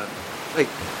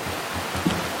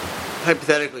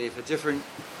 Hypothetically, if a different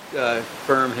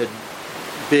firm had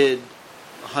bid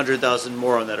 $100,000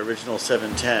 more on that original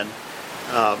 710,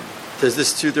 does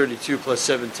this 232 plus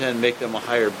 710 make them a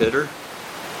higher bidder?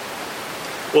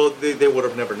 Well, they would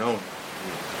have never known.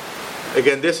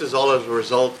 Again, this is all as a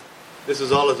result. Of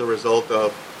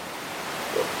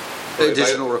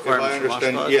additional requirements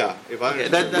from OSHPAD? Yeah, if I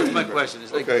understand. That's my question.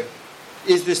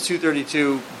 Is this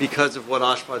 232 because of what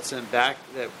OSHPAD sent back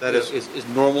that is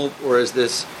normal, or is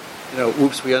this,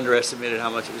 oops, we underestimated how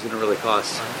much it was going to really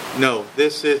cost? No,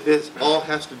 this all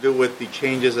has to do with the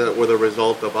changes that were the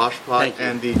result of OSHPAD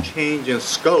and the change in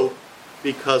scope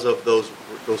because of those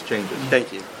changes.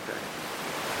 Thank you.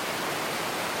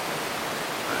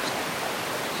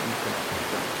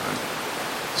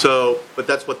 So, but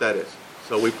that's what that is.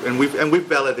 So we've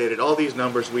validated all these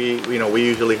numbers. We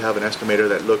usually have an estimator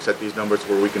that looks at these numbers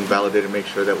where we can validate and make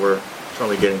sure that we're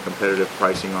certainly getting competitive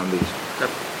pricing on these.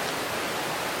 Okay.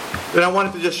 Then I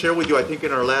wanted to just share with you. I think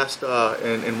in our last,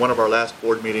 in one of our last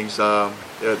board meetings,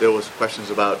 there was questions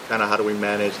about kind of how do we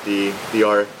manage the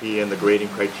RFP and the grading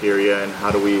criteria, and how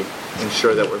do we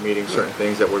ensure that we're meeting certain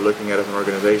things that we're looking at as an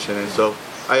organization. And so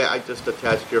I just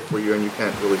attached here for you, and you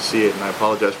can't really see it, and I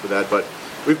apologize for that, but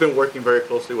we've been working very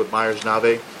closely with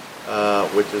Myers-Nave,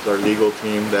 which is our legal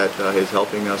team that is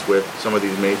helping us with some of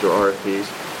these major RFPs.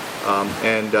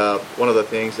 And one of the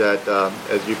things that,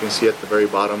 as you can see at the very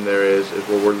bottom there, is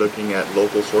where we're looking at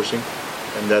local sourcing,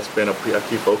 and that's been a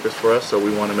key focus for us. So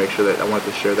we want to make sure that I wanted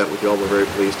to share that with you all. We're very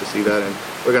pleased to see that, and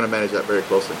we're going to manage that very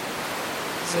closely.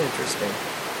 It's interesting.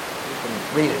 You can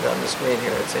read it on the screen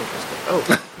here. It's interesting. Oh,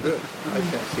 good. I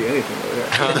can't see anything over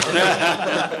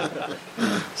there.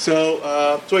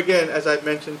 So again, as I've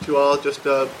mentioned to all, just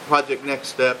project next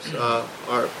steps.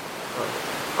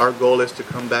 Our goal is to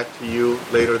come back to you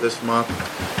later this month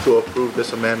to approve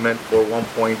this amendment for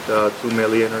 1.2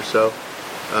 million or so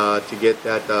to get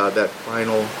that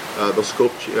final the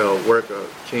scope work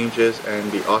changes and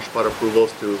the OSHPAD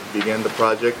approvals to begin the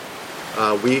project.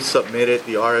 We submitted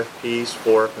the RFPs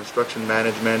for construction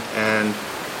management and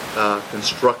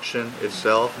construction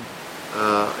itself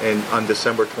on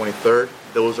December 23rd.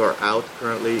 Those are out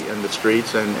currently in the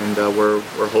streets, and we're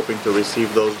hoping to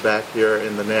receive those back here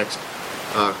in the next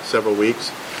several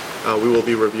weeks. We will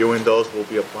be reviewing those. We'll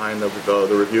be applying the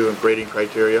review and grading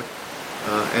criteria,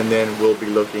 and then we'll be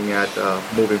looking at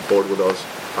moving forward with those.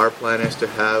 Our plan is to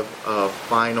have a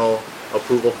final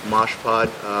approval from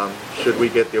OSHPAD. Should we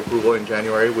get the approval in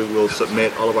January, we will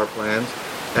submit all of our plans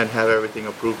and have everything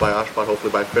approved by OSHPAD,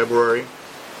 hopefully by February.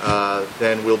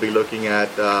 Then we'll be looking at,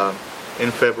 in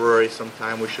February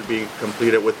sometime, we should be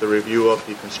completed with the review of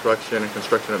the construction and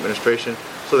construction administration.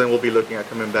 So then we'll be looking at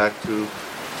coming back to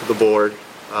the board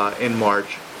in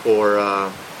March for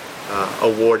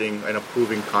awarding and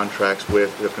approving contracts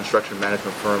with the construction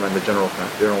management firm and the general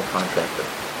contractor.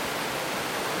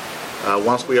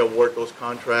 Once we award those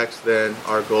contracts, then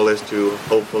our goal is to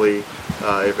hopefully,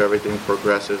 if everything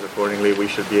progresses accordingly, we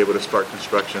should be able to start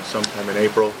construction sometime in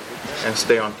April and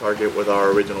stay on target with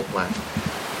our original plan.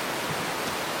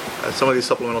 Some of these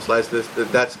supplemental slides,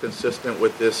 that's consistent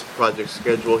with this project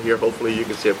schedule here. Hopefully you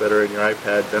can see it better in your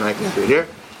iPad than I can see it here.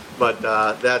 But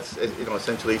that's,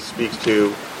 essentially speaks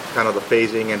to kind of the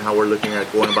phasing and how we're looking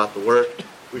at going about the work.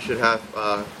 We should have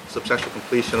substantial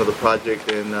completion of the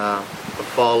project in the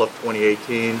fall of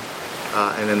 2018,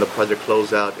 and then the project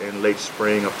closeout in late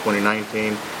spring of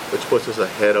 2019, which puts us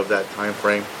ahead of that time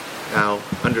frame. Now,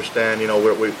 understand,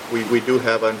 we do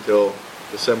have until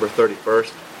December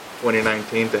 31st,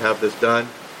 2019 to have this done.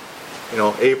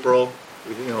 April,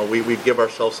 we give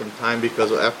ourselves some time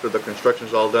because after the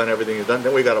construction's all done, everything is done,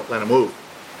 then we got to plan a move,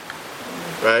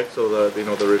 right? So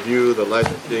the review, the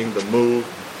licensing, the move,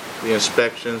 the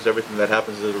inspections, everything that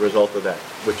happens as a result of that,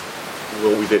 which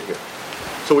what we did here.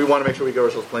 So we want to make sure we give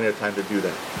ourselves plenty of time to do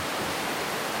that.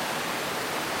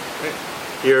 Okay.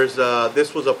 Here's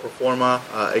this was a pro forma.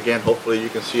 Again, hopefully you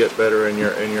can see it better in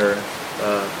your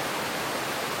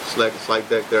slide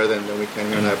deck there than we can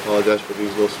here, and I apologize for these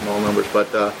little small numbers.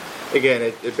 But again,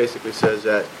 it basically says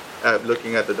that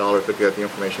looking at the dollars, looking at the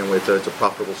information, it's a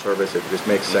profitable service. It just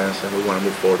makes sense, and we want to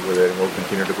move forward with it, and we'll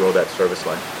continue to grow that service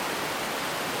line.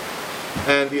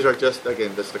 And these are just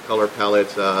the color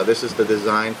palettes. This is the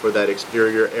design for that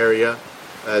exterior area.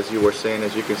 As you were saying,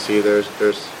 as you can see, there's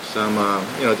some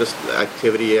just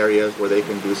activity areas where they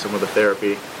can do some of the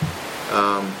therapy.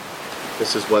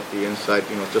 This is what the inside,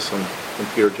 just some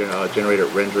computer generated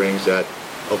renderings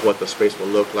of what the space will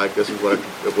look like. This is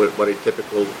what a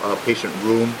typical patient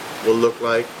room will look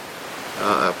like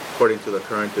according to the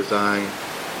current design,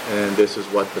 and this is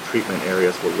what the treatment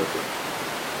areas will look like.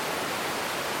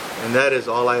 And that is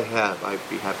all I have. I'd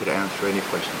be happy to answer any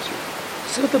questions here.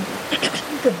 So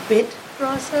the bid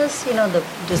process, the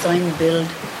design bid,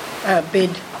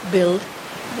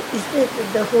 is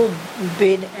the whole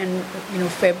bid and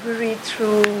February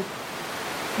through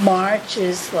March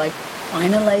is like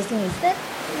finalizing? Isn't that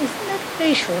a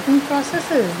very shortened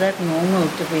process, or is that normal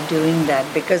to be doing that?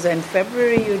 Because in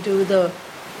February you do the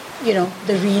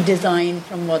redesign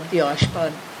from what the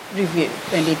OSHPAD review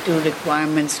 22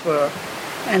 requirements were.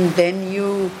 And then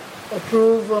you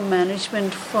approve a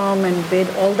management firm and bid.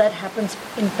 All that happens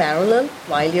in parallel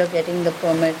while you're getting the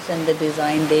permits and the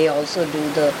design. They also do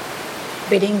the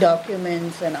bidding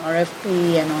documents and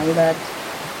RFP and all that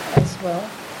as well.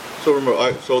 So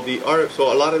remember, so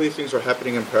a lot of these things are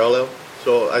happening in parallel.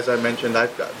 So as I mentioned,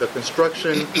 the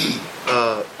construction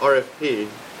RFP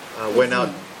went out.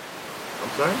 I'm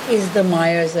sorry. Is the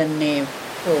Myers and Nave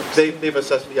folks? They've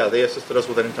assessed. Yeah, they assisted us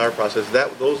with that entire process.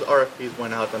 Those RFPs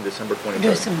went out on December 23rd.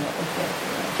 December, okay.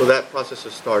 So that process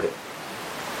has started.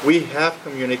 We have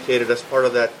communicated as part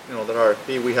of that, that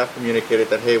RFP. We have communicated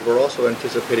that, hey, we're also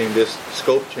anticipating this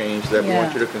scope change that we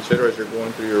want you to consider as you're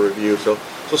going through your review. So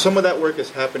some of that work is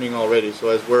happening already. So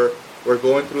as we're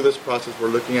going through this process, we're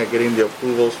looking at getting the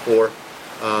approvals for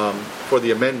for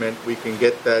the amendment, we can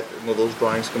get that, those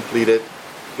drawings completed,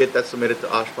 get that submitted to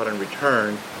OSHPD and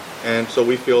returned. And so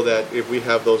we feel that if we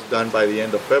have those done by the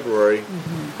end of February,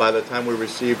 by the time we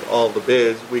received all the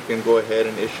bids, we can go ahead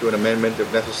and issue an amendment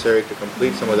if necessary to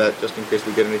complete some of that, just in case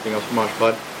we get anything else from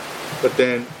OSHPD. But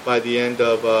then by the end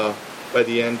of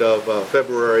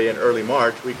February and early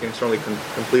March, we can certainly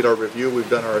complete our review. We've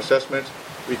done our assessments.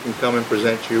 We can come and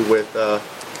present you with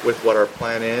what our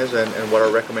plan is and what our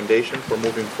recommendation for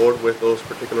moving forward with those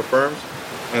particular firms.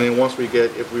 And then once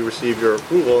if we receive your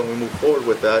approval and we move forward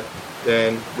with that,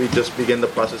 then we just begin the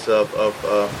process of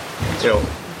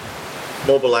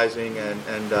mobilizing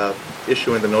and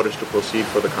issuing the notice to proceed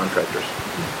for the contractors.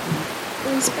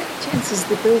 Is by chance is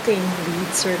the building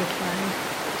LEED certified?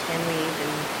 Can we even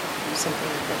do something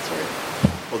of that sort?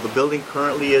 Well, the building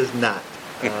currently is not.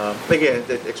 Again,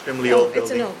 it's extremely old building.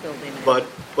 It's an old building.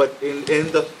 But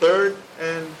in the third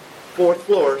and fourth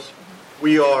floors,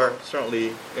 we are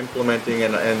certainly implementing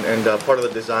and part of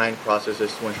the design process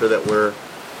is to ensure that we're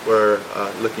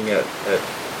looking at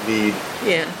LEED.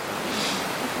 Yeah.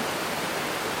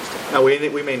 Now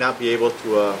we may not be able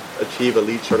to achieve a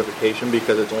LEED certification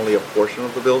because it's only a portion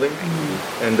of the building,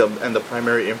 and the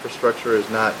primary infrastructure is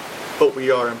not. But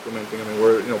we are implementing. I mean,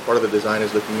 we're part of the design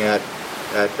is looking at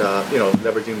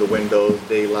leveraging the windows,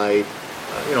 daylight,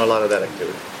 a lot of that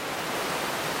activity.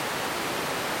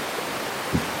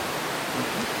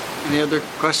 Any other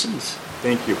questions?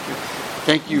 Thank you.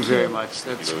 Thank you very much.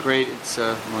 That's great. It's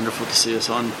wonderful to see us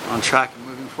on track and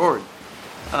moving forward.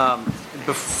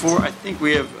 Before, I think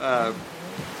we have,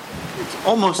 it's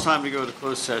almost time to go to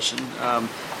closed session.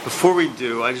 Before we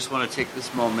do, I just want to take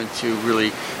this moment to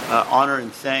really honor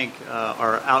and thank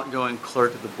our outgoing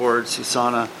clerk of the board,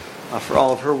 Susana, for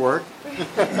all of her work. In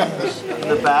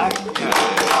the back.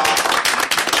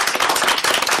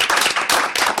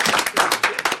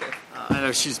 I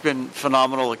know she's been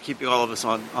phenomenal at keeping all of us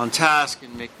on task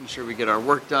and making sure we get our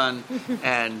work done.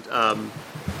 And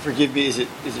forgive me, is it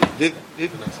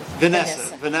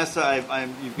Vanessa? Vanessa,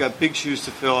 you've got big shoes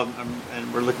to fill,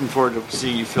 and we're looking forward to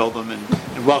seeing you fill them.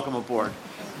 And welcome aboard.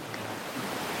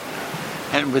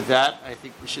 And with that, I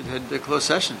think we should head to closed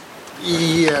session.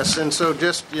 Yes, and so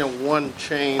just one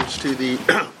change to the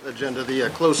agenda. The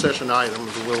closed session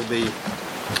items will be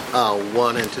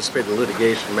one anticipated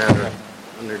litigation matter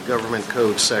under Government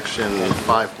Code Section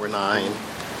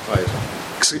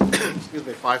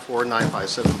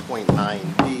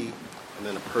 54957.9B, and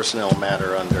then a personnel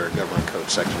matter under Government Code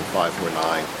Section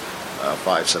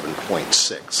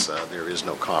 54957.6. There is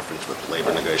no conference with the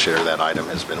labor negotiator. That item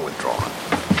has been withdrawn.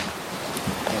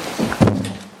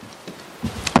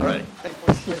 All right.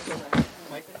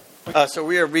 So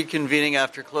we are reconvening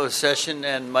after closed session,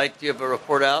 and Mike, do you have a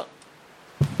report out?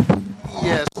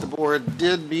 Yes, the board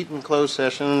did meet in closed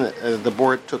session. The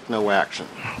board took no action.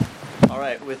 All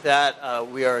right. With that,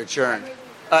 we are adjourned.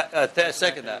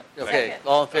 Second that. Okay.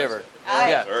 All in favor?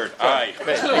 Aye. Third. Aye.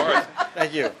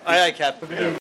 Thank you. Aye, Captain.